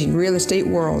ever-changing real estate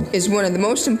world is one of the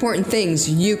most important things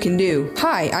you can do.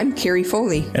 Hi, I'm Carrie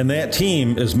Foley. And that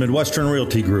team is Midwestern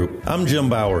Realty Group. I'm Jim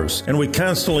Bowers, and we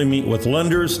constantly meet with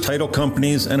lenders, title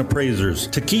companies, and appraisers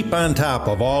to keep on top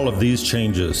of all of these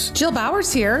changes. Jill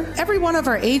Bowers here. Every one of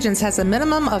our agents has a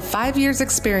minimum of 5 years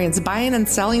experience buying and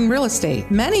selling real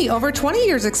estate. Many over 20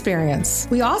 years experience.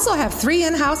 We also have 3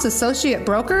 in-house associate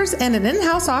brokers and an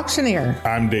in-house auctioneer.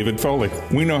 I'm David Foley.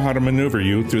 We know how to maneuver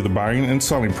you through the buying and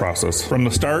selling process from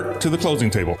the start to the closing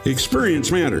table.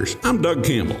 Experience matters. I'm Doug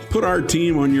Campbell. Put our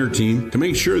team on your team to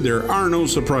make sure there are no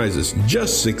surprises,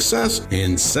 just success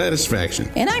and satisfaction.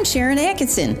 And I'm Sharon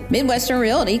Atkinson. Midwestern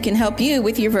Realty can help you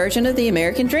with your version of the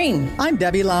American dream. I'm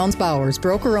Debbie Lowndes Bowers,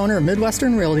 broker-owner of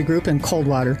Midwestern Realty Group in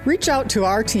Coldwater. Reach out to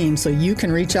our team so you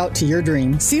can reach out to your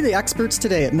dream. See the experts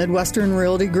today at Midwestern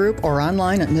Realty Group or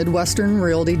online at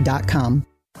midwesternrealty.com.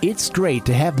 It's great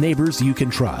to have neighbors you can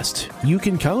trust, you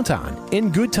can count on,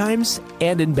 in good times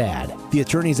and in bad. The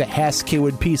attorneys at Hass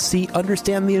Kaywood PC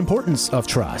understand the importance of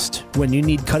trust. When you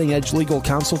need cutting-edge legal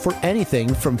counsel for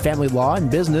anything from family law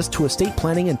and business to estate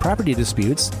planning and property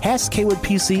disputes, Hass Kaywood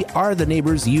PC are the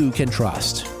neighbors you can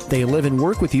trust. They live and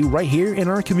work with you right here in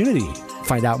our community.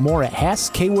 Find out more at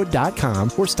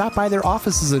HassKaywood.com or stop by their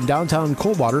offices in downtown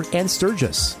Coldwater and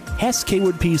Sturgis. Hess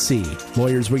Kaywood PC.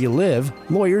 Lawyers where you live,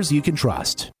 lawyers you can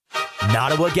trust.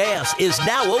 Nottawa Gas is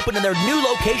now open in their new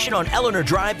location on Eleanor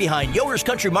Drive behind Yoder's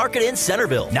Country Market in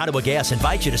Centerville. Nottawa Gas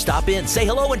invites you to stop in, say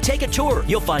hello, and take a tour.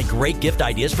 You'll find great gift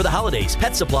ideas for the holidays,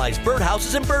 pet supplies,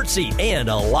 birdhouses, and birdseed, and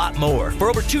a lot more. For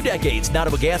over 2 decades,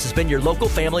 Nottawa Gas has been your local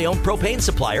family-owned propane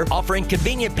supplier, offering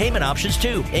convenient payment options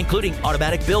too, including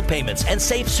automatic bill payments and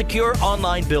safe, secure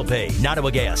online bill pay.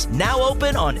 Nottawa Gas, now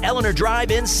open on Eleanor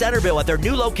Drive in Centerville at their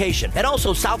new location, and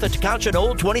also south of Tecumseh and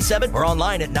Old 27 or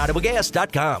online at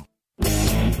nottawagas.com.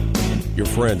 Your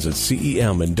friends at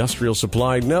CEM Industrial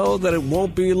Supply know that it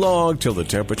won't be long till the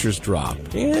temperatures drop,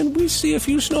 and we see a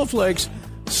few snowflakes.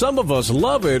 Some of us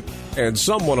love it, and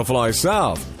some want to fly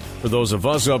south. For those of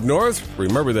us up north,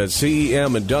 remember that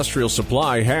CEM Industrial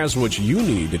Supply has what you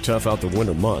need to tough out the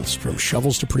winter months. From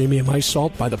shovels to premium ice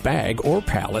salt by the bag or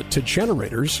pallet to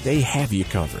generators, they have you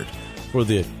covered. For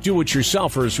the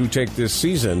do-it-yourselfers who take this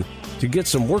season to get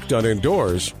some work done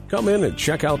indoors, come in and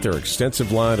check out their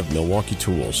extensive line of Milwaukee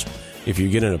tools. If you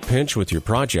get in a pinch with your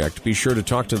project, be sure to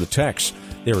talk to the techs.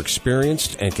 They're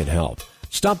experienced and can help.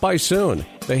 Stop by soon.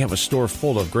 They have a store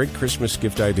full of great Christmas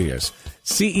gift ideas.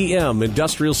 CEM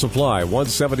Industrial Supply,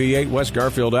 178 West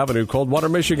Garfield Avenue, Coldwater,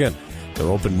 Michigan. They're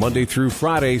open Monday through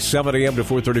Friday, 7 a.m. to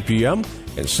 4:30 p.m.,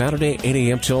 and Saturday, 8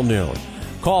 a.m. till noon.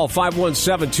 Call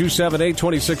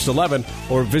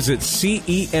 517-278-2611 or visit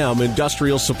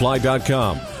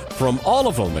CEMIndustrialsupply.com. From all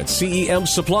of them at CEM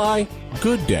Supply,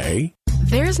 good day.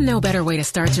 There's no better way to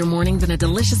start your morning than a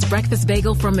delicious breakfast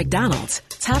bagel from McDonald's.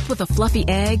 Topped with a fluffy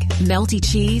egg, melty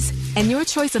cheese, and your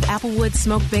choice of Applewood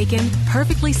smoked bacon,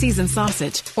 perfectly seasoned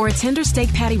sausage, or a tender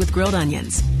steak patty with grilled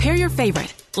onions. Pair your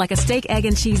favorite, like a steak, egg,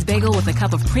 and cheese bagel with a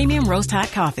cup of premium roast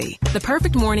hot coffee. The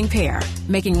perfect morning pair,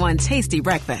 making one tasty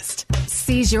breakfast.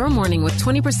 Seize your morning with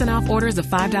 20% off orders of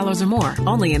 $5 or more,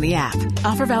 only in the app.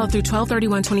 Offer valid through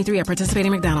 12/31/23 at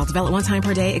participating McDonald's. Valid one time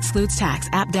per day, excludes tax.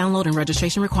 App download and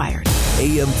registration required.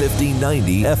 AM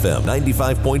 1590, FM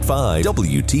 95.5,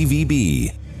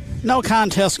 WTVB. No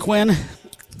contest, Quinn.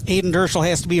 Aiden Dershel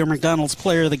has to be your McDonald's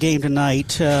player of the game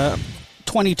tonight.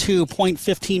 22 point,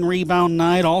 15 rebound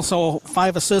night, also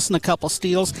 5 assists and a couple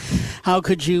steals. How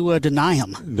could you deny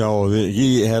him? No,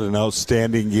 he had an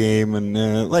outstanding game,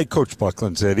 and like Coach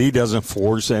Buckland said, he doesn't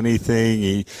force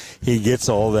anything. He gets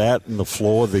all that in the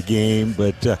flow of the game.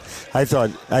 But I thought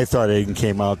Aiden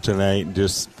came out tonight and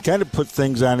just kind of put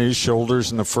things on his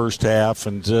shoulders in the first half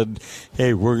and said,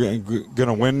 "Hey, we're going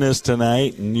to win this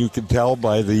tonight." And you could tell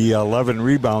by the 11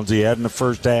 rebounds he had in the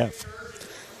first half.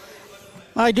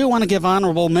 I do want to give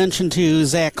honorable mention to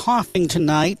Zach Coughing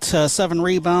tonight. 7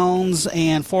 rebounds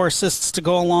and 4 assists to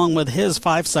go along with his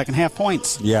 5 second-half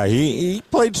points. Yeah, he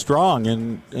played strong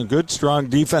and good, strong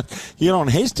defense. You know,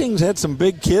 and Hastings had some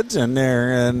big kids in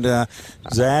there, and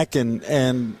Zach and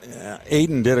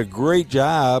Aiden did a great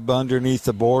job underneath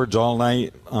the boards all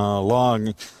night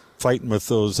long, fighting with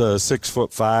those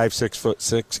 6'5",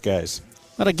 6'6" guys.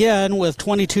 But again, with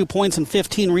 22 points and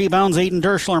 15 rebounds, Aiden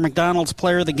Dershel, our McDonald's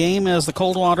player of the game, as the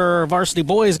Coldwater varsity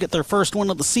boys get their first win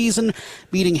of the season,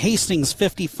 beating Hastings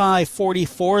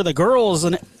 55-44. The girls,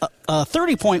 a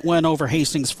 30-point win over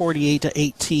Hastings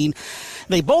 48-18.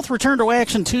 They both return to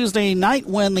action Tuesday night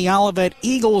when the Olivet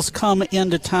Eagles come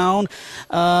into town.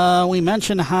 We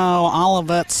mentioned how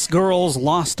Olivet's girls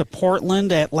lost to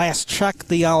Portland. At last check,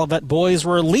 the Olivet boys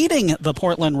were leading the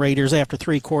Portland Raiders after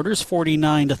 3 quarters,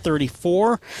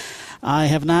 49-34. I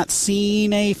have not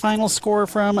seen a final score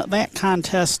from that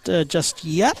contest just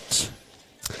yet.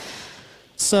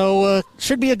 So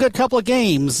should be a good couple of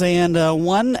games, and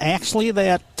one actually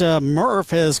that Murph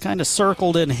has kind of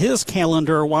circled in his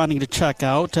calendar wanting to check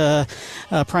out.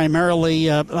 Primarily,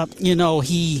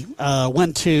 he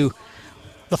went to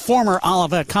the former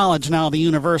Olivet College, now the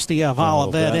University of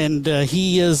Olivet, and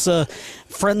he is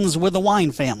friends with the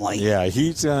Wine family. Yeah,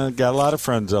 he's got a lot of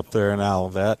friends up there in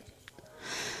Olivet.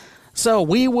 So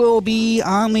we will be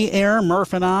on the air,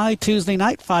 Murph and I, Tuesday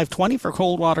night, 5:20 for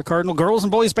Coldwater Cardinal girls and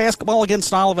boys basketball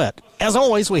against Olivet. As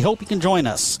always, we hope you can join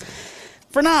us.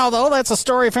 For now, though, that's a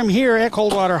story from here at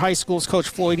Coldwater High School's Coach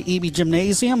Floyd Eby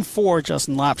Gymnasium. For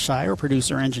Justin Lopshire,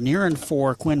 producer-engineer, and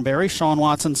for Quinn Berry, Sean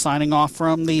Watson signing off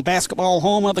from the basketball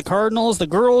home of the Cardinals. The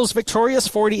girls victorious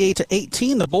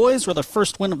 48-18. The boys were the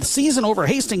first win of the season over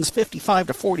Hastings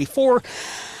 55-44.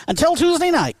 Until Tuesday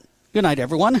night. Good night,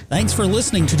 everyone. Thanks for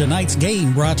listening to tonight's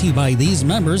game, brought to you by these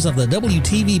members of the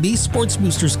WTVB Sports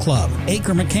Boosters Club: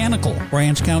 Acre Mechanical,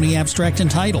 Branch County Abstract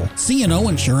and Title, C&O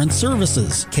Insurance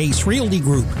Services, Case Realty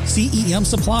Group, CEM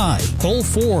Supply, Cole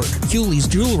Ford, Cooley's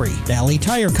Jewelry, Valley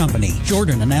Tire Company,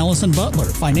 Jordan and Allison Butler,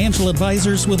 Financial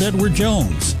Advisors with Edward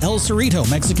Jones, El Cerrito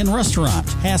Mexican Restaurant,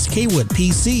 Hass Kaywood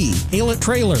PC, Haylett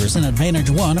Trailers and Advantage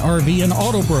One RV and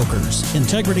Auto Brokers,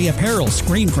 Integrity Apparel,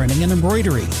 Screen Printing and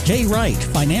Embroidery, Jay Wright,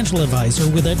 Financial Advisor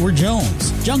with Edward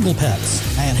Jones, Jungle Pets,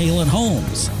 Matt Halen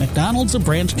Homes, McDonald's of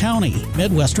Branch County,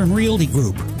 Midwestern Realty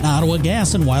Group, Ottawa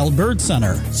Gas and Wild Bird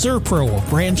Center, Serpro of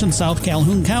Branch and South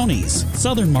Calhoun Counties,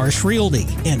 Southern Marsh Realty,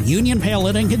 and Union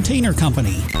Pallet and Container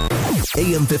Company.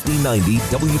 AM 1590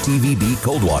 WTVB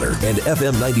Coldwater and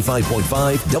FM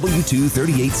 95.5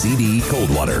 W238CD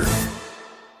Coldwater.